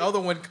before the other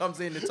one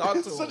comes in to talk to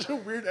It's them. such a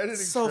weird editing.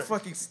 So trick.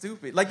 fucking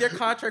stupid. Like their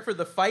contract for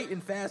the fight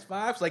in Fast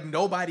Fives, like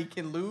nobody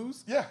can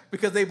lose. Yeah.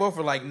 Because they both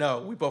were like,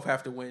 no, we both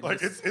have to win.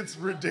 Like it's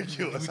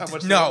ridiculous how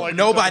much. they No, like each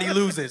nobody other.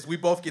 loses. We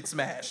both get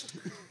smashed.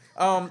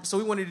 So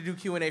we wanted to do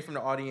Q&A from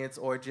the audience,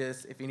 or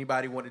just if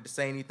anybody wanted to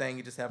say anything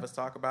and just have us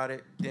talk about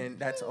it, then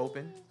that's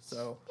open.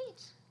 So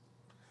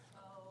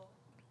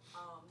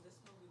This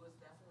movie was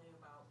definitely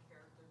about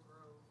character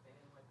growth, and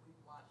like we've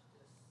watched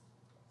this,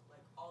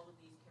 like all of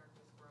these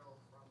characters grow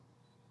from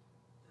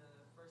the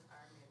first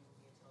Iron Man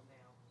movie until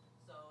now.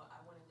 So I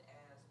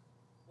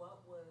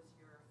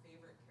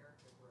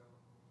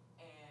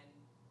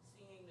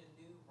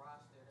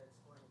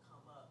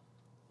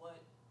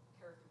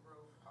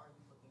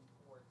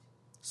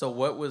So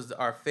what was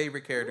our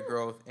favorite character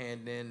growth?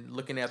 And then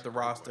looking at the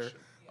roster,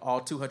 all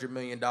 $200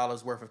 million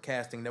worth of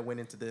casting that went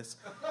into this,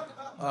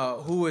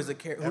 whose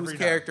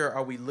character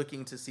are we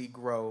looking to see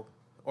grow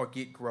or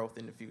get growth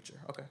in the future?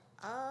 Okay.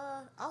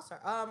 I'll start.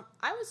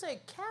 I would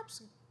say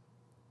Cap's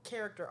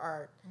character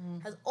arc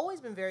has always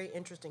been very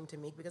interesting to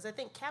me because I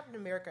think Captain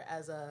America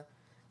as a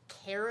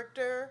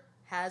character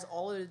has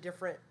all of the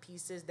different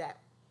pieces that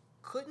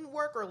couldn't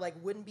work or like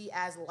wouldn't be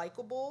as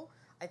likable.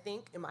 I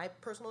think, in my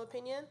personal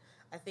opinion,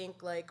 I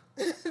think like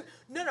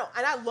no,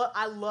 and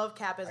I love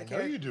Cap as a character. I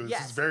know you do.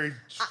 Yes. This is very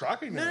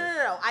shocking.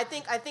 No. I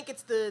think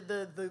it's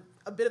the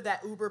a bit of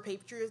that uber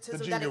patriotism.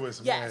 The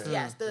genuism.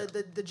 Yes.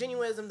 The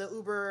genuism, the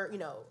uber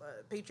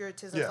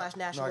patriotism /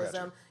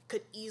 nationalism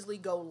could easily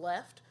go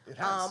left. It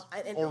has.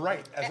 Or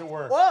right, as it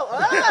were. Whoa!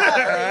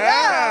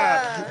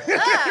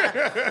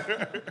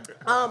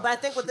 But I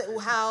think with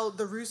how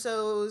the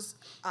Russos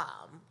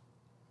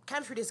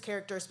kind of treat his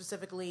character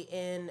specifically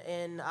in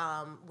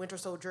Winter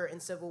Soldier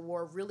and Civil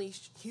War really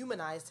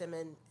humanized him,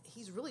 and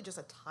he's really just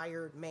a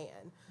tired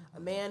man, a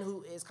man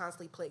who is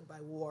constantly plagued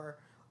by war,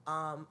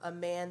 a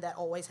man that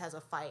always has a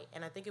fight.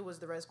 And I think it was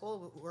the Red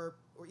Skull or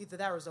either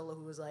that or Zola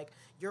who was like,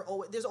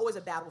 there's always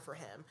a battle for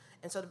him.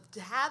 And so to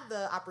have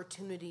the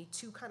opportunity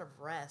to kind of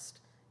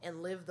rest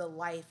and live that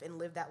life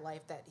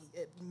that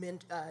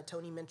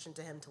Tony mentioned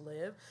to him to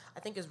live, I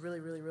think is really,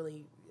 really,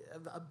 really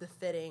a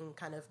befitting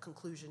kind of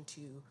conclusion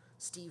to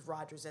Steve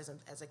Rogers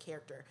as a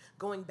character,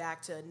 going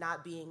back to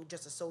not being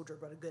just a soldier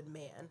but a good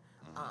man,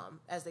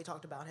 as they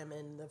talked about him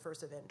in the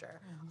first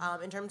Avenger.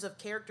 In terms of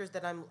characters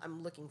that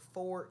I'm looking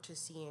forward to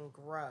seeing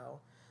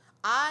grow,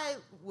 I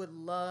would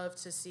love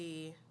to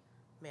see.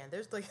 Man,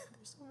 there's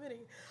so many.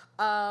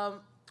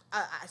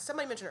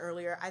 Somebody mentioned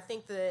earlier. I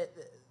think that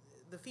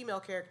the female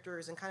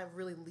characters and kind of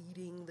really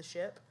leading the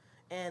ship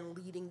and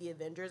leading the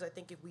Avengers. I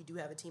think if we do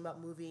have a team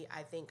up movie,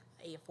 I think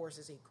A-Force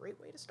is a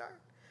great way to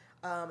start.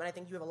 And I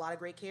think you have a lot of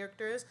great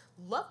characters.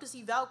 Love to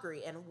see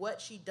Valkyrie and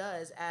what she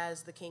does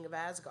as the King of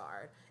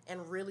Asgard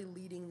and really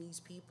leading these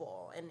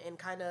people and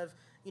kind of,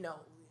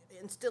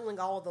 instilling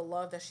all of the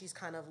love that she's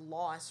kind of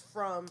lost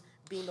from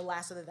being the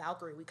last of the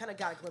Valkyrie. We kind of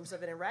got a glimpse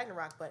of it in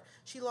Ragnarok, but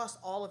she lost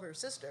all of her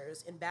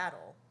sisters in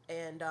battle.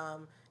 And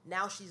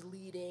now she's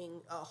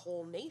leading a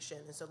whole nation.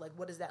 And so,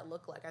 what does that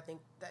look like? I think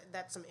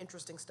that's some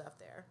interesting stuff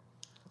there.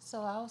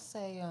 So I'll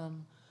say...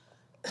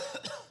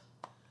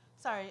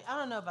 Sorry, I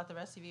don't know about the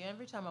rest of you.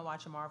 Every time I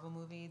watch a Marvel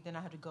movie, then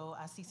I have to go,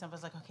 I see something,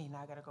 it's like, okay, now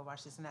I got to go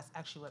watch this. And that's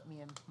actually what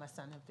me and my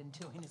son have been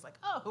doing. It's like,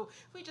 oh,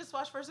 we just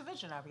watched First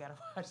Avenger. Now we got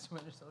to watch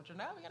Winter Soldier.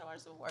 Now we got to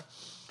watch Civil War.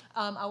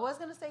 I was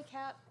going to say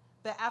Cap,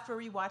 but after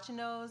rewatching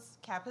those,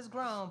 Cap has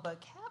grown.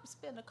 But Cap's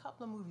been a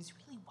couple of movies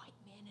really white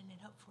manning it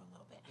up for a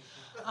little bit.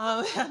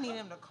 I need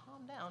him to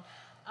calm down.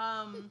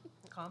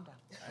 Calm down.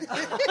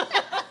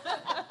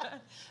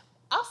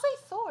 I'll say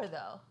Thor,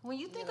 though. When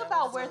you think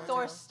about where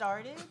Thor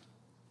started...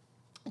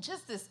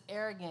 just this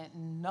arrogant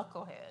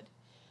knucklehead.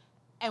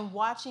 And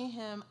watching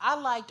him, I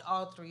liked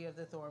all three of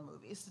the Thor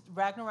movies.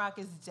 Ragnarok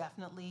is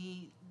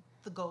definitely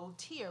the gold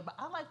tier, but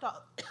I liked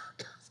all...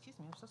 Excuse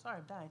me, I'm so sorry,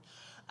 I'm dying.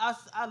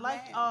 I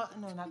liked all...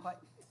 No, not quite.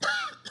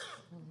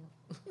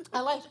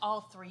 I liked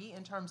all three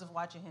in terms of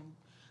watching him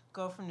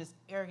go from this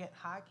arrogant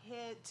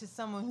hothead to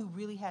someone who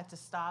really had to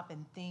stop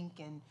and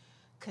think and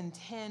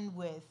contend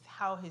with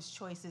how his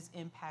choices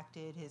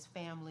impacted his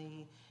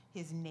family,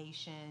 his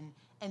nation,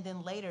 and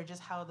then later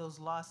just how those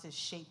losses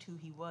shaped who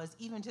he was,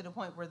 even to the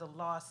point where the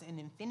loss in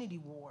Infinity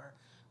War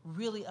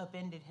really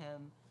upended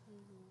him.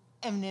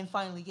 And then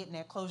finally getting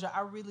that closure. I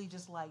really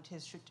just liked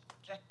his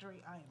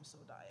trajectory. I am so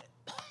diet.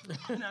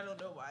 And I don't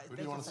know why. What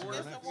do you want to see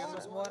next?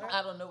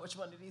 I don't know which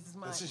one of these is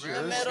mine. This is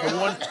yours.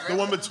 The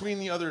one between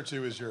the other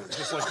two is yours.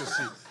 Just like this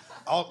seat.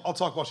 I'll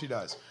talk while she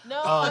dies. No,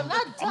 I'm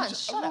not done.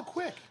 I'm real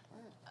quick.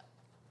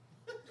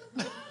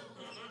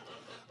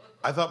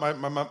 I thought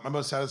my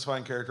most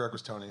satisfying character arc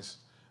was Tony's.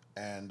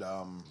 And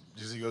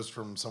because he goes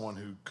from someone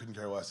who couldn't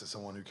care less to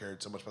someone who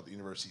cared so much about the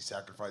universe, he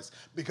sacrificed.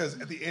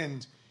 Because at the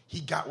end, he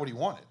got what he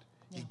wanted.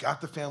 Yeah. He got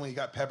the family, he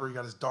got Pepper, he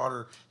got his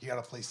daughter, he got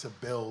a place to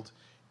build.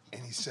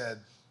 And he said,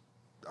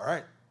 all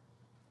right,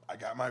 I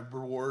got my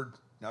reward.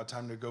 Now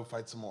time to go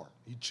fight some more.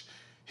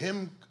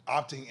 Him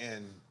opting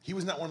in, he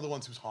was not one of the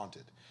ones who was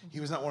haunted. He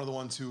was not one of the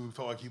ones who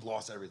felt like he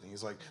lost everything.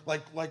 He's like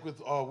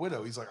with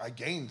Widow, he's like, I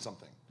gained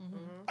something. Mm-hmm.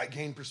 I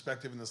gained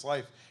perspective in this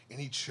life. And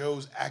he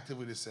chose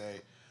actively to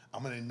say,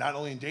 I'm going to not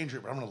only endanger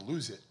it, but I'm going to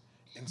lose it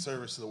in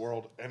service to the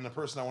world. And the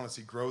person I want to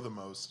see grow the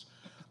most,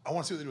 I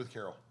want to see what they do with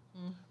Carol.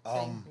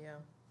 Yeah.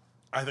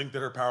 I think that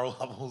her power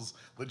levels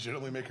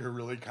legitimately make her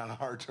really kind of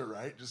hard to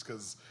write, just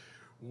because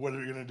what are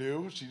you going to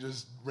do? She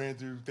just ran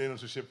through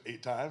Thanos' ship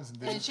 8 times.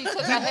 And she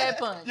took a head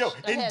punch.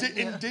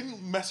 And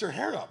didn't mess her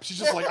hair up. She's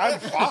just like, I'm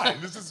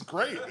fine. This is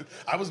great.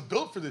 I was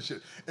built for this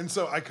shit. And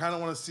so I kind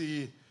of want to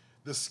see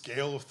the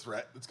scale of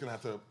threat that's going to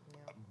have to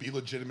be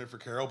legitimate for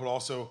Carol, but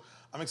also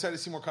I'm excited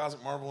to see more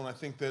Cosmic Marvel, and I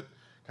think that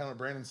kind of what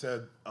Brandon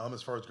said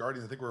as far as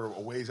Guardians, I think we're a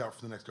ways out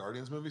from the next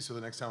Guardians movie, so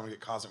the next time we get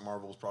Cosmic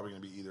Marvel is probably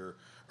going to be either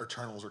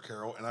Eternals or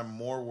Carol, and I'm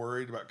more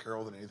worried about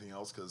Carol than anything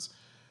else because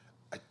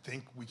I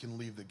think we can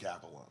leave the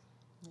gap alone.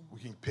 We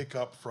can pick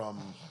up from,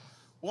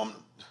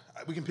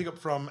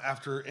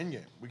 after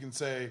Endgame. We can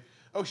say,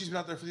 oh, she's been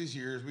out there for these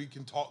years. We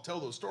can tell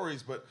those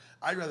stories, but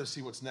I'd rather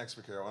see what's next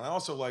for Carol. And I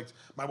also liked,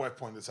 my wife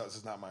pointed this out, this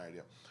is not my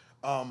idea.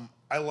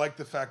 I like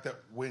the fact that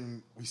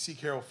when we see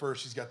Carol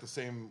first, she's got the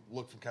same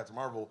look from Captain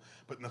Marvel,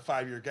 but in the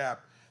 5-year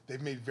gap,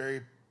 they've made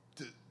very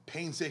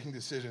painstaking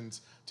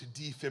decisions to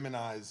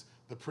defeminize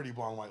the pretty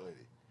blonde white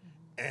lady.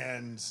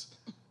 And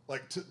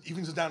like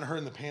even down to her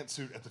in the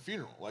pantsuit at the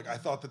funeral. Like I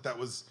thought that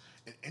was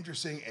an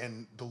interesting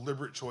and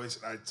deliberate choice,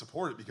 and I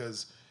support it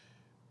because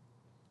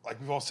like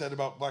we've all said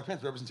about Black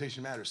Panther,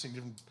 representation matters. Seeing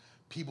different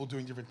people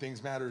doing different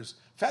things matters.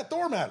 Fat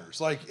Thor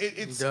matters. Like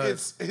it's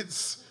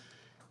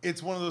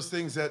one of those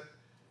things that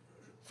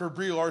for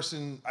Brie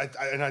Larson, I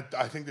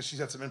think that she's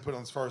had some input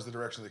on as far as the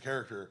direction of the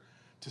character.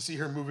 To see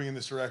her moving in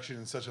this direction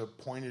in such a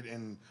pointed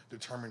and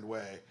determined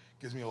way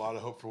gives me a lot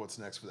of hope for what's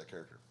next for that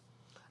character.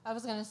 I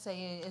was gonna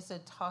say it's a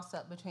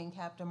toss-up between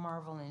Captain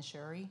Marvel and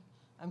Shuri.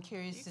 I'm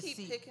curious to see. You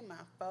keep picking my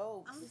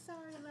folks. I'm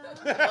sorry,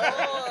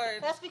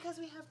 Lord. That's because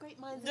we have great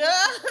minds.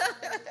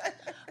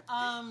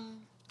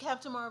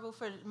 Captain Marvel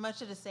for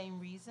much of the same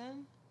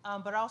reason,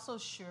 but also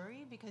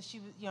Shuri because she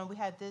was, we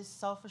had this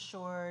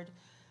self-assured,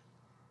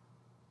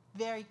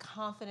 very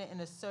confident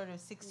and assertive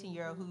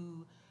 16-year-old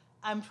who,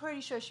 I'm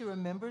pretty sure she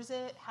remembers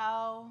it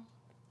how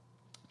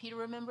Peter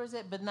remembers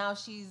it, but now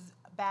she's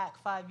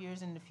back 5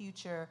 years in the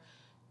future.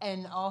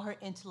 And all her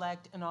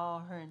intellect and all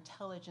her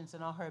intelligence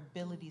and all her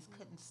abilities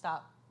couldn't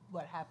stop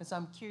what happened. So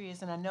I'm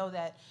curious, and I know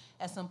that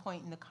at some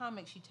point in the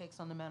comic she takes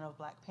on the mantle of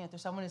Black Panther.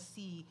 So I want to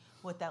see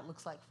what that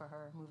looks like for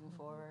her moving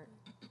forward.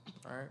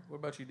 All right. What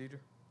about you, Deidre?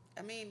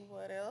 I mean,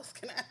 what else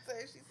can I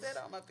say? She said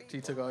all my people.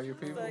 She took all your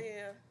people? So,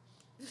 yeah.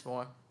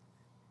 Swan?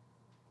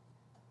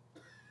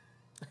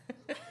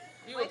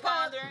 You were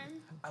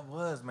pondering? I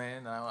was,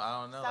 man.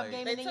 I don't know. Stop like,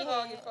 gaming They in took your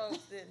all head. your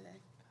folks, didn't they?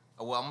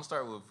 Well, I'm gonna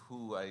start with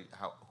who I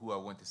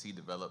want to see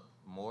develop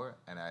more,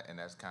 and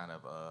that's kind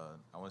of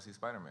I want to see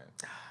Spider-Man.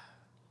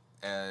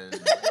 And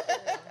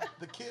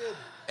The kid.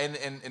 and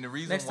the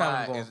reason Next why time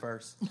I'm going is,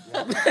 first.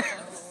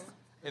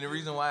 and the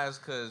reason why is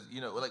because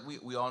like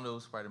we all know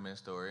Spider-Man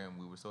story, and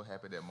we were so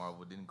happy that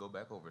Marvel didn't go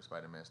back over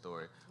Spider-Man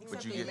story.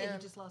 Except but he you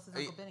get just lost his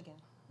Uncle Ben again.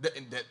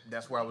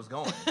 that's where I was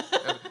going.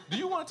 Do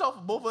you want to talk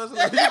for both of us?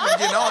 Like, you've been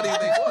getting all these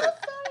things.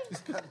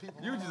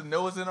 You just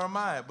know what's in our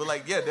mind. But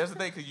like, yeah, that's the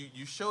thing because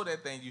you show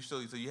that thing.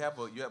 So you have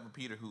a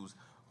Peter who's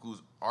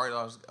already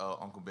lost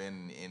Uncle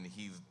Ben, and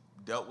he's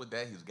dealt with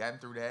that. He's gotten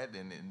through that,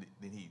 and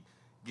then he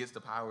gets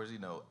the powers,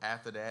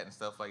 after that and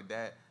stuff like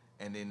that.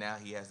 And then now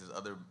he has this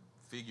other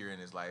figure in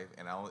his life,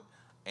 and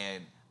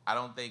I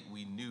don't think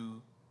we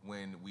knew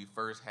when we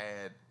first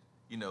had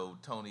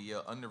Tony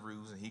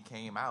Underoos and he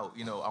came out.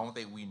 I don't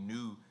think we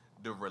knew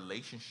the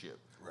relationship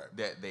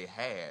that they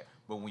had.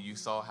 But when you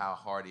saw how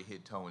hard it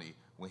hit Tony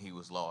when he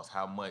was lost,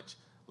 how much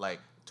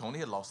Tony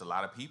had lost a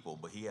lot of people,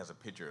 but he has a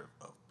picture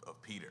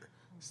of Peter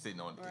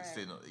sitting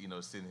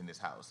in his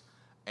house,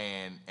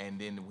 and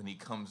then when he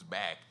comes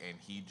back and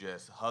he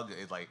just hugged it,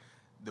 it's like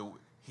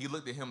he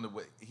looked at him the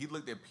way he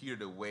looked at Peter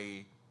the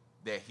way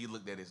that he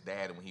looked at his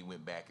dad when he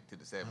went back into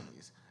the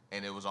 70s,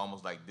 and it was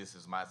almost like this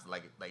is my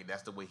like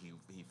that's the way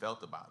he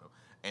felt about him.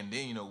 And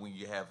then when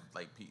you have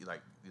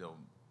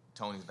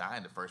Tony's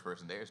dying, the first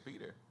person there is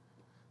Peter.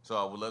 So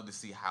I would love to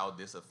see how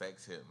this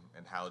affects him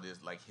and how this,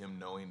 him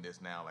knowing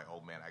this now, oh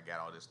man, I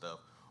got all this stuff,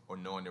 or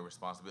knowing the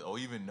responsibility, or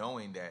even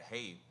knowing that,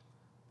 hey,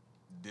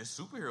 this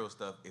superhero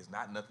stuff is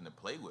not nothing to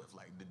play with.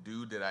 Like the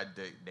dude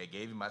that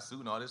gave him my suit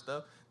and all this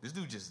stuff, this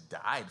dude just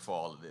died for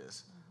all of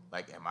this.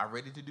 Am I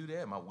ready to do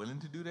that? Am I willing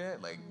to do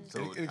that?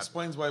 So it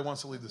explains why he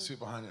wants to leave the suit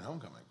behind in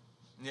Homecoming.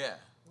 Yeah.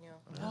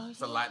 Oh,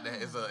 it's a lot.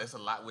 It's a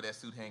lot with that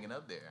suit hanging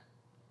up there.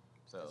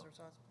 So.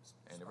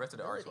 And the rest of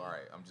the art's all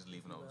right. I'm just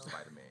leaving on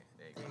Spider-Man.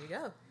 There you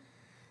go.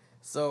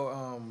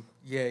 So,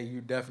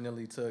 you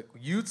definitely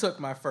took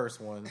my first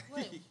one.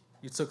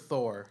 You took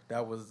Thor.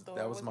 That was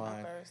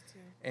mine. My first too.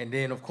 And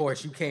then, of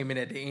course, you came in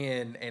at the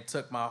end and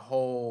took my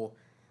whole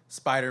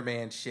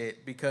Spider-Man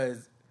shit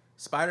because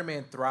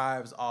Spider-Man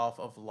thrives off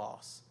of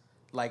loss.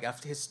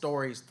 His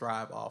stories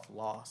thrive off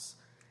loss.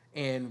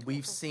 And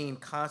we've seen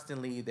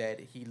constantly that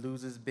he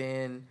loses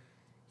Ben.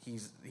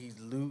 He's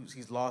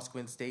lost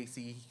Gwen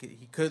Stacy.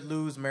 He could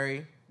lose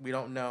Mary. We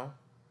don't know.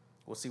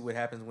 We'll see what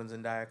happens when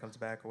Zendaya comes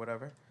back or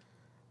whatever.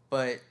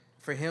 But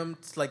for him,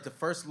 the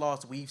first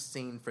loss we've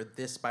seen for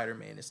this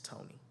Spider-Man is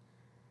Tony.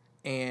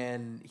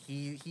 And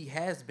he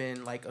has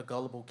been a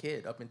gullible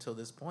kid up until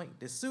this point.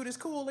 This suit is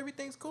cool.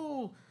 Everything's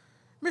cool.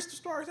 Mr.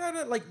 Stark's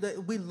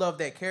we love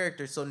that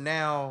character. So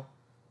now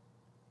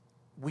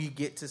we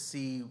get to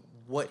see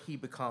what he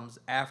becomes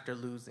after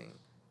losing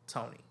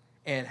Tony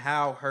and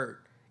how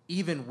hurt,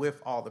 even with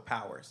all the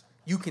powers,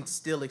 you can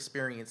still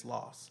experience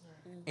loss.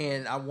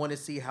 And I want to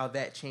see how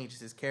that changes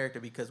his character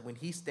because when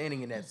he's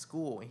standing in that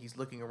school and he's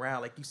looking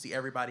around, you see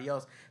everybody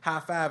else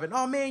high-fiving,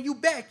 oh man, you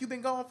back. You've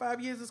been gone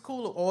 5 years. It's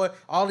cool. Or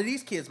all of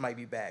these kids might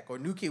be back or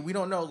new kid. We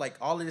don't know.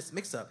 All of this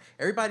mix-up.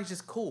 Everybody's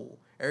just cool.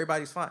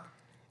 Everybody's fine.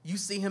 you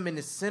see him in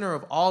the center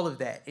of all of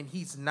that, and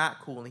he's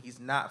not cool and he's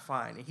not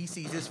fine. And he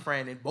sees his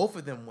friend, and both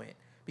of them went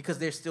because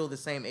they're still the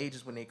same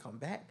ages when they come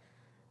back,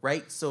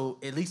 right? So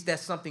at least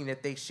that's something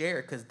that they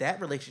share, because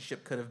that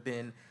relationship could have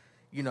been,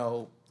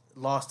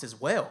 lost as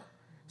well.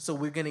 So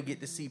we're gonna get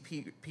to see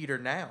Peter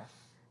now,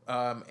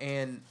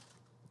 and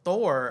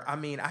Thor. I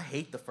mean, I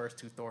hate the first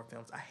 2 Thor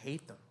films. I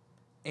hate them,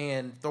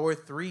 and Thor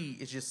 3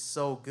 is just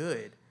so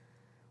good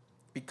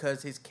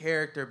because his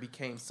character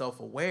became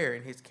self-aware,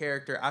 and his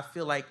character. I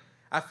feel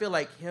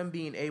like him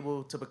being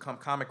able to become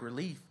comic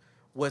relief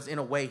was, in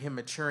a way, him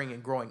maturing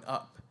and growing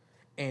up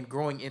and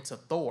growing into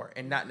Thor,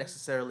 and not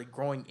necessarily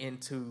growing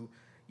into,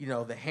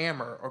 the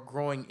Hammer, or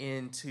growing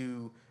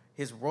into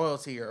his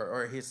royalty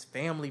or his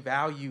family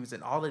values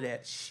and all of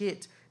that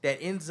shit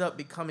that ends up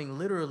becoming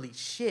literally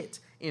shit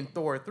in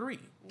Thor 3.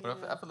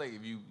 But I feel like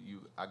if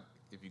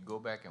you go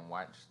back and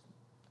watch,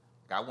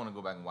 I want to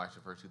go back and watch the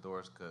first 2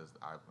 Thors, because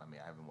I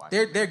haven't watched.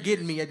 They're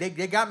getting me.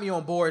 They got me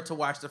on board to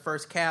watch the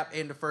first Cap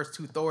and the first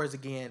 2 Thors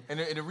again. And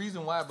the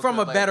reason why, from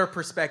a better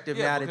perspective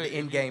now that the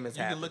end game is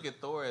happening. You can look at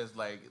Thor as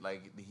like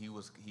he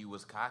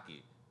was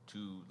cocky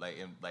to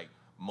like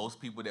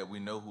most people that we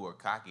know who are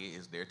cocky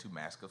is there to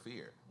mask a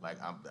fear. Like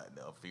a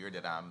fear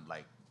that I'm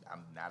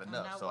not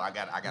enough. So I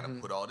got to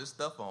put all this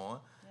stuff on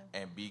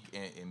and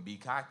be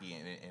cocky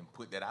and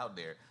put that out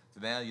there. So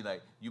now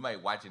you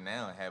might watch it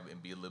now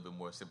and be a little bit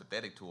more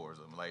sympathetic towards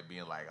them, like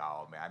being like,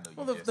 oh man, I know you.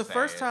 Well, the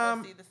first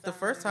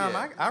time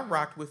I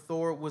rocked with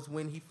Thor was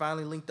when he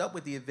finally linked up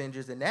with the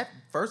Avengers, and that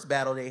first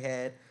battle they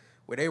had,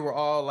 where they were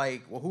all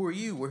like, well, who are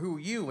you? Well, who are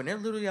you? And they're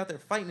literally out there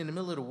fighting in the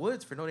middle of the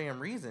woods for no damn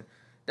reason.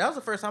 That was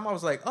the first time I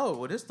was like, oh,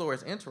 well, this Thor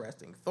is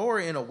interesting. Thor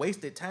in a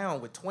wasted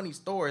town with 20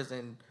 stores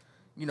and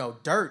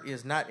dirt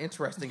is not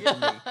interesting to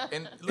me.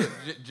 And look,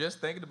 just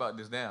thinking about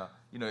this now,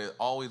 it's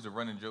always a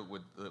running joke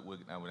with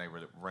not really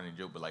running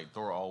joke, but like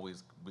Thor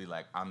always be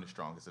like, I'm the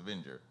strongest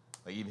Avenger.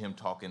 Like even him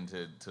talking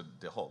to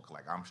the Hulk,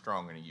 like I'm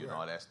stronger than you and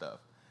all that stuff.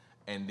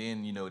 And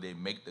then they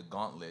make the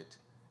gauntlet,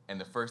 and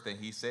the first thing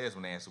he says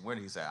when they ask him where,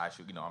 he said, I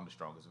should, I'm the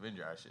strongest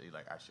Avenger.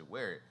 I should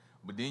wear it.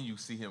 But then you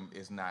see him,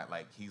 it's not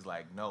like he's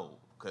like, no,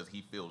 because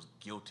he feels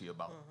guilty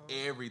about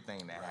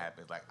everything that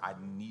happens. Like, I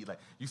need,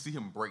 you see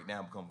him break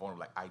down, become vulnerable,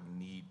 like, I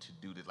need to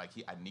do this. Like,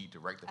 I need to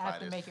rectify this. I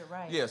have to make it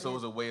right. Yeah, so it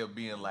was a way of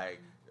being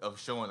of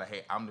showing,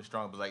 hey, I'm the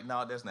strong, but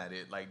no, that's not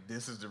it. Like,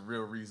 this is the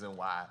real reason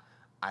why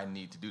I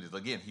need to do this.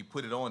 Again, he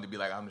put it on to be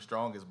like, I'm the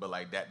strongest, but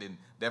that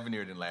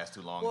veneer didn't last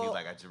too long. Well, he's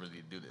like, I just really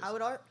need to do this. I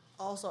would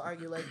also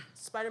argue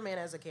Spider-Man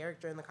as a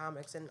character in the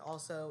comics and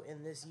also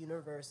in this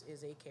universe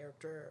is a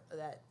character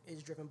that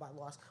is driven by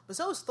loss. But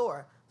so is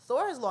Thor.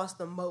 Thor has lost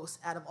the most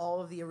out of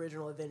all of the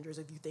original Avengers,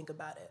 if you think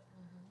about it.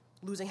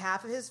 Mm-hmm. Losing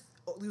half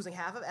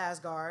of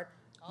Asgard,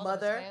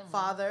 mother,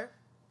 father,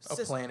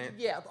 sister, planet.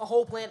 Yeah, a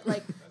whole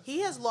planet.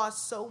 He has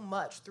lost so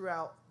much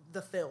throughout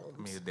the films.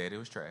 I mean, his daddy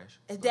was trash.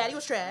 His daddy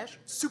was trash,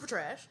 super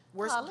trash.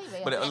 Worst.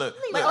 But look,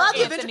 a lot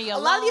of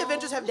the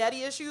Avengers have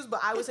daddy issues,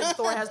 but I would say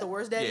Thor has the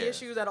worst daddy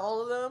issues out of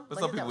all of them. But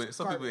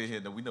some people in here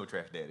know we know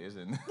trash daddies,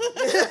 and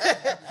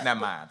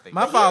not mine.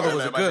 My father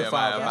was a good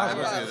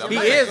father. He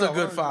is a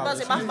good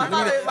father.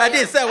 I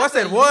did say I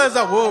said was.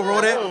 I will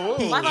roll that.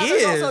 He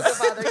is. Also a good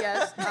father,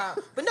 yes.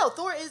 But no,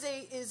 Thor is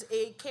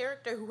a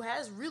character who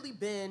has really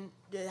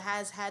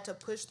has had to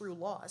push through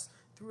loss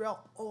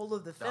throughout all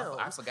of the films.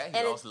 I forgot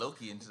he lost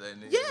Loki into that.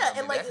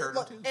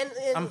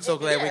 Yeah, I'm so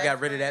glad we got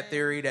rid of that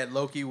theory that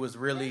Loki was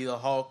really the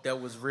Hulk, that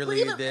was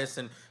really this,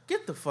 and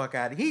get the fuck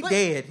out of here. He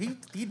dead.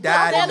 He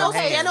died in the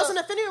hands. Thanos in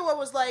Infinity War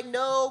was like,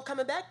 no,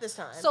 coming back this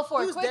time. So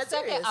for a quick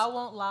second, I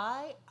won't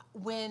lie,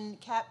 when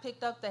Cap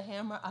picked up the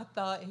hammer, I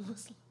thought it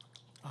was...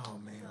 Oh,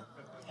 man.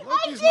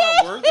 Loki's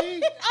not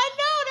worthy? I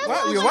know,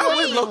 why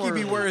would Loki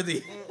be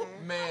worthy?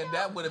 Man,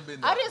 that would have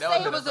been. I didn't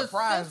say it was a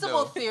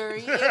sensible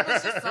theory. It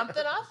was just something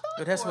I thought.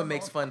 But that's what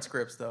makes fun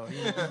scripts, though.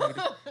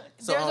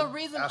 There's a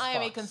reason I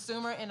am a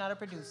consumer and not a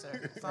producer.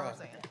 That's all I'm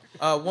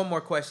saying. One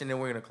more question, then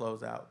we're gonna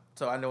close out.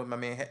 So I know my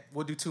man.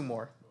 We'll do 2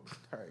 more.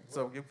 All right.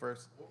 So you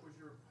first. What was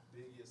your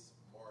biggest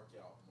mark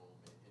out moment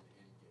in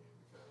Endgame?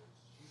 Because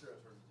you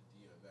transferred to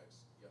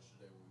DMX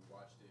yesterday when we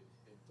watched it,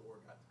 and Thor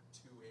got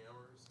 2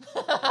 hammers,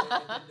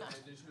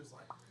 and then she was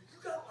like, "You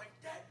got like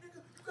that,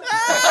 nigga?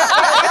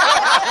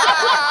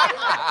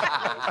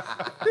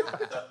 You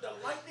got the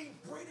lightning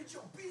braided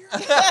your beard."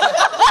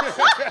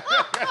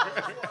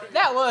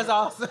 That was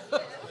awesome.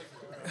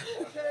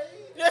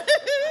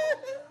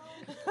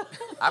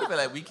 I feel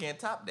like we can't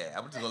top that.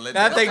 I'm just gonna let.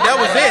 I think that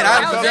was it.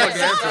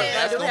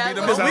 That's gonna be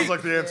the That sounds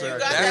like the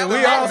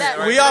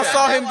answer. We all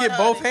saw him get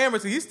both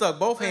hammers. He stuck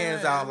both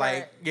hands out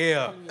like,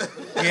 yeah.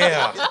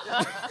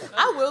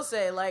 I will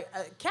say,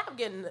 Cap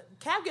getting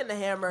the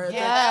hammer.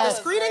 Yes.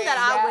 The screening that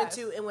I went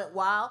to, it went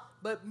wild.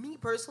 But me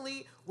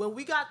personally, when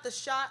we got the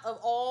shot of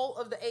all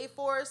of the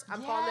A-Force,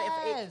 I'm calling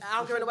it. I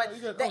don't care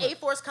what the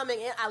A-Force coming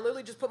in. I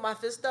literally just put my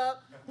fist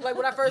up, like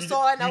when I first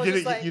saw it, and I was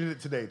just like, "You did it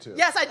today too."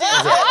 Yes, I did.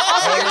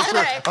 I did it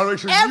today. I'll make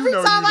sure Every you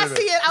know time you I did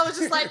see it, I was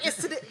just like, "It's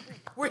today."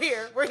 We're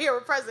here.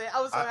 We're present.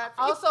 I was so happy.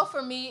 Also,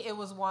 for me, it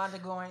was Wanda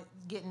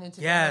getting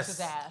into Yes.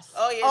 Thanos' ass.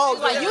 Oh, yeah. Oh,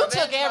 She's like, yeah. you took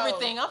Revenge mode.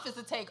 everything. I'm fit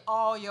to take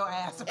all your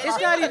ass. And It's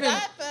she not even-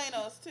 forgot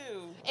Thanos,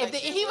 too. If Like,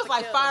 she he was would've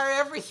like, killed fire him.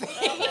 everything.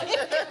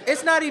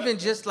 It's not even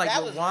just like That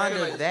with was Wanda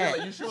really Like,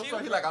 that. you sure?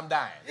 He like I'm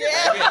dying.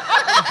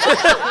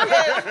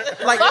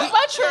 Like Fuck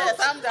my troops. Yes,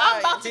 I'm I'm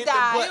about to Hit the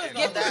die. button.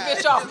 Get this Die.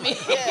 bitch off me.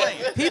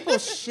 Yeah. people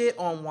shit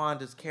on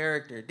Wanda's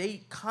character.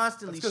 They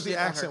constantly Because shit the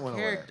accent on went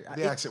her away. character.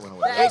 The accent went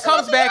away. It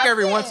comes back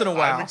every once in a I'm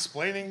while.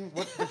 explaining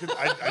what because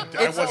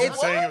I wasn't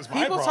saying it was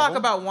my People problem. talk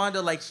about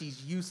Wanda like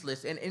she's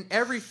useless, and in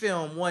every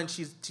film, one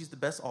she's the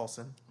best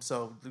Olsen,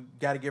 so you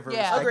got to give her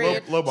Yeah, respect.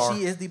 agreed. Low bar.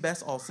 She is the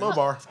best Olsen. Low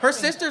bar. Her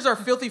sisters are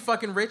filthy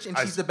fucking rich, and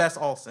she's the best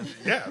Olsen.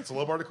 Yeah, it's a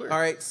low bar to clear. All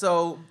right,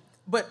 so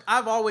but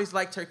I've always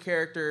liked her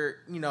character.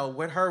 You know,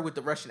 with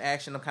the Russian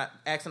accent, I'm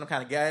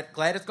kind of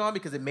glad it's gone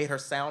because it made her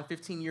sound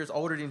 15 years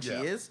older than she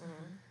Yeah. is.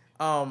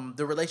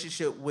 The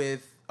relationship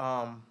with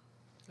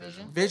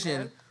Vision.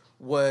 Vision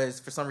was,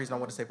 for some reason I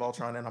want to say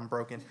Voltron and I'm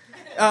broken.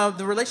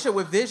 The relationship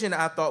with Vision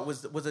I thought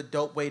was a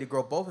dope way to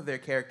grow both of their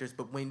characters,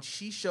 but when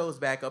she shows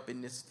back up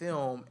in this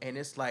film and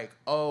it's like,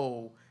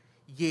 oh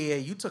yeah,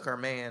 you took her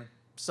man,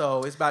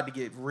 so it's about to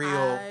get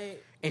real.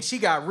 And she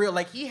got real,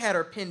 like he had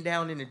her pinned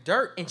down in the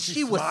dirt and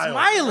she was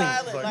smiling.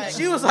 Like,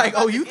 She was like,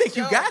 oh, you think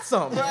you got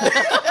something.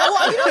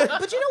 Well,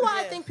 but you know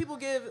why I think people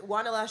give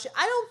Wanda a lot of shit?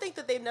 I don't think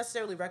that they've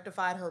necessarily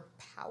rectified her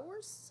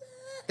powers.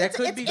 That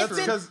could be it's true.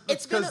 been-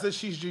 it's been Because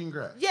she's Jean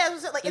Grey. Yeah, it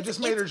was like They just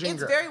made her Jean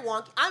it's Grey. very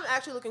wonky. I'm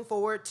actually looking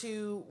forward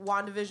to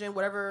WandaVision,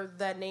 whatever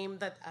that name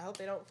that I hope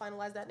they don't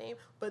finalize that name,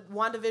 but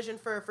WandaVision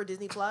for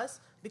Disney Plus,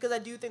 because I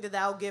do think that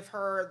that'll give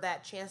her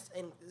that chance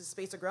and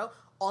space to grow.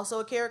 Also,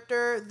 a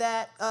character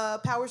that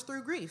powers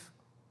through grief.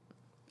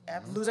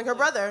 Losing her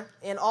brother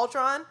in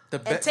Ultron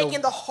and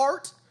taking the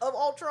heart of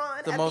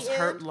Ultron. The at most the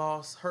end.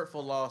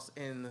 hurtful loss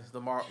in the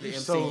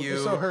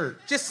MCU. So hurt.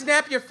 Just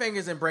snap your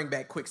fingers and bring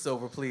back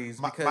Quicksilver, please,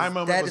 because My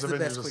moment that was is the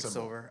Avengers best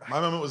Assemble. Quicksilver.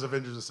 My moment was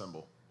Avengers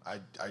Assemble. I've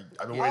been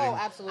Oh, waiting.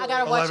 absolutely. I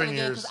gotta watch it 11 again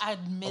years. because I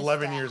missed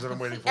 11 that. years I've been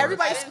waiting for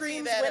Everybody it. I didn't see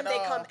screams that when at they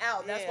all. come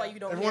out. That's Yeah. why you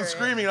don't Everyone's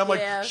hear screaming. it. I'm like,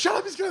 Yeah. shut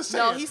up, he's going to say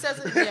No, it. he says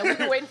it. Yeah, we've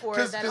been waiting for it.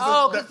 'Cause- That 'cause is-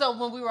 Oh, that- because so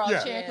when we were all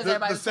cheering because the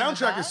everybody was coming soundtrack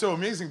back? is so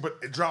amazing, but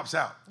it drops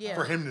out Yeah.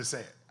 for him to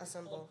say it.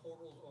 Assemble.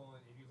 Portals on,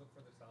 if you look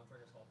for the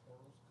soundtrack, it's called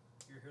Portals.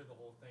 You hear the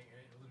whole thing,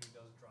 and it literally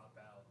does drop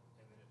out,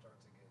 and then it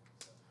starts again.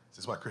 So. This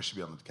is why Chris should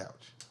be on the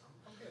couch.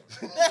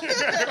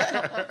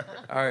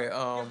 All right,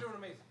 You're doing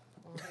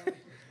amazing.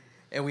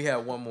 and we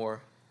have one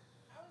more.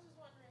 I was just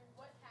wondering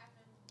what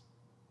happened,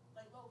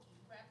 like Loki,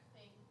 wrap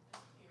thing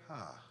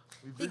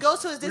disappeared. He goes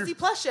to his Disney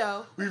Plus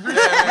show. We've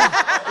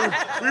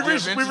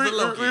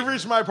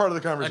reached my part of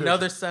the conversation.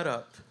 Another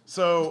setup.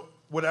 So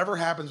whatever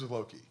happens with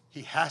Loki,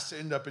 he has to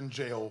end up in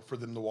jail for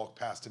them to walk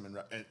past him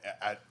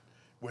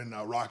when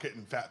Rocket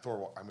and Fat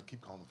Thor. I'm gonna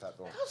keep calling him Fat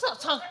Thor. Don't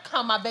stop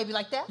calling my baby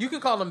like that. You can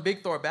call him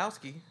Big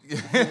Thorbowski.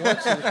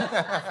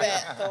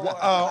 Fat Thor.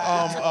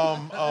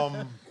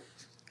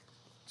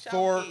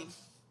 Thor. Chunky.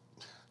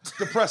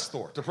 Depressed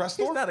Thor. He's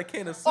not a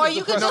can of soup. Or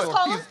you could just No,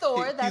 call him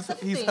Thor. That's a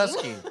He's thing.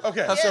 husky.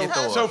 Okay, Husky so,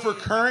 Thor. so for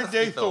current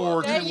day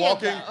Thor to There be you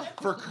walking go.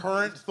 for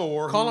current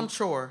Thor, Call who- him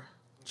Chore.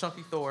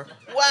 Chunky Thor.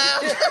 Wow.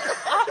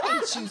 I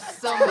hate you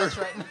so much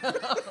right now. We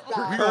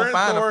gonna current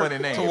find Thor a funny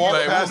name. to walk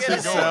Like, past we'll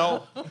his get going.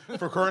 cell.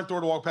 For current Thor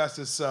to walk past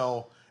his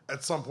cell,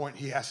 at some point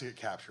he has to get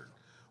captured.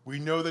 We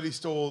know that he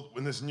stole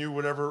in this new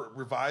whatever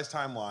revised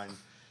timeline.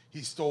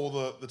 He stole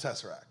the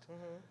Tesseract.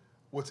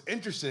 What's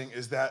interesting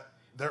is that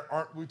there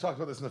aren't. We talked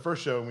about this in the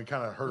first show, and we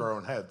kind of hurt our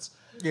own heads.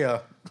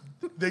 Yeah.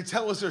 They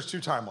tell us there's two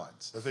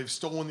timelines, that they've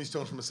stolen these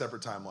stones from a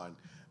separate timeline.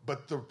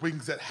 But the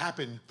things that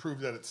happened prove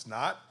that it's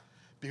not,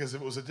 because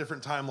if it was a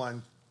different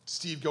timeline,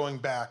 Steve going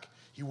back,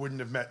 he wouldn't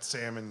have met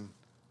Sam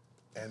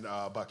and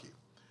Bucky.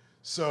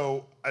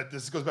 So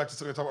this goes back to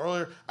something I talked about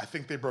earlier. I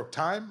think they broke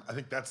time. I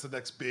think that's the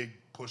next big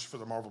push for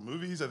the Marvel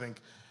movies. I think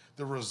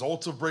the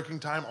results of breaking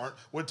time aren't,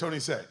 what did Tony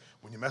say?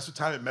 When you mess with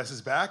time, it messes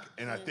back.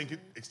 And I think it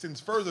extends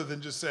further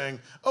than just saying,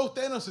 oh,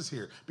 Thanos is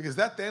here. Because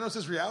that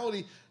Thanos'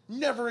 reality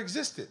never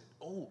existed.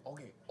 Oh,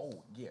 okay.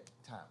 Oh, yeah.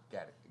 Time.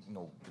 Got it.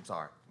 No, I'm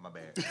sorry. My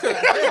bad.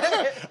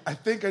 I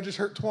think I just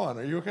hurt Twan.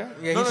 Are you okay?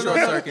 Yeah, No, he's no, short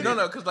no, circuited.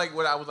 no, because like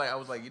what I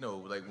was like, you know,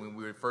 like when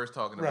we were first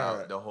talking about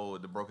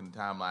Right. the broken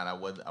timeline,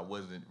 I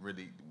wasn't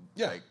really,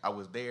 Yeah. like I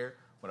was there,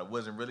 but I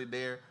wasn't really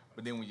there.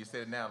 But then when you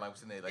said it now, like I'm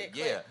sitting there, like It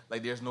yeah, clicked.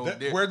 like there's no.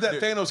 Where'd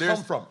that Thanos there's-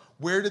 come from?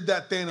 Where did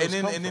that Thanos And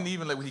then, come and then from?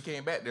 even like when he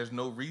came back, there's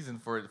no reason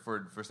for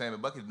Sam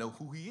and Bucky to know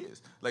who he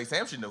is. Like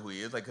Sam should know who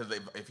he is. Like because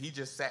if he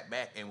just sat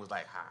back and was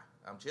like, "Hi,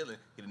 I'm chilling,"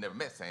 he'd have never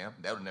met Sam.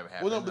 That would never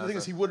happen. Well, no, but the thing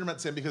is, he wouldn't have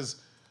met Sam because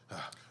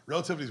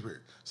relativity is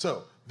weird.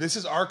 So this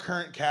is our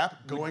current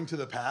Cap going to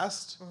the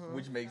past,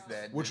 which makes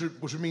that which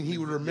would mean he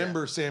would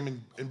remember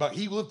Sam and Bucky.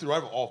 He lived through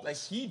all of like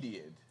this. he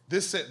did.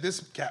 This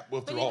Cap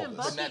lived But through all even of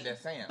this. Bucky, But not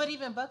that Sam. But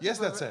even Bucky. Yes,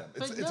 that's Sam.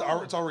 but It's no.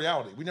 our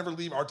reality. We never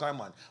leave our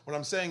timeline. What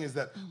I'm saying is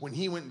that when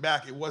he went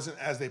back, it wasn't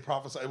as they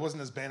prophesied. It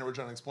wasn't as Banner was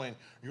trying to explain.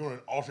 You're going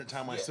to an alternate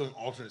timeline, stealing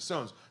alternate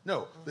stones.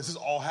 No, this is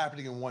all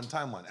happening in one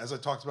timeline. As I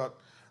talked about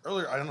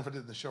earlier, I don't know if I did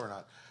it in the show or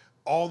not.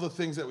 all the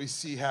things that we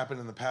see happen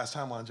in the past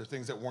timelines are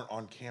things that weren't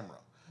on camera.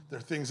 They're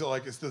things that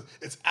like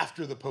it's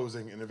after the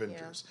posing in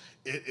Avengers.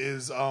 Yeah. It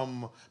is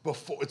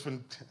before it's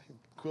when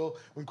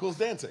Quill's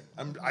dancing.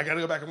 I got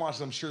to go back and watch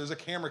it. I'm sure there's a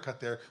camera cut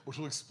there which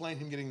will explain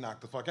him getting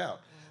knocked the fuck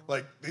out.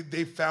 Like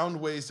they found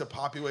ways to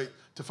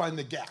find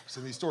the gaps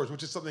in these stories,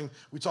 which is something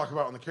we talk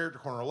about on the Character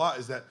Corner a lot.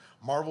 Is that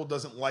Marvel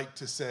doesn't like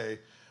to say,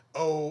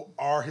 oh,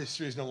 our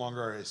history is no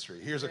longer our history.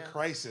 Here's a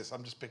crisis.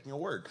 I'm just picking a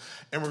word.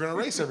 And we're going to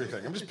erase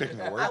everything. I'm just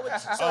picking a word.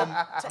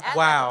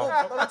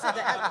 Wow.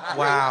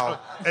 Wow.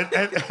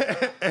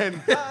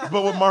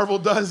 But what Marvel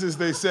does is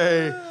they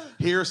say,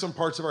 here are some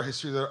parts of our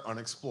history that are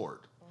unexplored.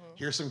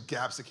 Here's some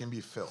gaps that can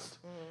be filled.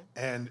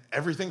 And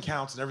everything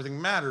counts and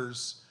everything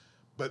matters,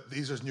 but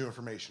these are new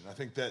information. I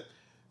think that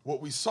what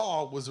we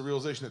saw was the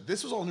realization that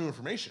this was all new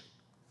information,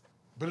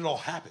 but it all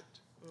happened.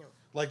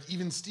 Like,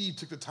 even Steve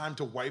took the time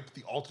to wipe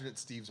the alternate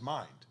Steve's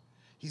mind.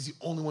 He's the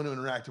only one who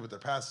interacted with their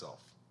past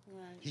self.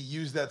 Right. He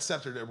used that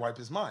scepter to wipe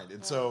his mind.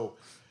 And so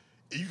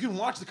you can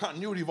watch the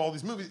continuity of all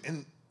these movies,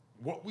 and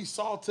what we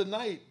saw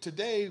today,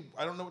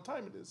 I don't know what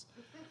time it is.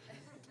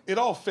 It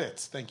all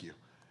fits. Thank you.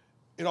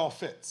 It all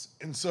fits.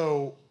 And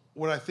so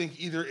what I think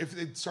either, if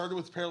they started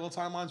with parallel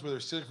timelines where they're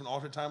stealing from an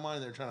alternate timeline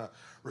and they're trying to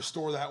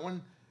restore that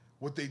one,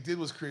 what they did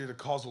was create a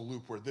causal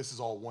loop where this is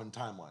all one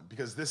timeline.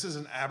 Because this is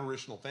an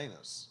aberrational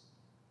Thanos.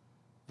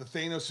 The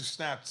Thanos who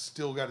snapped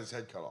still got his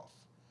head cut off.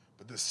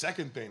 But the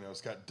second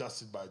Thanos got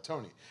dusted by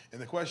Tony.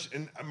 And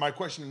my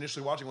question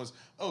initially watching was,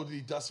 oh, did he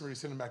dust him or did he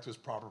send him back to his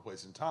proper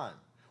place in time?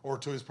 Or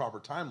to his proper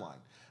timeline?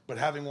 But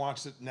having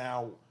watched it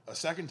now a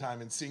second time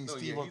and seeing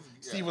Steve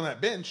on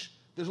that bench,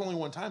 there's only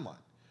one timeline.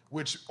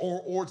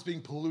 Or it's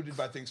being polluted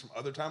by things from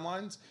other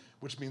timelines,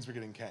 which means we're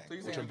getting Kang, so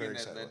which I'm very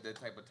excited about. That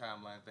type of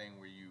timeline thing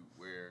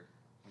where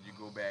when you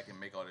go back and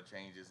make all the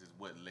changes is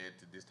what led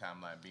to this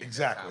timeline being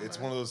exactly. It's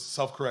one of those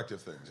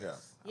self-corrective things. Yeah.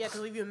 Yeah,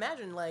 because if you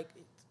imagine like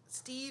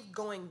Steve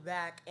going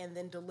back and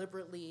then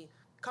deliberately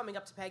coming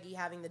up to Peggy,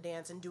 having the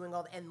dance, and doing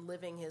and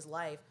living his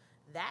life,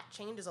 that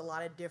changes a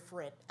lot of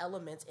different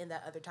elements in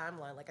that other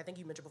timeline. Like I think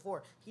you mentioned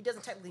before, he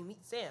doesn't technically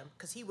meet Sam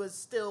because he was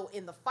still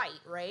in the fight,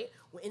 right?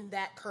 In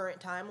that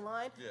current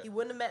timeline, he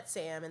wouldn't have met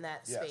Sam in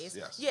that space.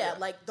 Yes. Yeah,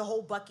 like the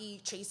whole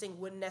Bucky chasing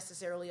wouldn't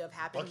necessarily have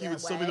happened. Bucky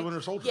would still be the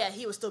Winter Soldier. Yeah,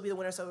 he would still be the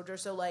Winter Soldier.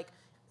 So like,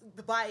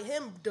 by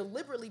him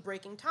deliberately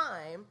breaking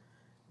time,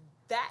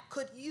 that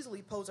could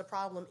easily pose a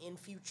problem in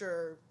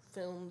future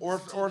films. Or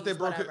if they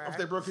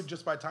broke it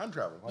just by time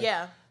travel.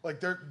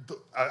 Like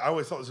I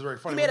always thought this was very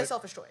funny. He made a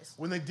selfish choice.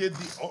 When they did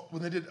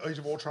Age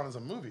of Ultron as a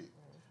movie,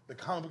 the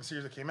comic book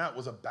series that came out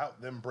was about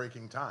them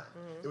breaking time.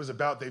 It was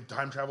about they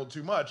time traveled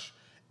too much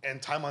and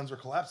timelines were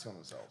collapsing on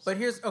themselves.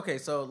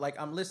 But so like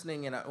I'm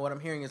listening and what I'm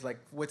hearing is like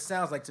what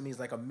sounds like to me is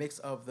like a mix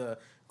of the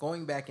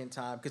going back in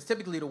time, because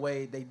typically the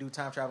way they do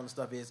time travel and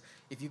stuff is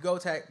if you go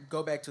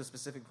back to a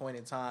specific point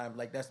in time,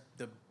 like that's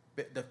the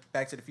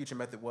Back to the Future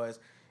method was.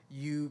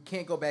 You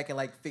can't go back and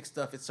like fix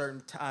stuff at certain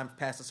times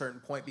past a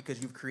certain point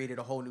because you've created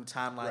a whole new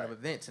timeline of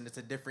events, and it's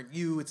a different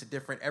you, it's a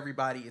different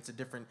everybody, it's a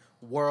different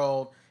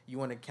world. You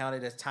want to count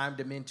it as time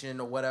dimension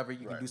or whatever,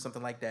 you can do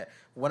something like that.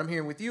 What I'm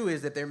hearing with you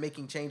is that they're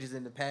making changes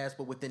in the past,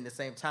 but within the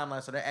same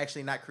timeline, so they're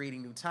actually not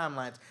creating new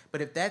timelines.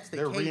 But if that's the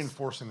case, they're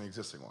reinforcing the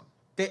existing one.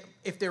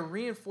 If they're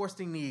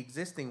reinforcing the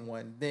existing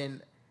one,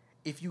 then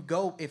if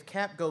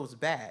Cap goes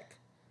back,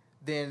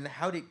 then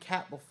how is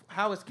Cap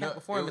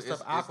before him and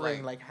stuff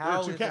operating? Like how there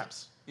are two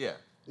Caps. Yeah.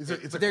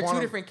 They're two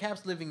different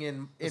Caps living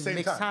in mixed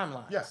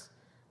timelines. Yes.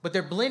 But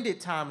they're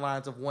blended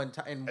timelines of one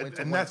time.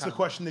 And that's the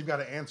question they've got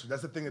to answer.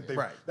 That's the thing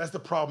that that's the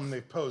problem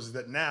they've posed, is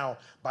that now,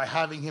 by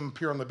having him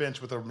appear on the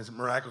bench with a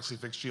miraculously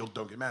fixed shield,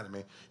 don't get mad at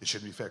me, it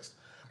shouldn't be fixed.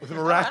 With a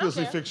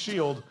miraculously fixed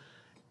shield,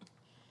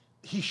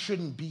 he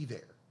shouldn't be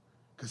there.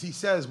 Because he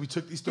says, we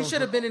took these stones. He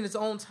should have been in his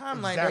own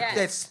timeline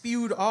that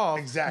spewed off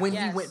when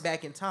he went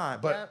back in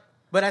time.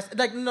 But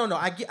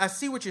I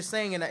see what you're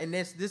saying, and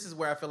this is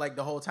where I feel like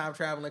the whole time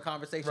traveling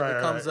conversation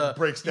becomes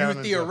breaks down.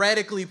 You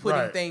theoretically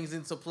putting things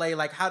into play.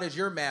 Like, how does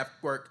your math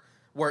work?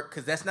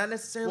 Because that's not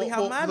necessarily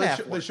how my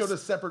math works. They showed a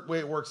separate way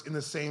it works in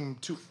the same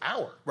 2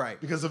 hour,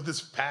 because of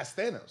this past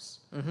Thanos.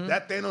 Mm-hmm.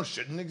 That Thanos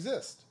shouldn't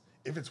exist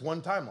if it's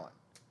one timeline.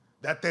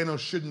 That Thanos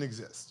shouldn't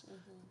exist. Mm-hmm.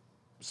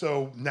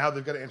 So now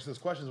they've got to answer those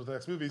questions with the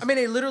next movies. I mean,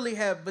 they literally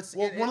have. But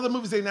one of the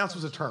movies they announced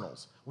was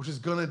Eternals, which is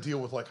going to deal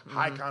with like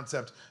high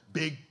concept,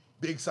 big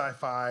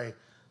sci-fi,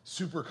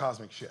 super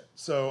cosmic shit.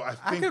 So I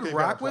think could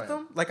rock with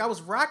them. Like I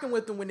was rocking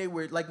with them when they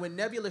were like when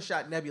Nebula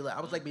shot Nebula.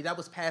 I was like, that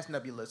was past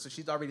Nebula, so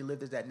she's already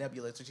lived as that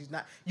Nebula. So she's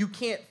not. You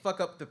can't fuck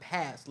up the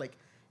past. Like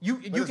you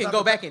can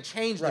go back and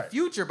change the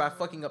future by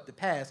fucking up the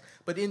past,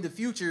 but in the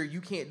future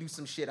you can't do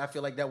some shit. I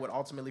feel like that would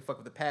ultimately fuck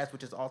up the past,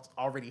 which has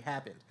already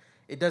happened.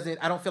 It doesn't.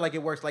 I don't feel like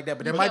it works like that.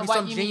 But there might be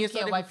some genius. You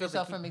can't wipe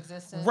yourself from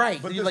existence,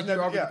 right? But you're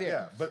already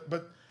there. Yeah.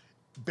 But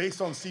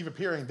based on Steve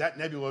appearing, that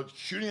Nebula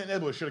shooting at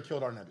Nebula should have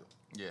killed our Nebula.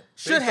 Yeah.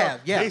 Should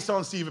have. Based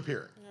on Steve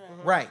appearing.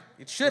 Right.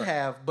 It should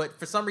have, but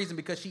for some reason,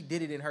 because she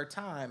did it in her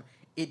time,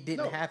 it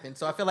didn't happen.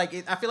 So I feel like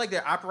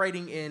they're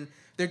operating in.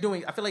 I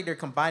feel like they're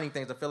combining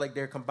things. I feel like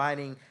they're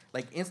combining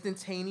like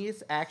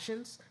instantaneous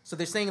actions. So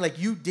they're saying like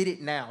you did it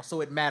now,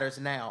 so it matters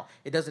now.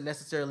 It doesn't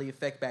necessarily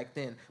affect back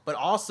then. But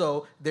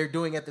also they're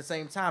doing at the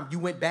same time. You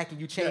went back and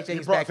you changed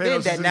things back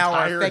then that now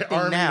are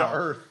affecting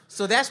now.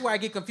 So that's where I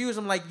get confused.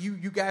 I'm like, you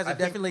guys are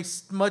definitely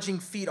smudging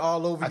feet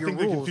all over your rules. I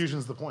think the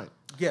confusion's the point.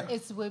 Yeah.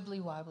 It's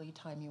wibbly wobbly,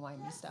 timey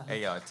wimey stuff.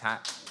 Hey y'all, time.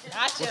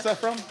 Gotcha. What's that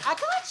from? I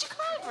got you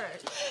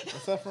covered.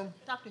 What's that from?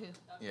 Doctor Who.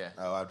 Yeah.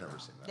 Oh, I've never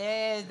seen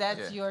that.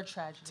 That's your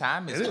tragedy.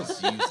 Time is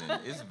confusing.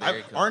 It's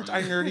very confusing. Aren't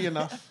I nerdy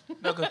enough?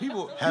 No, because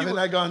people haven't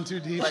I gone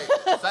too deep? Like,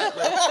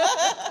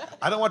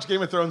 I don't watch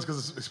Game of Thrones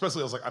because,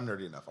 especially, I was like, I'm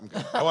nerdy enough. I'm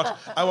good. I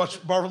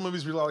watch Marvel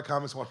movies, read a lot of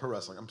comics, and watch pro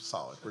wrestling. I'm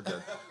solid. We're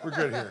good. We're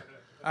good here.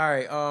 All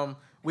right.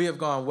 We have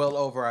gone well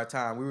over our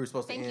time. We were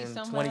supposed to end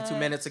 22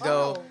 minutes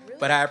ago, really?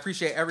 but I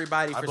appreciate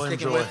everybody for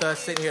sticking with us,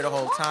 sitting here the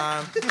whole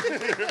time.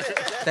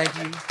 Thank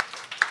you.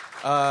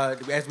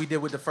 As we did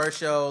with the first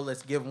show,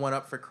 let's give one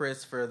up for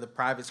Chris for the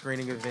private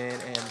screening event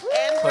and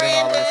putting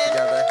all of this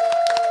together.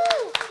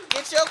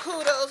 Get your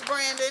kudos,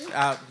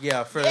 Brandon.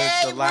 Yeah, for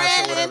the live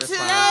show, whatever.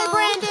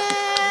 Brandon!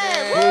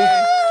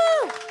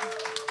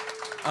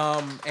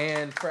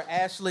 And for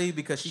Ashley,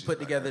 because she put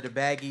together the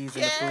baggies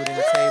and the food and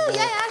the table.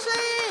 Yay, Ashley!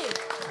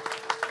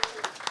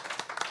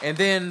 And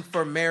then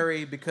for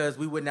Mary, because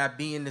we would not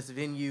be in this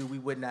venue, we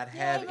would not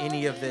have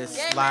any of this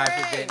live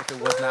event if it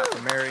was not for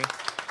Mary.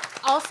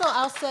 Also,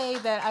 I'll say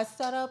that I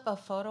set up a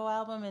photo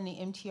album in the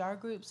MTR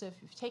group. So if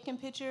you've taken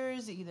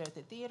pictures, either at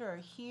the theater or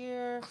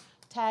here,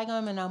 tag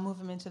them and I'll move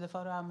them into the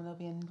photo album. And they'll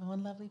be in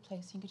one lovely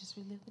place. You can just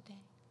relive the day.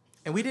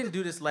 And we didn't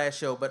do this last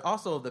show, but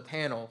also the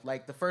panel.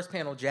 Like the first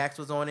panel, Jax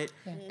was on it.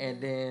 Yeah.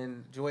 And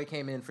then Joy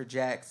came in for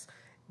Jax.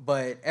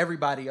 But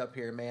everybody up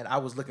here, man, I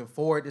was looking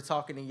forward to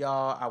talking to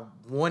y'all. I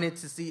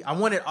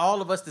wanted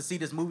all of us to see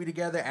this movie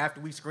together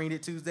after we screened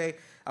it Tuesday.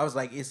 I was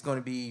like, it's going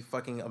to be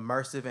fucking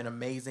immersive and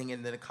amazing.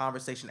 And then the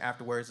conversation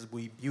afterwards is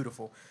going to be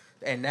beautiful.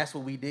 And that's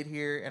what we did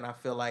here. And I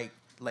feel like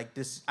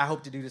this, I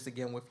hope to do this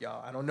again with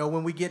y'all. I don't know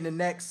when we get in the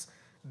next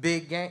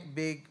big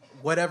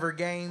whatever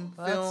game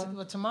film.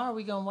 Well, tomorrow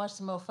we going to watch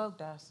some more folk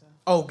dance.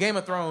 Oh, Game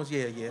of Thrones,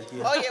 yeah. Oh,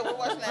 yeah, we're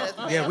watching that as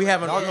well. Yeah, we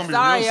haven't. Y'all gonna be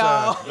Sorry, real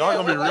y'all. sad. Y'all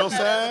gonna be real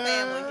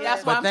sad.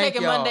 That's why I'm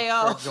taking Monday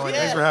off.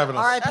 Thanks for having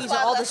us. R.I.P. to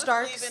all the Let's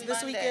Starks leave it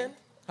this Monday. weekend.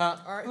 Huh?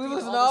 R.I.P. We to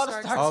was all all the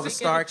the Starks. Starks. All the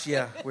Starks,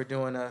 yeah. We're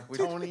doing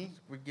Tony.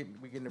 we're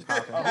getting it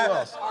popping. Who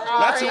else?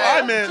 That's who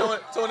I meant.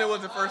 Tony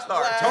was the first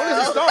star.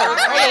 Tony's a star.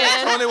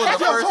 Tony was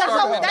the first star.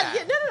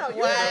 No.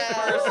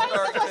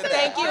 Wow.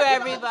 Thank you,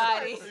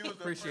 everybody.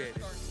 Appreciate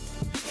it.